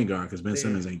need a point guard because Ben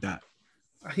Simmons ain't that.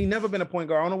 He never been a point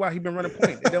guard. I don't know why he been running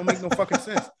point. It don't make no fucking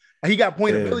sense. He got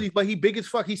point ability, but he big as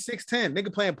fuck. He's 6'10".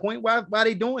 Nigga playing point. Why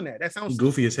they doing that? That sounds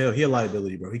goofy as hell. He a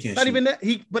liability, bro. He can't not shoot. Even that.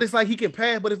 But it's like he can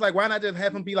pass, but it's like, why not just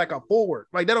have him be like a forward?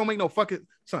 Like that don't make no fucking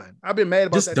son. I've been mad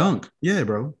about just that. Just dunk. Yeah,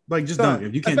 bro. Like just dunk.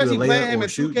 If you can't do a layup or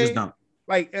shoot, 2K, just dunk.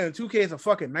 Like 2K is a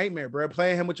fucking nightmare, bro.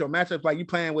 Playing him with your matchups, like you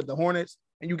playing with the Hornets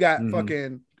and you got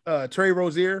fucking Trey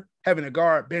Rozier having to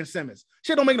guard Ben Simmons.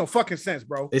 Shit don't make no fucking sense,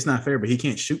 bro. It's not fair, but he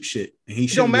can't shoot shit. And he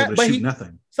shouldn't be able to shoot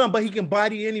nothing. But he can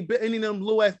body any of them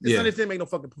little ass. This didn't make no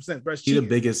fucking sense, bro. He's the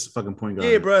biggest fucking point guard.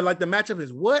 Yeah, bro. Like the matchup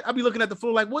is what? I be looking at the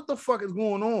floor like, what the fuck is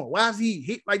going on? Why is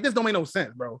he like this? Don't make no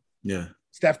sense, bro. Yeah.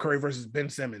 Steph Curry versus Ben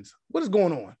Simmons. What is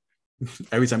going on?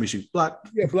 Every time you shoot, block.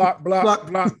 Yeah, block.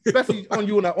 Especially on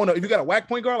you if you got a whack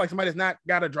point guard, like somebody that's not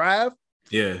got a drive.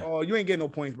 Yeah. Oh, you ain't getting no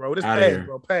points, bro. This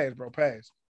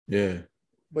pass. Yeah.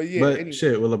 But anyway.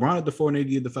 Shit, with LeBron at the 4 and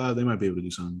AD at the 5, they might be able to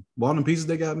do something. All them pieces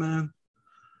they got, man.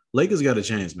 Lakers got a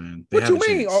chance, man. What you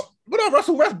mean? What up,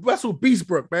 Russell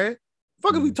Beastbrook, man?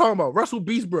 Fuck are we talking about? Russell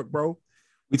Beastbrook, bro.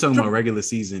 We talking about regular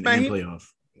season and playoff.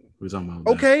 We talking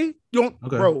about okay.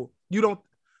 Bro. You don't.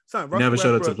 Son, Russell never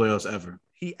showed up to playoffs ever.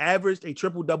 he averaged a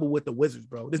triple double with the Wizards,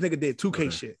 bro. This nigga did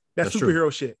 2K shit. That's superhero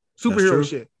true. shit. Superhero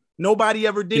shit. Nobody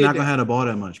ever did. He's not gonna have the ball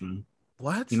that much, man.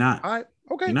 What? You're not. All right.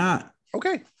 Okay. You're not.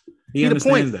 Okay. He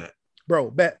understands that, bro.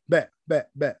 Bet.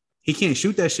 He can't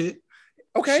shoot that shit.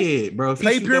 Okay. Shit, bro. If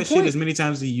he shoot that shit as many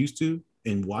times as he used to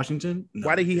in Washington, no.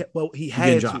 Why did he? Well, he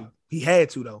had to. He had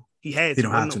to though. He had to. He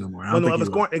don't have to no more. No other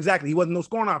scoring. Exactly. He wasn't no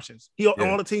scoring options. On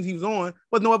all the teams he was on,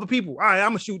 was no other people. All right, I'm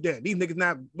gonna shoot that. These niggas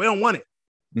not. We don't want it.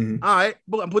 Mm-hmm. All right,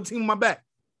 but I'm putting the team on my back.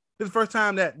 This is the first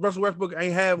time that Russell Westbrook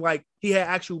ain't have like he had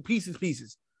actual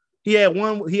pieces. He had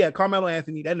one. He had Carmelo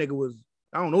Anthony. That nigga was.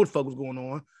 I don't know what the fuck was going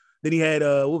on. Then he had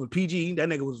what was PG. That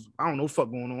nigga was. I don't know what the fuck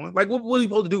going on. Like what was he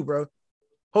supposed to do, bro?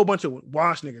 Whole bunch of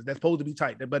wash niggas that's supposed to be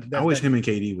tight. I wish him and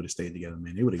KD would have stayed together,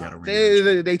 man. They would have got a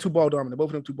ring. They two ball dominant. Both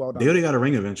of them two ball dominant. They would have got a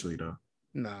ring eventually, though.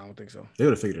 No, I don't think so. They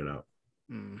would have figured it out.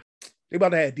 They about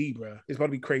to have D, bro. It's about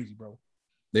to be crazy, bro.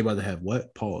 They about to have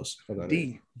what? Pause.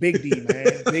 D. Big D,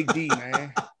 man. Big D,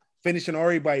 man. Finishing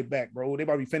everybody back, bro. They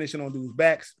about to be finishing on dudes'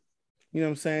 backs. You know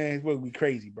what I'm saying? It's going to be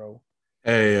crazy, bro.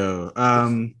 Hey, yo.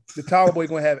 The Tyler boy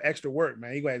going to have extra work,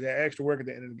 man. He going to have extra work at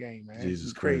the end of the game, man.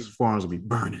 Jesus Christ. His forearms will be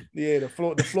burning. Yeah, the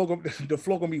floor going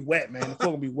to be wet, man. The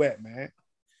floor going to be wet, man.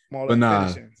 But nah.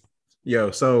 Finishing. Yo,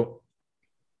 so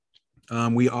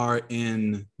we are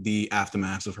in the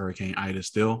aftermath of Hurricane Ida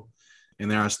still. And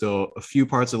there are still a few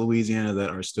parts of Louisiana that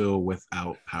are still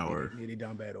without power. Yeah, they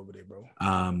down bad over there, bro.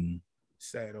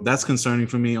 Sad that's concerning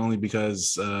for me only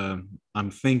because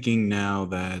I'm thinking now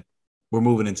that we're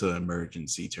moving into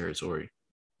emergency territory.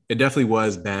 It definitely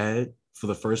was bad for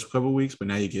the first couple of weeks, but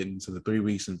now you get into the 3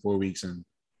 weeks and 4 weeks, and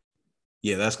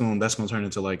yeah, that's going to turn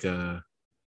into like a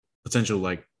potential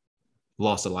like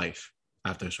loss of life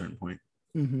after a certain point.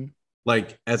 Mm-hmm.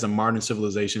 Like as a modern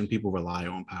civilization, people rely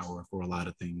on power for a lot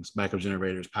of things. Backup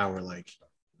generators, power, like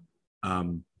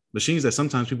machines that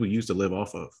sometimes people used to live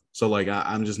off of. So like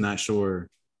I'm just not sure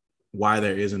why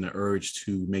there isn't an urge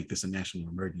to make this a national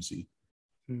emergency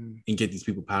and get these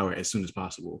people power as soon as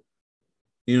possible.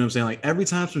 You know what I'm saying? Like every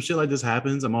time some shit like this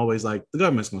happens, I'm always like, the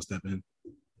government's gonna step in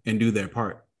and do their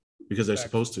part because they're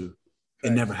supposed to.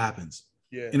 It never happens.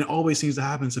 Yeah. And it always seems to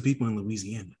happen to people in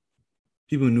Louisiana.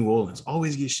 People in New Orleans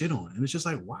always get shit on. And it's just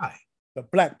like, why? The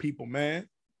black people, man.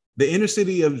 The inner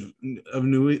city of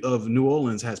New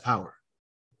Orleans has power.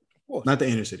 Not the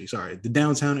inner city, sorry. The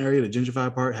downtown area, the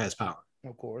gentrified part has power.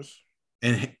 Of course.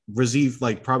 And receive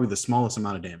like probably the smallest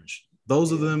amount of damage.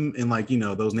 Those of them in like, you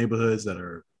know, those neighborhoods that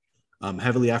are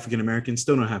heavily African-American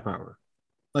still don't have power.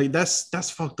 Like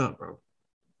that's fucked up, bro.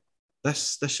 That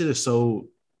shit is so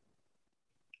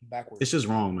backwards. It's just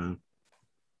wrong, man.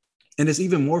 And it's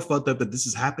even more fucked up that this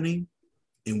is happening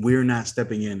and we're not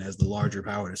stepping in as the larger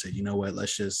power to say, you know what,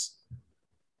 let's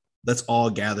all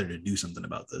gather to do something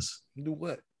about this. Do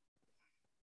what?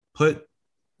 Put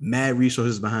mad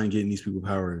resources behind getting these people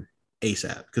power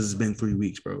ASAP because it's been 3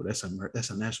 weeks, bro. That's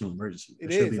a national emergency.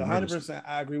 It is 100%.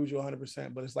 I agree with you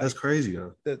 100%. But it's like that's crazy,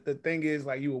 though. The thing is,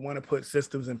 like, you would want to put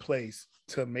systems in place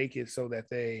to make it so that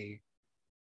they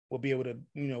will be able to,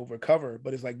 you know, recover.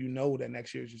 But it's like, you know, that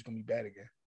next year is just gonna be bad again.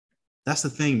 That's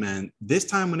the thing, man. This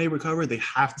time when they recover, they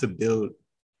have to build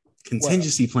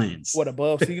contingency plans. What,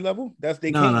 above sea level?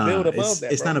 They can't build above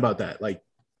that. It's not about that. Like,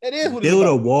 it is what build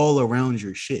a wall around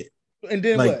your shit. And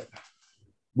then like, what?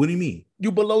 What do you mean?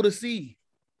 You below the sea.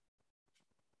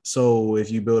 So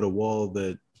if you build a wall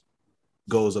that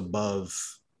goes above,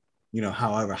 you know,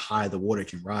 however high the water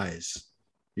can rise,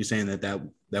 you're saying that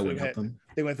wouldn't help them?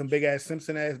 They went some big ass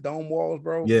Simpson ass dome walls,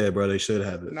 bro. Yeah, bro, they should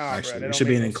have it. Nah, actually, bro, it should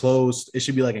be an enclosed. It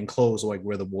should be like enclosed, like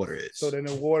where the water is. So then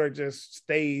the water just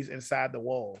stays inside the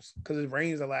walls because it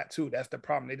rains a lot too. That's the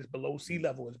problem. They just below sea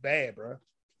level is bad, bro.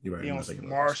 You're right. You know,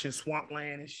 marsh and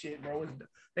swampland and shit, bro.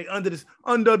 They under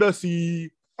the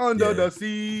sea. The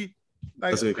sea.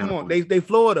 Like, come on, they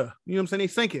Florida. You know what I'm saying? They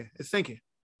sinking. It's sinking.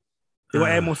 They want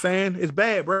to add more sand. It's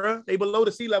bad, bro. They below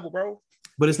the sea level, bro.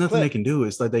 But it's nothing they can do.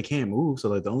 It's like they can't move. So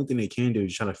like the only thing they can do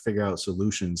is try to figure out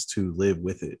solutions to live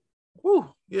with it.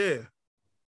 Woo, yeah.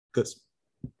 Because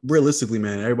realistically,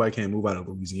 man, everybody can't move out of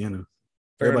Louisiana.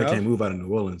 Everybody can't move out of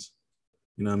New Orleans.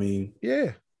 You know what I mean?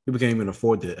 Yeah. People can't even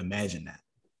afford to imagine that.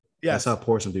 Yeah. That's how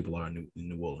poor some people are in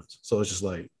New Orleans. So it's just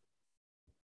like,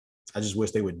 I just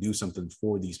wish they would do something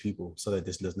for these people so that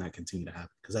this does not continue to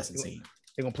happen. Because that's insane.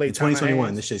 They're going to play in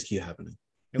 2021, this shit's keep happening.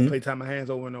 They're going to play Time My Hands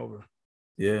over and over.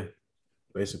 Yeah.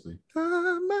 Basically.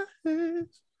 Time my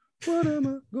hands. What am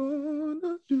I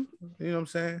gonna do? You know what I'm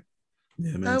saying?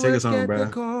 Yeah, man. Take us home, bro.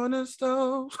 The corner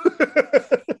stove.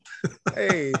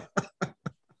 Hey.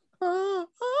 Oh.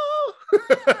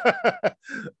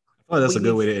 Oh, that's a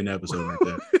good way to end the episode right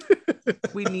there.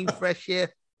 We need fresh air.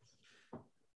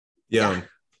 Yo,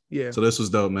 Yeah. So this was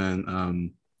dope,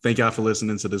 man. Thank y'all for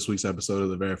listening to this week's episode of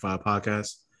the Verified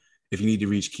Podcast. If you need to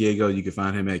reach Kiego, you can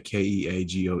find him at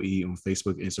KEAGOE on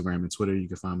Facebook, Instagram, and Twitter. You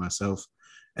can find myself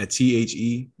at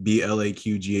THEBLAQGAWD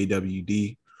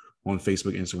on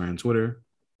Facebook, Instagram, Twitter,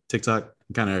 TikTok,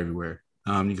 kind of everywhere.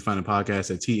 You can find the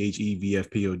podcast at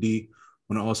THEVFPOD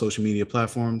on all social media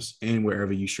platforms and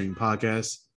wherever you stream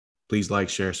podcasts. Please like,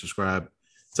 share, subscribe.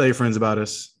 Tell your friends about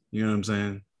us. You know what I'm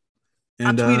saying?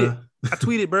 And I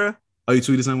tweeted, bro. Oh, you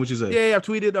tweeted something? What you say? Yeah, I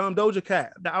tweeted Doja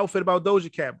Cat, the outfit about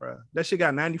Doja Cat, bro. That shit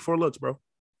got 94 looks, bro.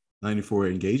 94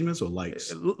 engagements or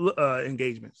likes?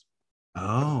 Engagements.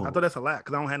 Oh. I thought that's a lot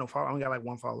because I don't have no follow. I only got like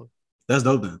one follow. That's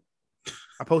dope then.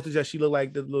 I posted that she looked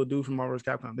like the little dude from Marvel vs.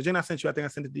 Capcom. The gen I sent you, I think I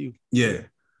sent it to you. Yeah.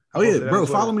 Oh yeah, bro.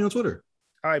 Follow me on Twitter.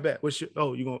 All right, bet. You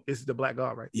gonna? It's the Black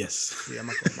God, right? Yes. Yeah,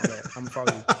 my bad. I'm gonna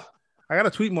follow you. I gotta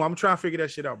tweet more. I'm trying to figure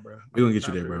that shit out, bro. We're gonna get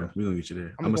you there, bro. We're gonna get you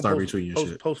there. I'm gonna start retweeting your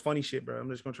shit. Post funny shit, bro.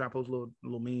 I'm just gonna try and post little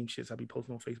meme shits I be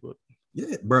posting on Facebook.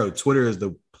 Yeah, bro. Twitter is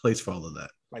the place for all of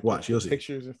that. Like watch, you'll see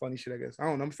pictures and funny shit. I guess I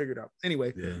don't know. I'm gonna figure it out.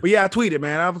 Anyway, yeah. But yeah, I tweeted,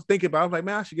 man. I was thinking about. I was like,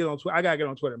 man, I should get on Twitter. I gotta get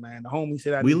on Twitter, man. The homie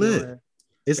said we lit.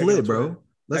 It's lit, bro.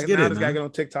 Let's get it. I just gotta get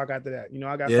on TikTok after that. You know,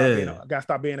 I gotta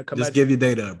stop being a comedian. Just give your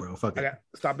data up, bro. Fuck it.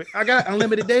 I got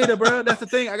unlimited data, bro. That's the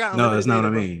thing. I got. No, that's not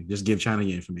what I mean. Just give China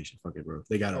your information. Fuck it, bro.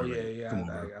 They got it already. Yeah. Come on,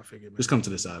 bro. I figured, just come to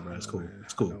the side, bro. It's cool.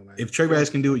 It's cool. If Trey Bass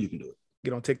can do it, you can do it.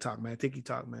 Get on TikTok, man.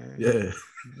 TikTok, man. Yeah.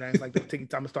 Dance like the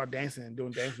TikTok. I'm gonna start dancing and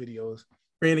doing dance videos.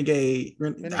 Renegade.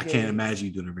 I can't imagine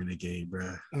you doing a renegade,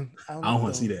 bro. I don't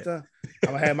want to see that.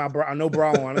 I'm gonna have my bra. No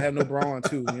bra on. I'm gonna have no bra on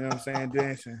too. You know what I'm saying?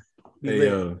 Dancing. Hey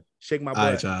yo. Shake my butt.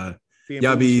 All right, y'all.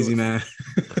 Y'all be easy, man.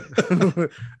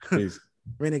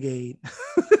 Renegade.